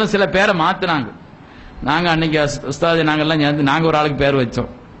ஸல்லல்லாஹு அலைஹி வஸல்லம் சில பேரை மாத்தினாங்க. நாங்க அன்னைக்கு உஸ்தாது நாங்கெல்லாம் சேர்ந்து நாங்க ஒரு ஆளுக்கு பேர் வச்சோம்.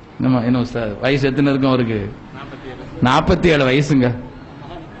 என்ன உஸ்தாது வயசு எத்தனை இருக்கும் அவருக்கு? 47 வயசுங்க.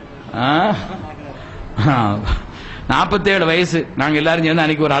 47 வயசு. நாங்க எல்லாரும் சேர்ந்து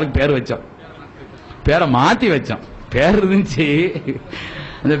அன்னைக்கு ஒரு ஆளுக்கு பேர் வச்சோம். பேரை மாத்தி வச்சோம். பேர் இருந்துச்சு.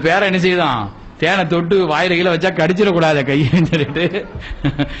 அந்த பேரை என்ன செய்தான்? தேனை தொட்டு வாயில கீழே வச்சா கடிச்சிடக்கூடாத கைன்னு சொல்லிட்டு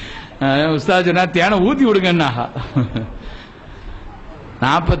உஸ்தாத் சொன்னா தேனை ஊத்தி விடுங்கண்ணா.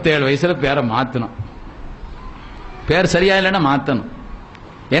 47 வயசுல பேரை மாத்தணும். பேர் சரியா இல்லைன்னா மாத்தணும்.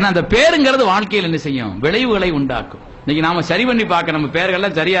 ஏன்னா அந்த பேருங்கிறது வாழ்க்கையில் என்ன செய்யும்? விளைவுகளை உண்டாக்கும். இன்னைக்கு நாம சரி பண்ணி பார்க்க நம்ம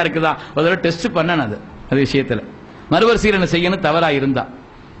பேர்கள்லாம் சரியா இருக்குதா ஒரு டெஸ்ட் பண்ணணும். அது விஷயத்துல மறுபரிசீலனை செய்யணும் தவறா இருந்தா.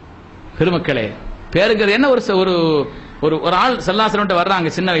 பெருமக்களே, பேருங்கிறது என்ன? ஒரு ஒரு ஆள் ஸல்லல்லாஹு வர்றாங்க,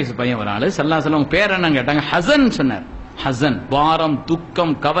 சின்ன வயசு பையன் ஒரு ஆளு. ஸல்லல்லாஹு பேர் என்னன்னு கேட்டாங்க. ஹசன் சொன்னார். ஹசன் வாரம்,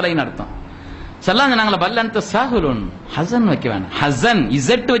 துக்கம், கவலைன்னு அர்த்தம். ஸல்லல்லாஹு நாங்கள பல்லன்த சாஹுலுன். ஹசன் வைக்க வேணாம். ஹசன்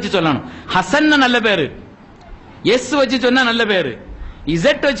இசட் வச்சு சொல்லணும். ஹசன் நல்ல பேரு, எஸ் வச்சு சொன்னா நல்ல பேரு.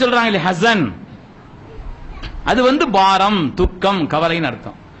 இசட் வச்சு சொல்றாங்க ஹசன், அது பாரம், துக்கம், கவலைன்னு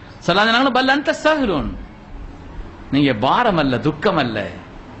அர்த்தம். ஸல்லல்லாஹு நாங்கள பல்லன்த சாஹுலுன், நீங்க பாரம் அல்ல, துக்கம் அல்ல,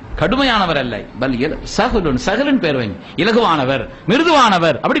 கடுமையானவர் அல்ல, பல் சஹலுன். சஹலுன் பேர் வைங்க, இலகுவானவர்,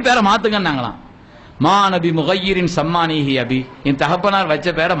 மிருதுவானவர், அப்படி பேரை மாத்துங்கன்னாங்களாம். மா நபி முகையிரின் சம்மானிஹி அபி, என் தகப்பனார் வச்ச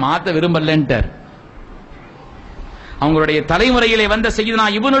பேரை மாத்த விரும்பலன்ட்டார். அவங்களுடைய தலைமுறையிலே வந்த சய்யிதுனா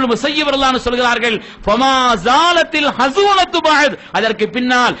இப்னுல் முஸய்யிப் ரலியல்லாஹு அன்ஹு சொல்கிறார்கள், ஃபமா ஜாலத்தில் ஹஸூனத்து பஅத், அதற்கு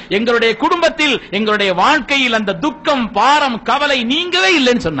பின்னால் எங்களுடைய குடும்பத்தில் எங்களுடைய வாழ்க்கையில் அந்த துக்கம், பாரம், கவலை நீங்கவே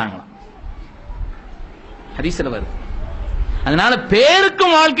இல்லைன்னு சொன்னாங்களாம். ஹதீஸ்ல வருது. அதனால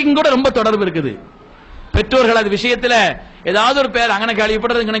பேருக்கும் வாழ்க்கைக்கும் கூட ரொம்ப தொடர்பு இருக்குது. பெற்றோர்கள் அது விஷயத்துல ஏதாவது ஒரு பேர் அங்கன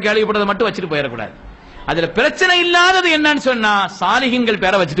கேள்விப்படுறது இங்கன கேள்விப்படுறது மட்டும் வச்சுட்டு போயிடக்கூடாது. அதுல பிரச்சனை இல்லாதது என்னன்னு சொன்னா சாலிஹீன்கள்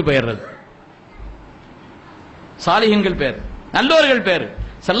பேரை வச்சுட்டு போயிடுறது. சாலிஹீன்கள் பேர், நல்லோர்கள் பேர்.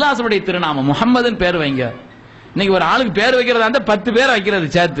 ஸல்லல்லாஹு திருநாமம் முஹம்மதுன்னு பேர் வைங்க. இன்னைக்கு ஒரு ஆளுக்கு பேர் வைக்கிறதா இருந்தா 10 பேர் வைக்கிறது,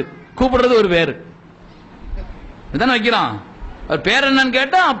 சேர்த்து கூப்பிடுறது ஒரு பேரு இதான வைக்கிறான். ஒரு பேர் என்னன்னு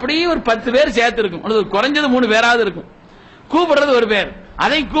கேட்டா அப்படியே ஒரு 10 பேர் சேர்த்து இருக்கும். குறைஞ்சது 3 பேராவது இருக்கும். கூப்பிடுறது ஒரு பேர்,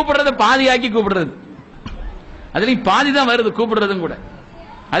 அதை கூப்பிடுறத பாதியாக்கி கூப்பிடுறது. அதுலயும் பாதி தான் வருது கூப்பிடுறதும் கூட,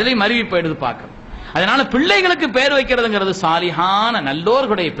 அதுலயும் மருவி போயிடுது பார்க்க. அதனால பிள்ளைகளுக்கு பெயர் வைக்கிறதுங்கிறது சாலிஹான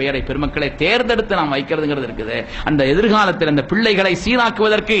நல்லோர்களுடைய பெயரை பெருமக்களை தேர்ந்தெடுத்து நாம் வைக்கிறதுங்கிறது இருக்குது. அந்த எதிர்காலத்தில் அந்த பிள்ளைகளை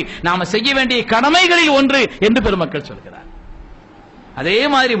சீராக்குவதற்கு நாம செய்ய வேண்டிய கடமைகளில் ஒன்று என்று பெருமக்கள் சொல்கிறார். அதே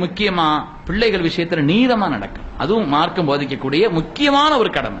மாதிரி முக்கியமா பிள்ளைகள் விஷயத்துல நீதமா நடக்கும். அதுவும் மார்க்கம் போதிக்கக்கூடிய முக்கியமான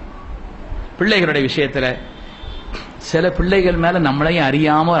ஒரு கடமை. பிள்ளைகளுடைய விஷயத்துல சில பிள்ளைகள் மேல நம்மளையும்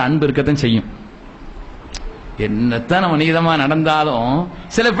அறியாம ஒரு அன்பு இருக்கத்தான் செய்யும். என்னத்தான் நம்ம நீதமா நடந்தாலும்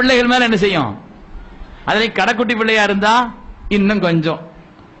சில பிள்ளைகள் மேல என்ன செய்யும்? அதனை கடைக்குட்டி பிள்ளையா இருந்தா இன்னும் கொஞ்சம்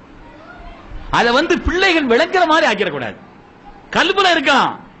அதை பிள்ளைகள் விளங்குற மாதிரி ஆக்கிடக்கூடாது. கல்புல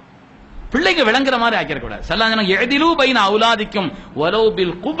இருக்கலாம், பிள்ளைங்க விளங்குற மாதிரி ஆக்கிடக்கூடாது. ஸல்லல்லாஹு எதிலு பைன அவுலாதிக்கும் வலௌ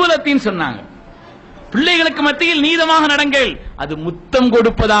பில் குபுலத்தின் சொன்னாங்க. பிள்ளைகளுக்கு மத்தியில் நீதமாக நடங்கள், அது முத்தம்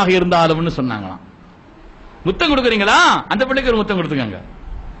கொடுப்பதாக இருந்தாலும்னு சொன்னாங்களாம். முத்தம் கொடுக்குறீங்களா, அந்த பிள்ளைக்கு ஒரு முத்தம் கொடுத்துக்காங்க.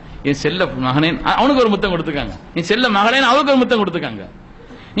 என் செல்ல மகனே அவனுக்கு ஒரு முத்தம் கொடுத்துக்காங்க. என் செல்ல மகளே அவனுக்கு ஒரு முத்தம் கொடுத்துக்காங்க.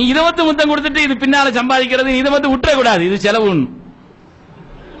 நீ இதை முத்தம் கொடுத்துட்டு இது பின்னால சம்பாதிக்கிறது இதை விட்டுறக்கூடாது, இது செலவு,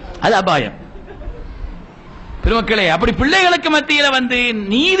 அது அபாயம். பெருமக்களே, அப்படி பிள்ளைகளுக்கு மத்தியில்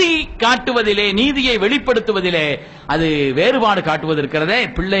நீதி காட்டுவதிலே, நீதியை வெளிப்படுத்துவதிலே அது வேறுபாடு காட்டுவது இருக்கிறதே,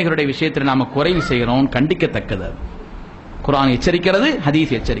 பிள்ளைகளுடைய விஷயத்தில் நாம குறைவு செய்கிறோம், கண்டிக்கத்தக்கது. குர்ஆன் எச்சரிக்கிறது,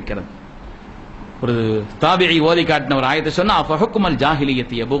 ஹதீஸ் எச்சரிக்கிறது. ஒரு தாபிஈ ஓதி காட்டின ஒரு ஆயத்தை சொன்னா ஃபஹுக்குமல்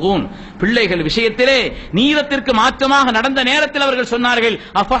ஜாஹிலியத்தி யபூன், பிள்ளைகள் விஷயத்திலே நீதத்திற்கு மாற்றமாக நடந்த நேரத்தில் அவர்கள் சொன்னார்கள்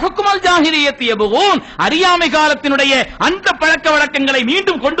ஃபஹுக்குமல் ஜாஹிலியத்தி யபூன், அறியாமை காலத்தினுடைய அந்த பழக்க வழக்கங்களை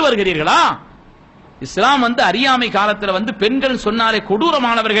மீண்டும் கொண்டு வருகிறீர்களா? இஸ்லாம் அறியாமை காலத்தில் பெண்கள் சொன்னாலே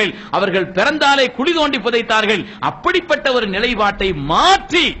கொடூரமானவர்கள், அவர்கள் பிறந்தாலே குழி தோண்டி புதைத்தார்கள். அப்படிப்பட்ட ஒரு நிலைப்பாட்டை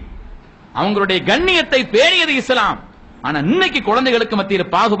மாற்றி அவங்களுடைய கண்ணியத்தை பேணியது இஸ்லாம். ஆனா இன்னைக்கு குழந்தைகளுக்கு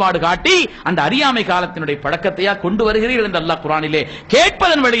மத்தியில் பாகுபாடு காட்டி அந்த அறியாமை காலத்தினுடைய பழக்கத்தையா கொண்டு வருகிறீர்கள் என்று அல்லாஹ் குர்ஆனிலே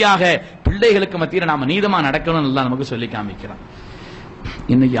கேட்பதன் வழியாக பிள்ளைகளுக்கு மத்தியில் நாம நீதமா நடக்கணும் அல்லாஹ் நமக்கு சொல்லி காமிக்கிறான்.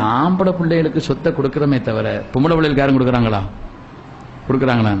 இன்னைக்கு ஆம்பளை பிள்ளைகளுக்கு சொத்தை கொடுக்கிறோமே தவிர பொம்பளை பிள்ளைகளுக்கு யாரும் கொடுக்கறாங்களா?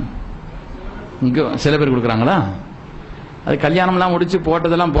 கொடுக்கறாங்களா? இங்க சில பேர் கொடுக்கறாங்களா? அது கல்யாணம்லாம் முடிச்சு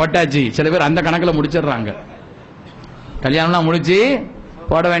போட்டதெல்லாம் போட்டாச்சு. சில பேர் அந்த கணக்குல முடிச்சிடுறாங்க. கல்யாணம்லாம் முடிச்சு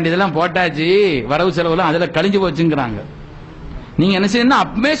போட வேண்டியதெல்லாம் போட்டாச்சு, வரவு செலவுலாம் அதுல கழிஞ்சு போச்சுங்கிறாங்க. நீங்க என்ன செய்யணும்?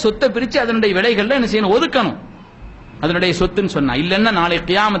 அப்பவே சொத்தை பிரிச்சு அதனுடைய விலைகள்ல என்ன செய்யணும்? ஒதுக்கணும். அதனுடைய சொத்துன்னு சொன்னா இல்லன்னா நாளை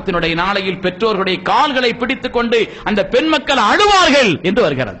கியாமத்தினுடைய நாளையில் பெற்றோர்களுடைய கால்களை பிடித்துக் கொண்டு அந்த பெண் மக்கள் அழுவார்கள் என்று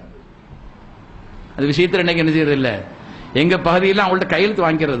வருகிறது. அது விஷயத்தில் இன்னைக்கு என்ன செய்யறது இல்ல. எங்க பகுதியில் அவங்கள்ட்ட கையெழுத்து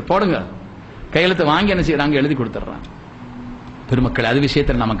வாங்கிறது, போடுங்க கையெழுத்து வாங்கி என்ன செய்யறாங்க? எழுதி கொடுத்துறாங்க. பெருமக்கள், அது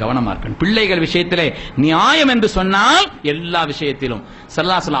விஷயத்தில் நாம கவனமா இருக்கணும். பிள்ளைகள் விஷயத்திலே நியாயம் என்று சொன்னால் எல்லா விஷயத்திலும்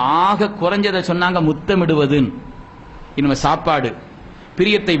ஸல்லல்லாஹு அலைஹி வஸல்லம் ஆக குறைஞ்சதை சொன்னாங்க முத்தமிடுவதுன்னு. இன்னும் சாப்பாடு,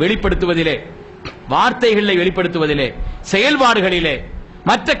 பிரியத்தை வெளிப்படுத்துவதிலே, வார்த்தைகளை வெளிப்படுத்துவதிலே, செயல்பாடுகளிலே,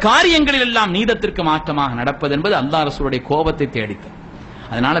 மற்ற காரியங்களில் எல்லாம் நீதத்திற்கு மாற்றமாக நடப்பது என்பது அல்லாஹ் ரசூலுடைய கோபத்தை தேடித்தது.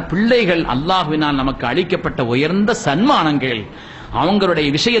 அதனால பிள்ளைகள் அல்லாஹ்வினால் நமக்கு அளிக்கப்பட்ட உயர்ந்த சன்மானங்கள். அவங்களுடைய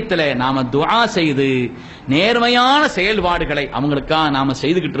விஷயத்துல நாம துஆ செய்து நேர்மையான செயல்பாடுகளை அவங்களுக்காக நாம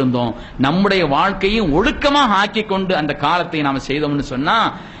செய்துகிட்டு இருந்தோம். நம்முடைய வாழ்க்கையும் ஒழுக்கமாக ஆக்கி கொண்டு அந்த காலத்தை நாம செய்தோம்னு சொன்னா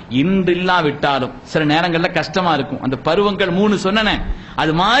இன்று இல்லாவிட்டாலும் சில நேரங்கள்ல கஷ்டமா இருக்கும். அந்த பருவங்கள் 3 சொன்னன,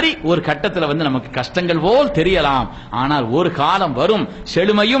 அது மாதிரி ஒரு கட்டத்துல நமக்கு கஷ்டங்கள் போல் தெரியலாம். ஆனால் ஒரு காலம் வரும்,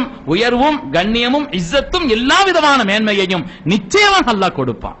 செழுமையும் உயர்வும் கண்ணியமும் இஸ்ஸத்தும் எல்லா விதமான மேன்மையையும் நிச்சயமாக அல்லாஹ்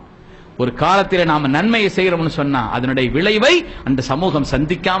கொடுப்பான். ஒரு காலத்திலே நாம நன்மையை செய்யறோம்னு சொன்னா அதனுடைய விளைவை அந்த சமூகம்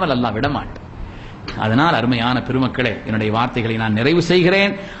சந்திக்காமல் அல்லாஹ் விடமாட்டான். அதனால் அருமையான பெருமக்களே, என்னுடைய வார்த்தைகளை நான் நிறைவு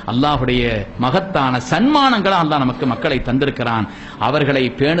செய்கிறேன். அல்லாஹ்வுடைய மகத்தான சன்மானங்களை அல்லாஹ் நமக்கு மக்களை தந்திருக்கிறான். அவர்களை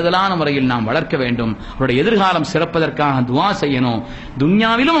பேணுதலான முறையில் நாம் வளர்க்க வேண்டும். அவருடைய எதிர்காலம் சிறப்பதற்காக துஆ செய்யணும்.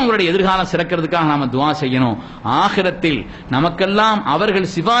 துன்யாவிலும் அவங்களுடைய எதிர்காலம் சிறக்கிறதுக்காக நாம துஆ செய்யணும். ஆகிரத்தில் நமக்கெல்லாம்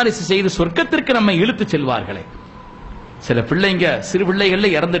அவர்கள் சிபாரிசு செய்து சொர்க்கத்திற்கு நம்மை இழுத்து செல்வார்களே. சில பிள்ளைங்க சிறு பிள்ளைகள்ல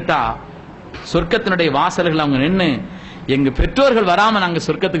இறந்துட்டா சொர்க்கத்தினுடைய வாசல்கள் அவங்க நின்று எங்க பெற்றோர்கள் வராம நாங்க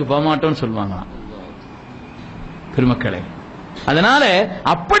சொர்க்கத்துக்கு போக மாட்டோம்னு சொல்லுவாங்களாம். பெருமக்களே, அதனால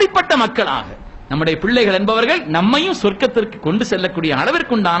அப்படிப்பட்ட மக்களாக நம்முடைய பிள்ளைகள் என்பவர்கள் நம்மையும் சொர்க்கத்திற்கு கொண்டு செல்லக்கூடிய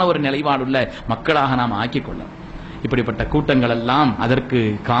அளவிற்குண்டான ஒரு நிலைப்பாடுள்ள மக்களாக நாம் ஆக்கிக் கொள்ளலாம். இப்படிப்பட்ட கூட்டங்கள் எல்லாம் அதற்கு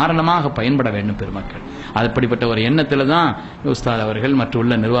காரணமாக பயன்பட வேண்டும் பெருமக்கள். அப்படிப்பட்ட ஒரு எண்ணத்துல தான் உஸ்தாத் அவர்கள்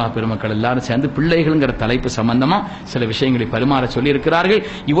மற்றுள்ள நிர்வாக பெருமக்கள் எல்லாரும் சேர்ந்து பிள்ளைகள்ங்கிற தலைப்பு சம்பந்தமா சில விஷயங்களை பரிமாற சொல்லி இருக்கிறார்கள்.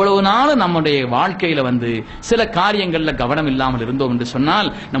 இவ்வளவு நாள் நம்முடைய வாழ்க்கையில சில காரியங்கள்ல கவனம் இல்லாமல் இருந்தோம் என்று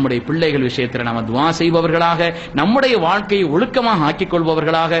சொன்னால் நம்முடைய பிள்ளைகள் விஷயத்தில் நாம் துஆ செய்பவர்களாக, நம்முடைய வாழ்க்கையை ஒழுக்கமாக ஆக்கிக்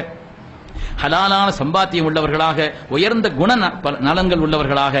கொள்பவர்களாக, ஹலாலான சம்பாத்தியம் உள்ளவர்களாக, உயர்ந்த குண நலன்கள்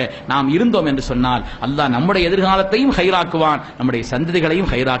உள்ளவர்களாக நாம் இருந்தோம் என்று சொன்னால் அல்லாஹ் நம்முடைய எதிர்காலத்தையும் ஹைராக்குவான், நம்முடைய சந்ததிகளையும்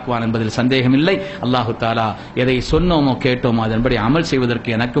ஹைராக்குவான் என்பதில் சந்தேகம் இல்லை. அல்லாஹு தஆலா எதை சொன்னோமோ கேட்டோமோ அதன்படி அமல்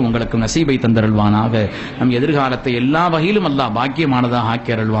செய்வதற்கு எனக்கும் உங்களுக்கும் நசீபை தந்தருள்வானாக. நம் எதிர்காலத்தை எல்லா வகையிலும் அல்லாஹ் பாக்கியமானதாக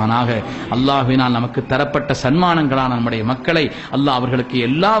ஆக்கி அருள்வானாக. அல்லாஹ்வினால் நமக்கு தரப்பட்ட சன்மானங்களான நம்முடைய மக்களை அல்லாஹ் அவர்களுக்கு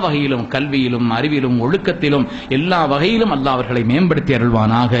எல்லா வகையிலும், கல்வியிலும், அறிவிலும், ஒழுக்கத்திலும் எல்லா வகையிலும் அல்லாஹ் அவர்களை மேம்படுத்தி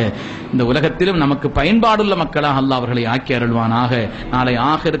அருள்வானாக. இந்த உலகத்திலும் நமக்கு பயன்பாடுள்ள மக்களாக அல்லாஹ் அவர்களை ஆக்கி அருள்வானாக. நாளை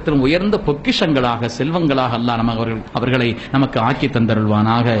ஆகிரத்திலும் உயர்ந்த பொக்கிஷங்களாக, செல்வங்களாக அல்லாஹ் அவர்களை நமக்கு ஆக்கி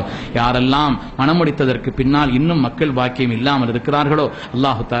தந்தருள்வானாக. யாரெல்லாம் மனமுடித்ததற்கு பின்னால் இன்னும் மக்கள் பாக்கியம் இல்லாமல் இருக்கிறார்களோ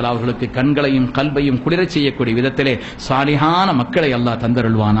அல்லாஹு தஆலா அவர்களுக்கு கண்களையும் கல்வையும் குளிரச் செய்யக்கூடிய விதத்திலே சாலிஹான மக்களை அல்லாஹ்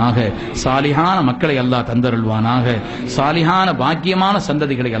தந்தருள்வானாக. சாலிஹான மக்களை அல்லாஹ் தந்தருள்வானாக. சாலிஹான பாக்கியமான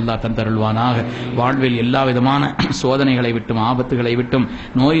சந்ததிகளை அல்லாஹ் தந்தருள்வானாக. வாழ்வில் எல்லா விதமான சோதனைகளை விட்டும், ஆபத்துகளை விட்டும்,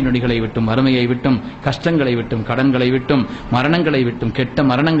 நோய் நொடிகளை விட்டும், வறுமையை விட்டும், கஷ்டங்களை விட்டும், கடன்களை விட்டும், மரணங்களை விட்டும், கெட்ட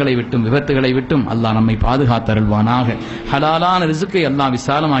மரணங்களை விட்டும், விபத்துகளை விட்டும் அல்லாஹ் நம்மை பாதுகாத்தருள்வானாக. ஹலாலான ரிஸ்கை அல்லாஹ்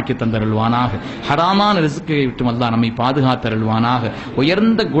விசாலமாக்கி தந்தருள்வானாக. ஹராமான ரிஸ்கை விட்டும் அல்லாஹ் நம்மை பாதுகாத்தருள்வானாக.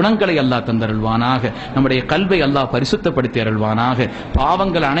 உயர்ந்த குணங்களை அல்லாஹ் தந்தருள்வானாக. நம்முடைய கல்வை அல்லாஹ் பரிசுத்தப்படுத்தி அருள்வானாக.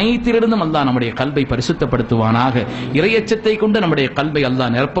 பாவங்கள் அனைத்திலிருந்தும் அல்லாஹ் நம்முடைய கல்வை பரிசுத்தப்படுத்துவானாக. இறையச்சத்தை கொண்டு நம்முடைய கல்வை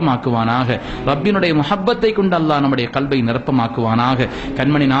அல்லாஹ் நிரப்பமாக்குவானாக. ரப்பினுடைய முஹப்பத்தை கொண்டு அல்லாஹ் நம்முடைய கல்வை நிரப்பமாக்குவானாக.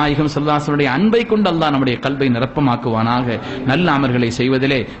 கண்மணி நாயகம் ஸல்லல்லாஹு அலைஹி வஸல்லம் அன்பை கொண்டு அல்லாஹ் நம்முடைய கல்வை நிரப்பமாக்குவானாக. நல்ல அமல்களை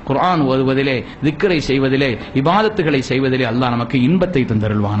செய்வதிலே, குர்ஆன் ஓதுவதிலே, திக்ரை செய்வதிலே, இபாதத்துகளை செய்வதிலே அல்லாஹ் நமக்கு இன்பத்தை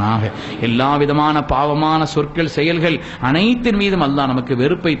தந்தருள்வானாக. எல்லா விதமான பாவமான சொற்கள் செயல்கள் அனைத்தின் மீதும் அல்லாஹ் நமக்கு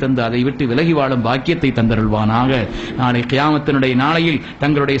வெறுப்பை தந்து அதை விட்டு விலகி வாழும் பாக்கியத்தை தந்தருள்வானாக. நாளை கியாமத்தினுடைய நாளையில்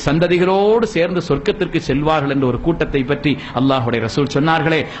தங்களுடைய சந்ததிகளோடு சேர்ந்து சொர்க்கத்திற்கு செல்வார்கள் என்ற ஒரு கூட்டத்தை பற்றி அல்லாஹ்வுடைய ரசூல்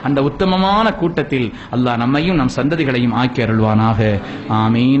சொன்னார்களே, அந்த உத்தமமான கூட்டத்தில் அல்லாஹ் நம்மையும் நம் சந்ததிகளையும் ஆக்கி அருள்வானாக.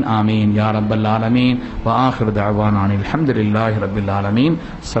 ஆமீன் ஆமீன் யா ரப்பல் ஆலமீன். வ ஆகிரு தஅவானா அல்ஹம்துலில்லாஹி ரப்பில் ஆலமீன்.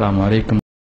 அஸ்ஸலாமு அலைக்கும்.